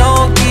like an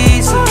old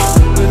geezer.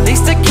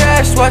 Release the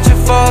cash, watch it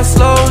fall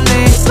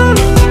slowly.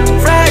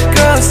 Frat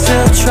girl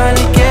still trying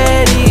to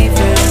get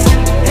even.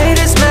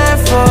 Haters mad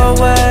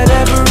for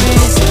whatever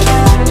reason.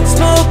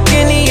 Smoke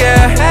in the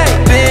air,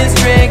 Ben's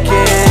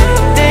drinking.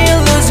 They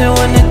ain't losing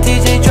when the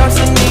DJ drops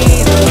a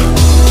needle.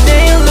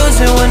 They ain't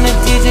losing when the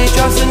DJ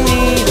drops a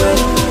needle.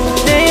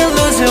 They ain't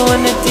losing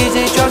when the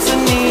DJ drops a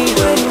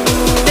needle.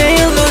 They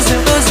ain't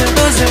losing, losing,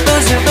 losing,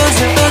 losing,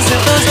 losing,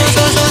 losing, losing, losing,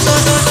 losing,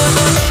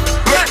 losing.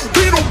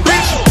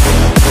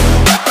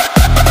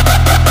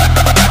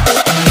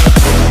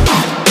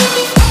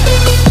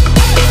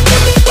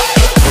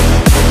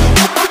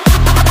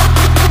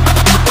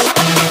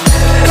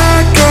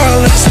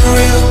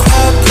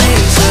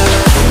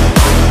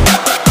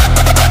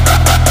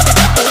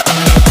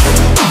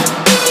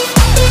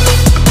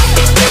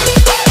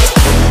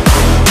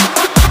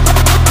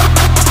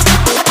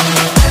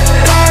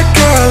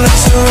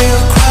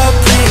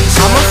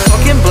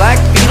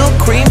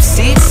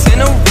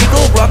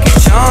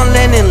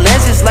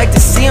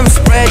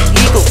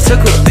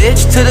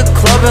 To the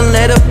club and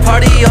let a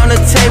party on the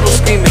table,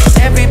 screaming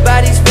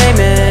everybody's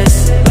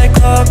famous. Like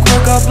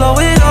clockwork, I'll blow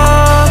it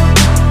all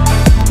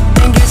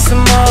and get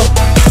some more.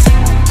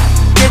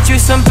 Get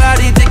you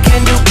somebody that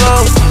can do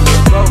both.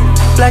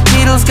 Black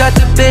Beatles got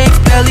the big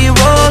belly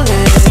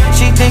rolling.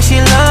 She thinks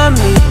she love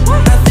me,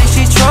 I think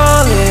she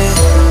trolling.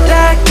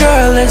 That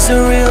girl is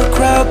a real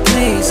crowd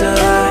pleaser.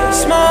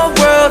 Small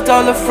world,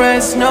 all her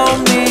friends know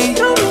me.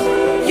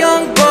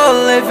 Young bull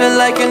living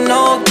like an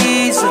old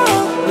geezer.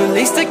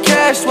 Release the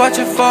cash, watch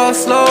it fall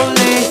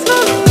slowly.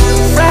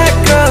 Frat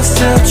girl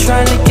still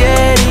trying to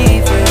get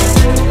even.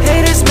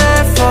 Haters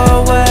mad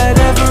for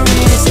whatever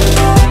reason.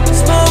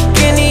 Smoke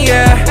in the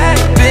air,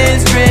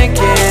 Ben's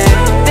drinking.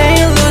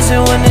 They ain't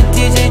losing when the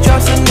DJ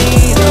drops a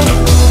needle.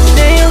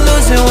 They ain't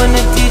losing when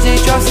the DJ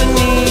drops a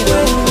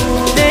needle.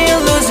 They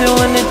ain't losing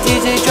when the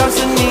DJ drops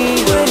a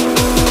needle.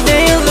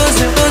 They ain't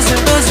losing, losing,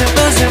 losing,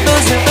 losing,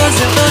 losing, losing,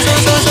 losing,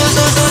 losing,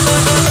 losing,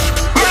 losing.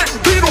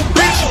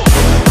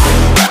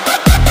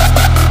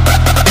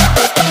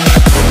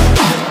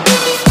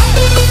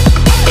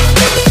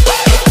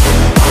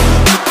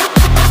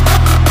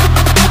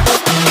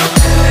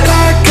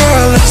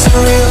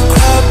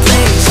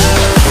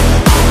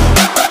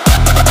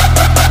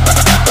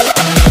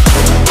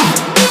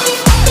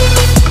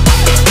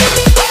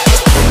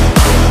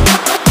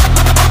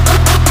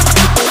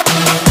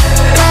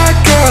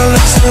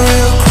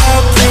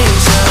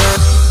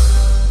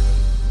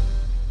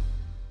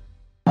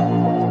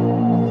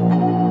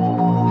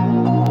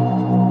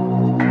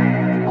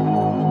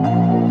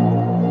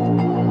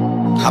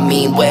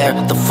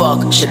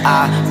 fuck should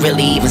I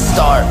really even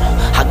start?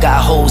 I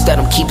got hoes that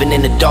I'm keeping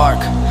in the dark.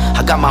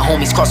 I got my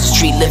homies across the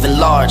street living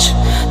large.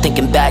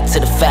 Thinking back to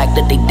the fact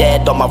that they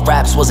dead, all my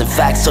raps wasn't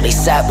facts, so they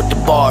sat with the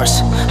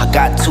bars. I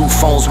got 2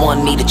 phones,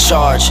 one need a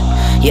charge.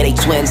 Yeah, they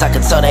twins, I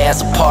can tell they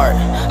ass apart.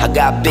 I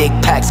got big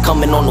packs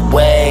coming on the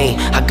way.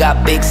 I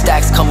got big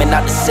stacks coming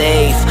out the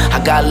safe.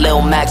 I got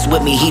Lil Max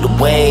with me, he the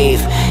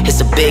wave.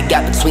 It's a big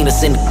gap between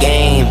us in the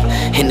game.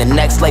 In the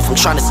next life, I'm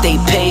trying to stay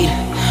paid.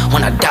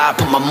 When I die,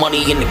 put my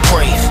money in the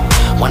grave.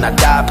 When I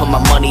die, put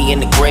my money in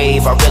the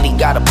grave. I really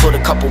gotta put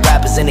a couple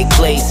rappers in their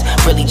place.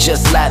 Really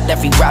just lapped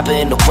every rapper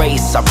in the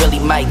race. I really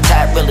might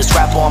tap realest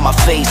rapper on my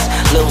face.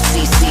 Lil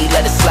CC,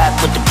 let it slap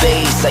with the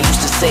bass. I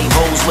used to save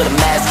hoes with a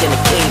mask and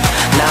a cape.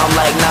 Now I'm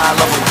like, nah,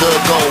 love them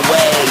good, go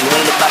away. You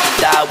ain't about to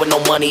die with no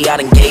money I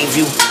done gave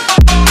you.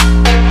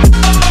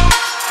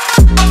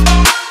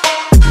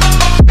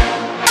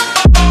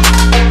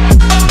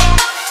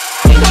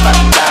 Ain't about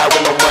to die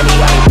with no money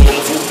I done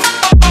gave you.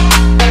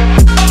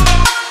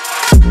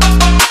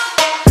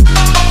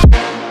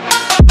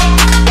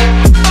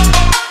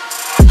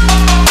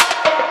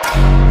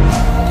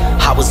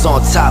 On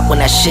top when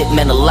that shit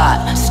meant a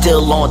lot.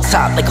 Still on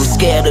top like I'm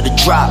scared of the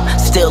drop.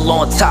 Still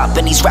on top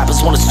and these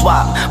rappers wanna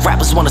swap.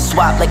 Rappers wanna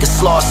swap like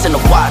it's lost in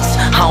the watts.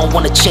 I don't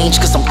wanna change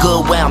cause I'm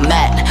good where I'm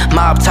at.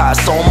 Mob ties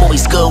so I'm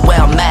always good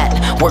where I'm at.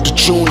 Word to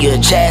Junior,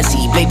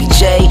 Jazzy, Baby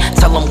J.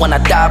 Tell them when I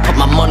die put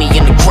my money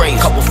in the grave.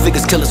 Couple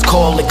figures killers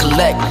call and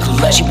collect.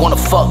 She wanna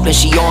fuck then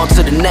she on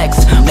to the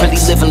next. Really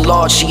living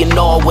large, she in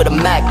all with a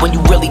Mac. When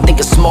you really think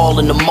it's small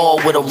in the mall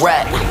with a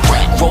rat.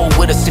 Roll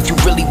with us if you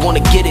really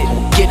wanna get it.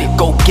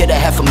 Go get a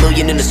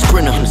 $500,000 in the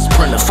Sprinter.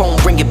 Phone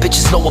ringing,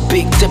 bitches know a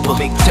big tipper.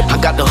 I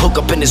got the hook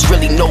up and there's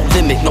really no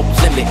limit.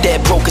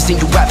 Dead brokers in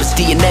you rappers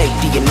DNA.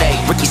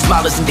 Ricky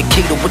Smilers in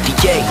Decatur with the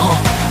A.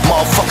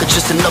 Motherfucker,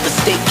 just another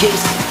state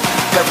case.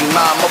 Bury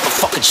my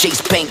motherfucker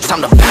Chase Bank,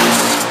 time to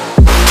bounce.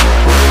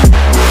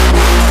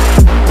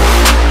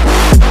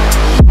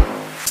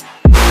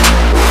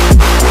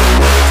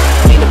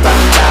 Ain't about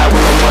to die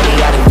with no money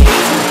I done gave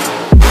you.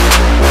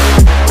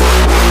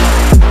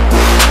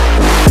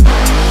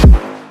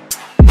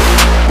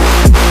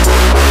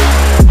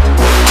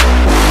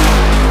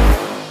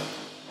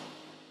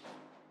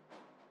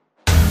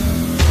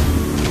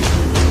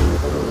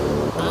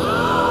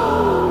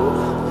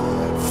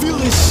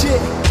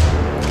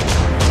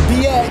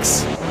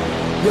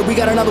 Yeah, we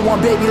got another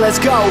one, baby, let's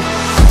go.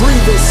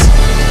 Breathe this.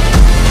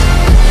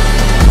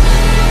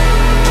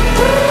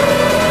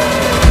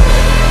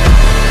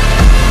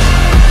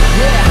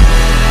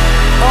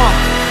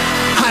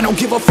 I don't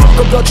give a fuck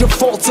about your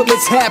fault till it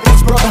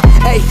happens, brother.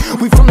 Hey,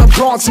 we from the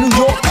Bronx, New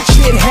York,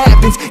 shit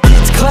happens.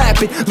 Kids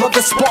clapping, love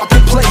to spark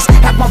the place.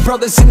 Half my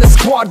brothers in the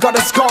squad got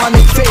a scar on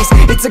their face.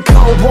 It's a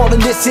cold world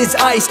and this is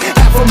ice.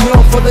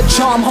 $500,000 for the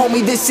charm,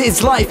 homie, this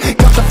is life.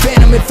 Got the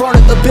Phantom in front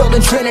of the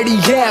building, Trinity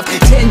Ave.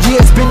 10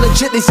 years, been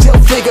legit, they still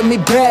figure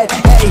me bad.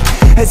 Hey,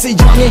 as a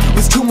youngin',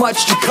 was too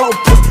much to cope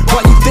with.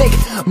 Why you think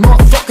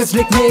motherfuckers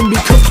nicknamed me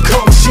Cook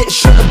Coke? Shit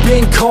should've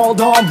been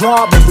called on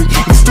robbery,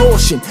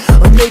 extortion,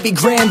 or maybe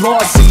grand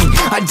larceny.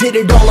 I did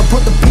it all, I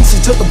put the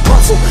pieces to the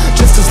puzzle.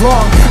 Just as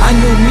long I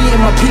knew me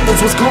and my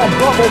peoples was gon'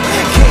 bubble.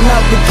 Came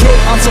out the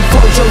gate on some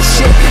Fojo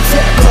shit.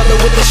 Fat brother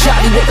with the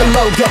shotty with the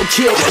logo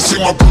kid. I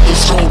see my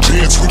brothers don't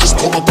dance, we just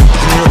pull up the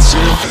pants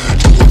in.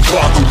 Do the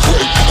block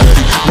away, hey,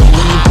 now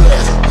lean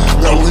back,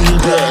 now lean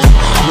back,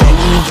 now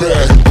lean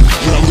back,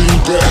 now lean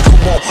back.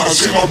 Come on, I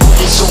see my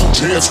brothers don't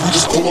dance, we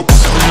just pull up the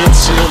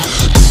pants in.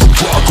 Do the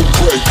block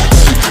away,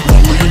 hey, now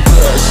lean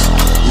back,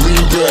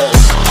 lean back,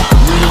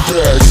 lean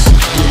back,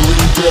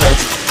 lean back.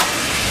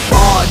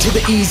 R to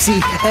the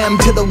easy, M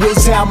to the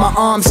whiz out. My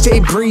arms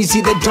stay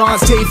breezy, the dawn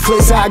stay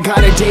fizz. I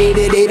got a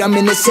date at 8, I'm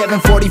in the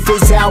 740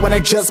 fizz out. When I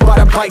just bought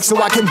a bike so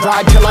I can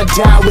ride till I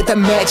die. With a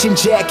matching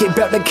jacket,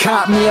 about to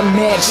cop me a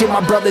mansion.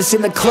 My brothers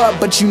in the club,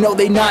 but you know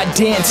they not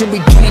dancing. We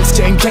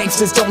gangster and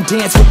gangsters don't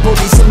dance with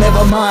bullies. So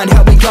never mind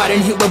how we got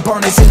in here with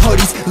burners and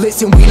hoodies.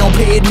 Listen, we don't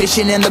pay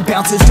admission and the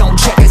bouncers don't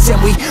check us. And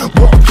we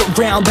walk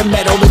around the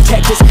metal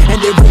detectors.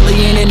 And there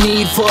really ain't a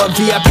need for a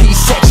VIP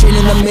section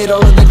in the middle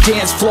of the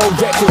dance floor.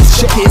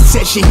 Reckless, check it.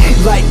 Said she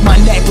like my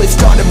necklace,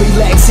 started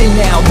relaxing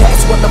now.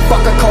 That's what the fuck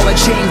I call a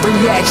chain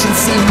reaction.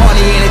 See, money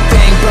ain't a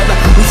thing, brother.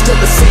 We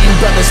still the same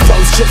brothers,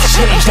 flows just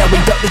changed. Now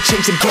we got to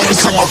change the game.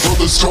 See my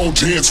brothers don't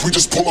dance, we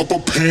just pull up our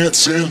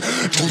pants in.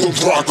 Do the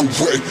rock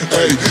away,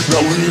 hey,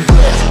 now lean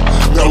back,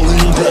 now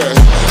lean back,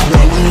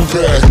 now lean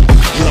back,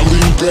 now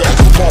lean back.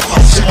 Come on,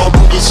 I see my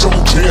brothers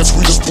don't dance,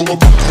 we just pull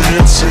up our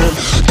pants in.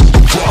 Do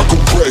the rock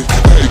away,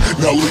 hey,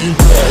 now lean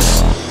back,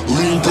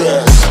 lean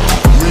back,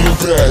 lean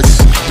back,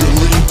 then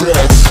lean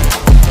back.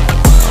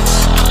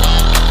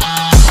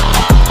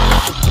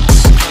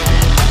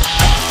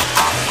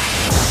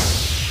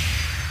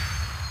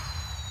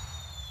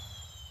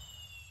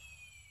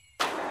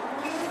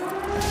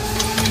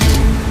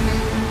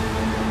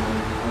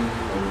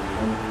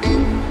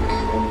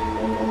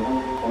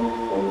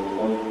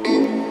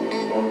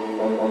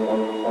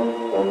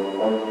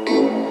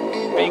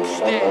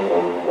 Bigstat,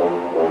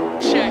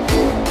 check.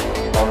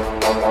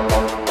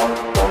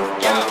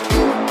 Yo.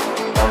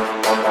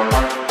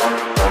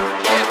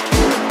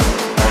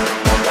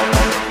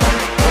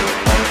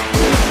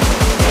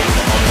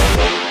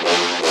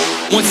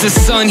 Once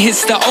the sun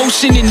hits the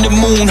ocean and the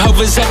moon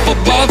hovers up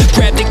above,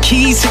 grab the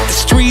keys, hit the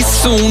streets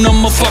soon,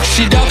 I'ma fuck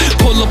shit up.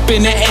 Pull up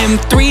in the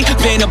M3,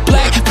 van of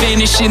black,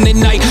 vanish in the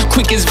night,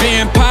 quick as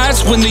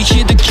vampires when they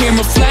hear the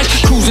camera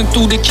flash. Cruising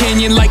through the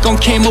canyon like on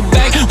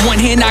Camelback, one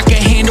hand I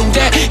can handle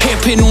that,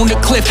 hairpin on the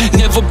cliff,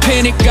 never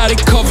panic, got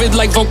it covered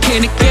like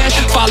volcanic ash.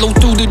 Follow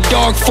through the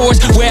dark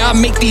forest where I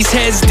make these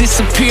heads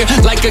disappear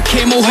like a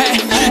camel hat.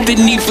 The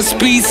need for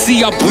speed,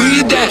 see I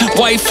breathe that.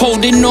 Wife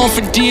holding on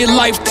for dear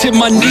life to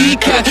my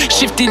kneecap,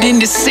 shifted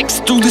into 6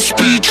 through the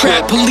speed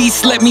trap.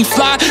 Police let me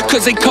fly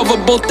cause they cover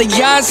both the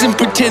eyes and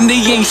pretend they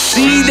ain't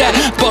see that.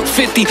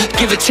 $150,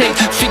 give or take,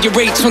 figure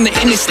eights on the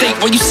interstate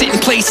while you sit in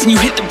place and you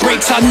hit the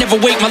brakes. I never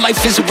wait, my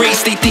life is a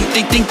race. They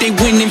think they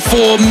winning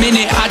for a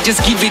minute, I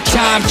just give it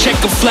time. Check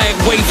a flag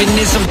waving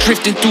as I'm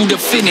drifting through the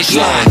finish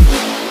line.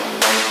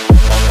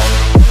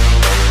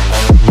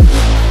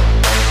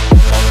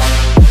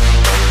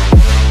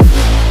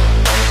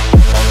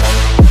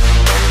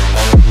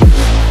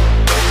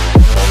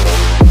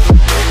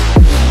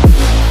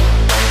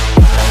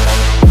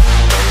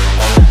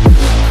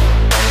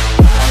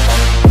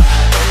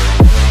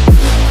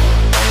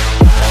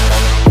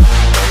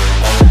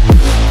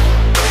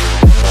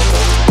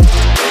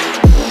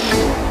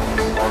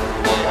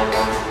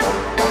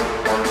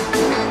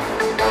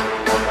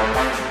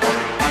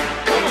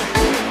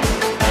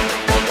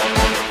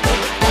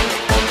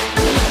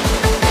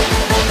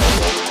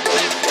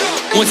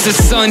 Once the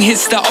sun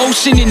hits the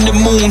ocean and the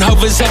moon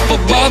hovers up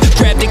above,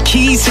 grab the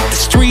keys, hit the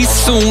streets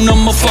soon,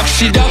 I'ma fuck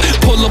shit up.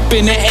 Pull up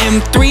in the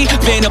M3,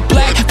 van of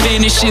black,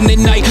 vanish in the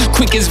night,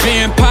 quick as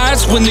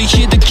vampires when they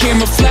hear the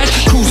camera flash.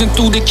 Cruising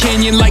through the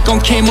canyon like on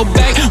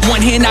Camelback,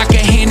 one hand I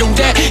can handle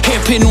that,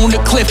 hairpin on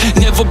the cliff,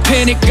 never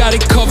panic, got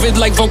it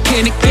covered like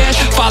volcanic ash.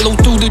 Follow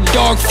through the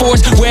dark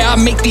forest where I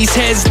make these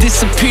heads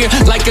disappear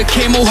like a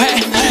camel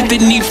hat.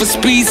 The need for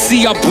speed,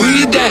 see I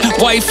breathe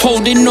that. Wife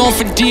holding on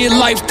for dear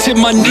life to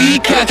my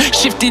kneecap,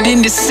 shifted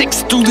into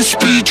 6 through the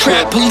speed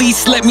trap.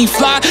 Police let me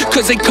fly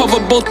cause they cover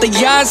both the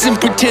eyes and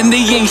pretend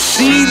they ain't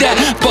see that.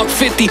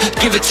 $150,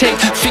 give or take,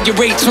 figure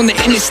eights on the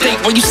interstate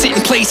while you sit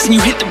in place and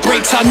you hit the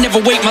brakes. I never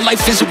wait, my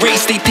life is a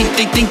race. They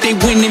think they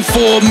winning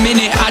for a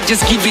minute, I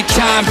just give it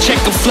time. Check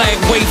a flag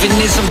waving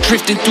as I'm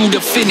drifting through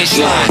the finish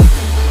line.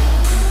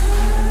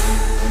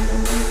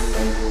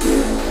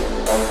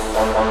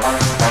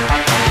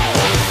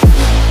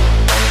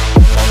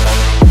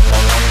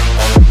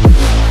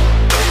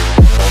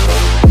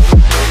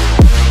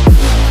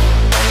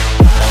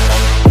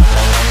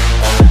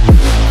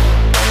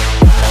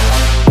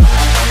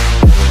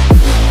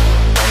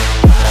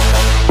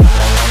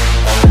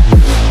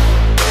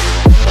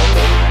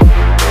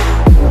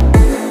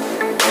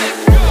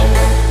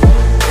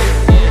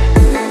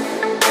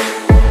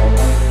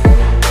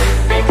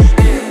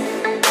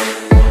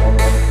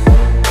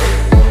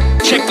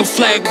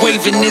 Flag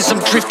waving as I'm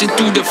drifting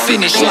through the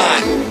finish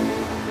line.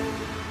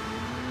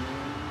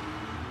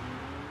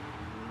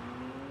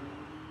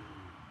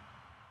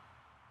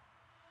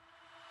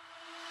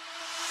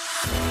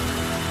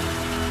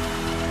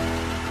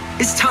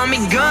 It's Tommy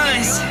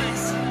Guns.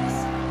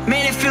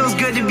 Man, it feels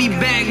good to be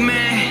back,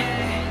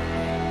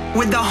 man.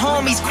 With the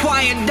homies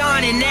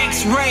Choirdon and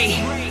X-Ray.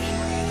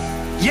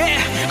 Yeah,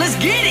 let's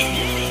get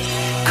it.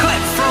 Cut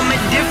from a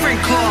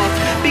different cloth,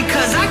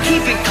 because I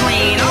keep it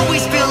clean.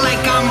 Always feel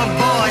like I'm a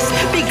boss,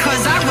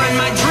 because I run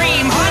my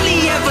dream.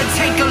 Hardly ever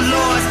take a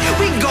loss.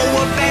 We go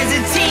up as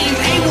a team.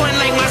 A1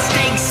 like my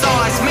steak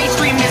sauce.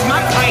 Mainstream is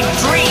my pipe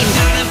dream.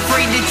 Not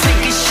afraid to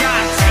take a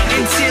shot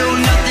until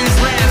nothing's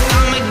left.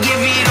 I'ma give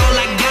it all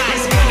I got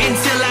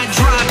until I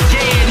drop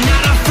dead.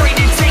 Not afraid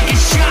to take a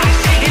shot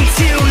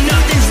until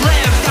nothing's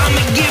left.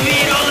 I'ma give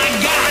it all I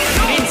got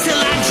until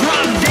I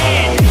drop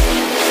dead.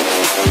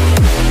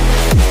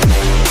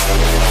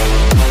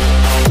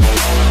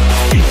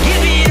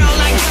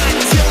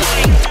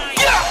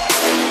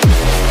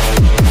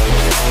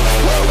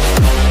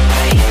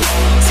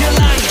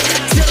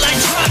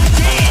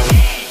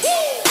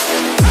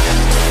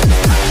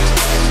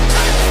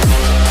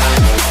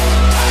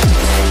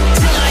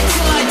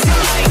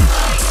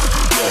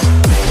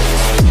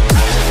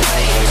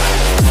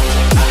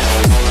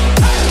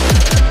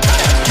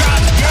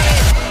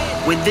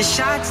 With the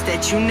shots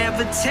that you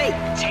never take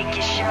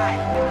a shot.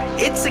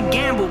 It's a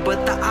gamble,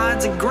 but the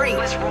odds are great.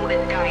 Let's roll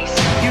the dice.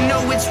 You know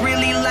it's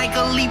really like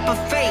a leap of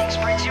faith.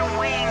 Spread your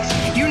wings.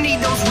 You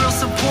need those real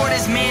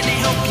supporters, man, to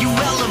help you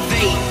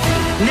elevate.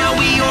 Now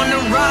we on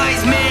the rise,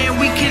 man,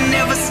 we can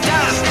never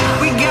stop.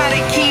 We gotta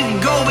keep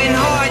going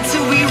hard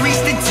till we reach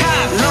the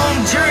top. Long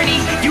journey,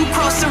 you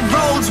cross the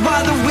roads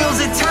while the wheels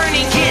are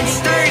turning. Get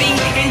sturdy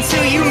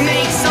until you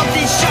make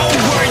something show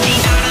worthy.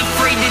 Not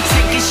afraid to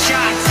take a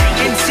shot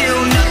until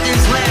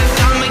nothing's left.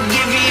 I'ma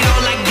give it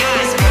all I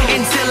got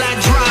until I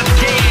drop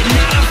dead.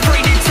 Not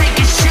afraid to take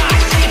a shot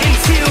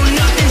until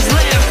nothing's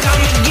left.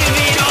 I'ma give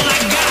it all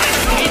I got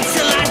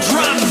until I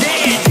drop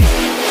dead.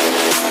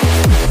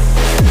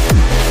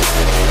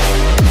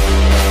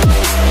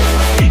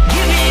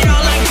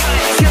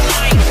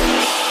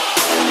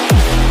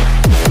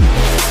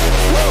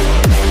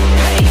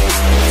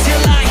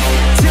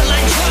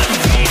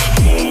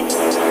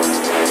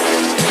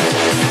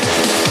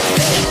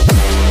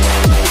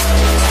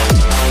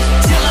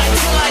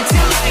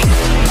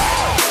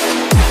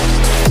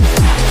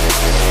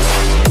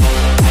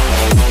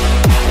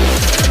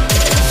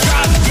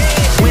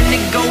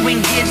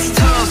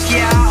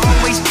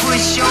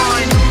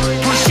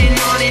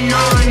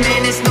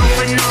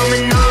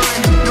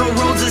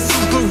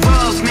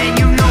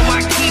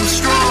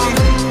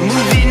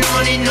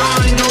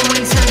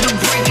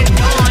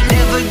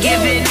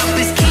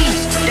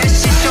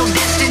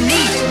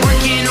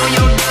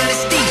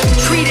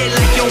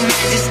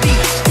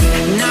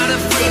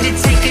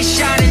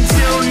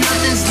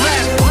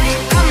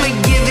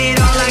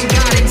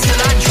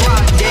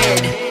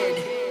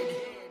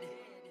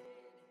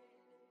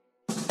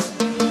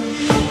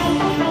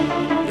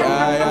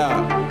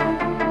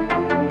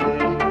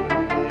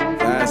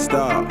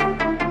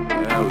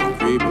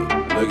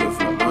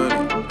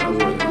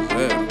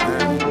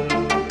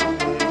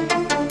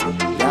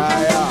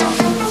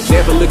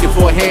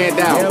 looking for a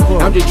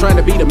handout. I'm just trying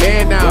to be the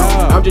man now.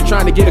 I'm just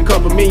trying to get a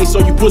couple million so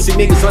you pussy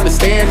niggas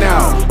understand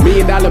now. $1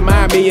 million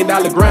mind, $1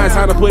 million grind,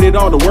 time to put it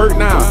all to work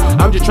now.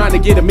 I'm just trying to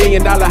get $1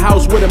 million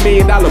house with $1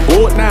 million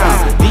board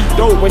now. Deep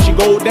dope when she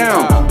go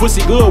down.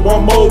 Pussy good,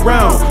 one more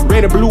round.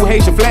 Red and blue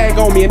Haitian flag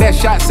on me and that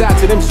shot out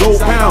to them Zoe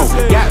pounds.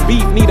 Got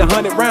beef, need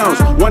 100 rounds.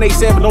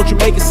 187, don't you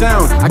make it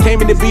sound. I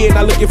came in the bed,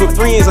 not looking for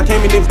friends. I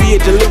came in the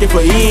bed, just looking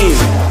for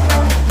ends.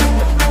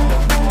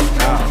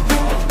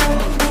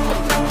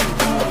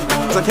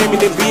 I came in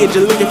the bed,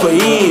 just looking for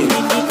ends.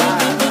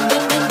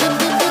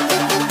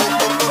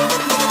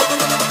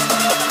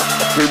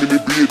 Came in the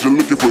bed, just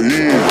looking for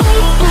ends.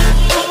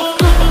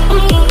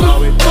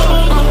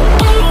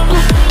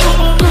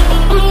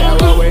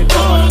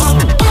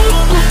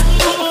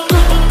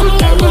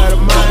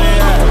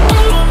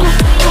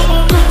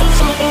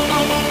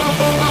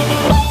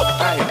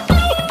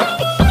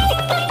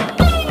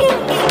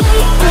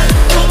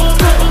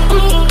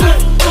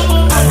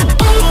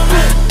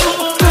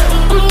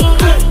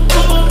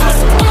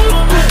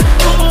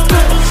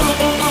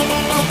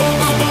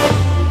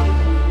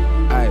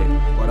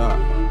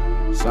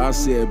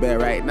 Sit back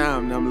right now,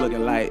 I'm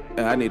looking like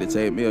I need to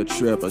take me a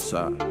trip or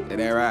something. Is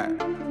that right? You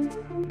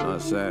know what I'm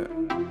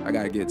saying? I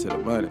gotta get to the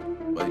money.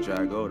 But you try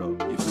to go though.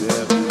 You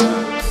feel me?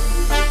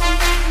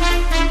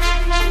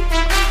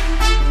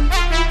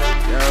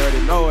 You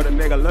already know what a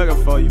nigga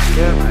looking for, you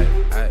feel me?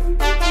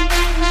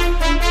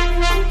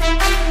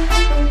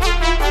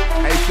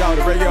 Hey,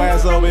 shawty, bring your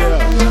ass over here.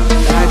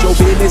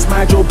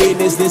 Mind your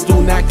business, this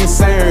do not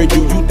concern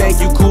you. You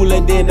think you cooler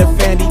than the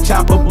Fanny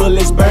chopper,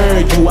 bullets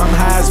burn you. I'm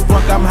high as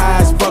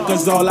fuck,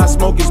 cause all I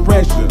smoke is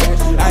pressure.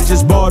 I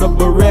just bought a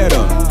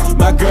Beretta,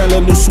 my girl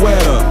a new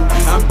sweater.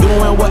 I'm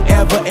doing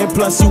whatever, and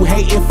plus you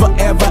hating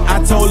forever.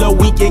 I told her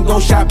we can go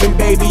shopping,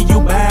 baby, you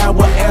buy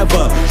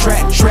whatever.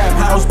 Trap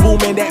house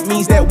booming, that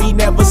means that we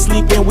never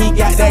sleeping. We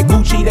got that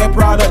Gucci, that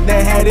product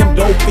that had them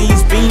dope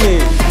fiends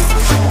feeling.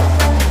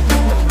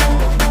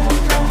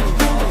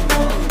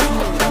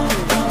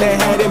 That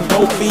had them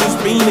dope fiends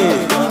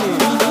beating.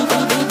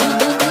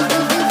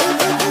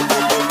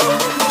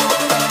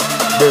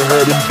 That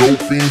had them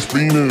dope fiends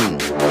beating.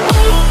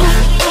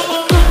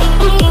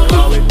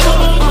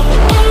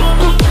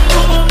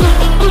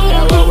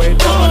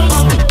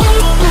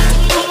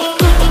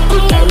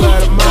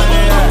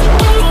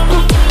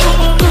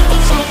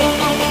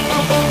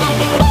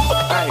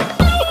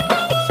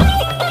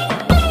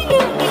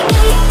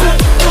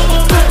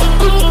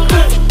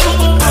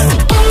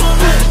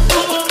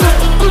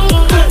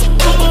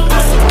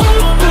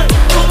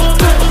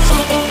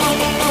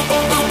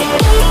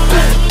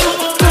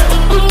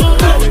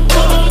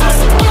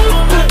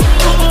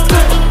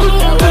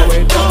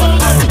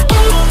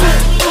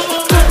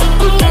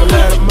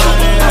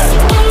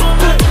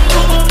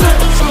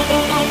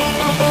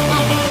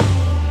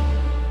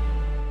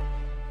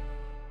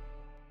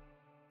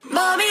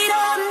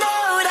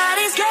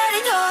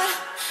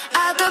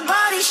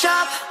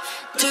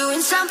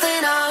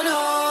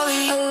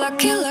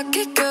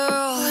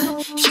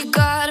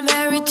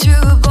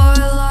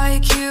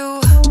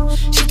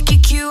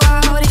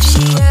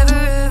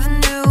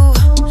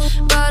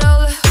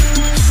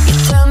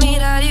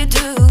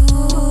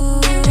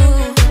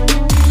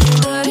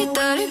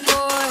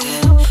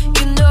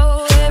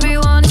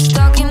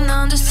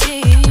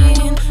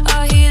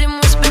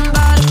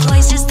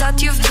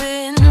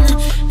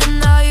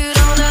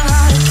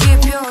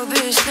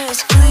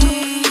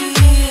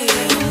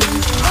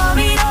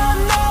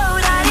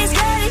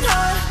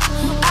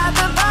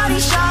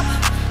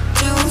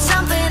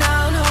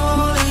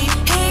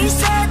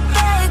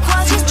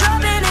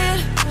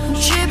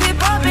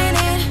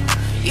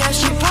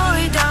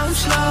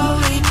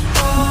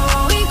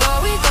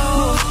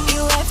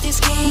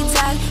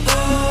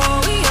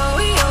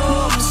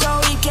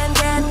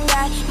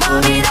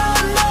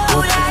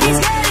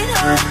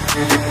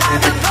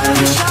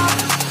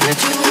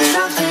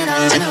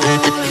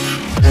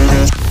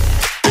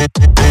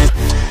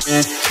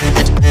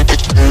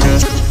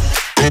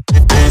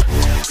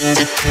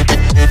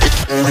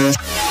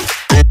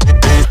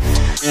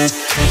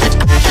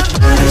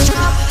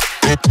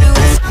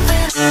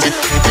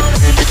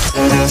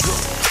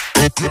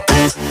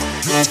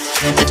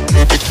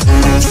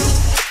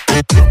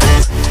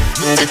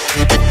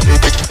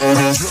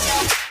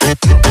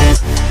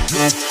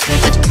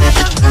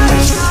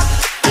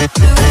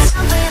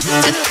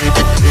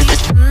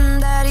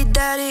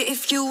 Daddy,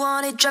 if you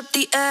want it, drop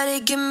the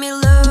attic. Give me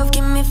love,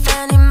 give me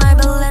Fanny, my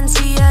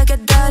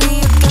Balenciaga daddy.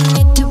 You can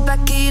need to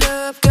back it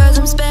up, cause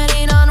I'm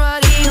spending on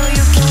radio.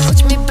 You can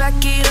watch me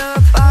back it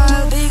up,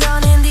 I'll be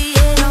gone in the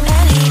end.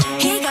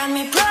 And he got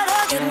me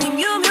Prada, get me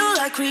Miu Miu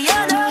like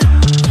Rihanna.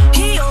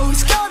 He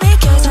always called me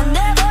cause I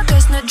never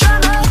cause no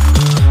drama.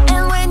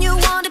 And when you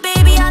want it,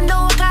 baby, I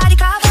know I got it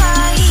covered.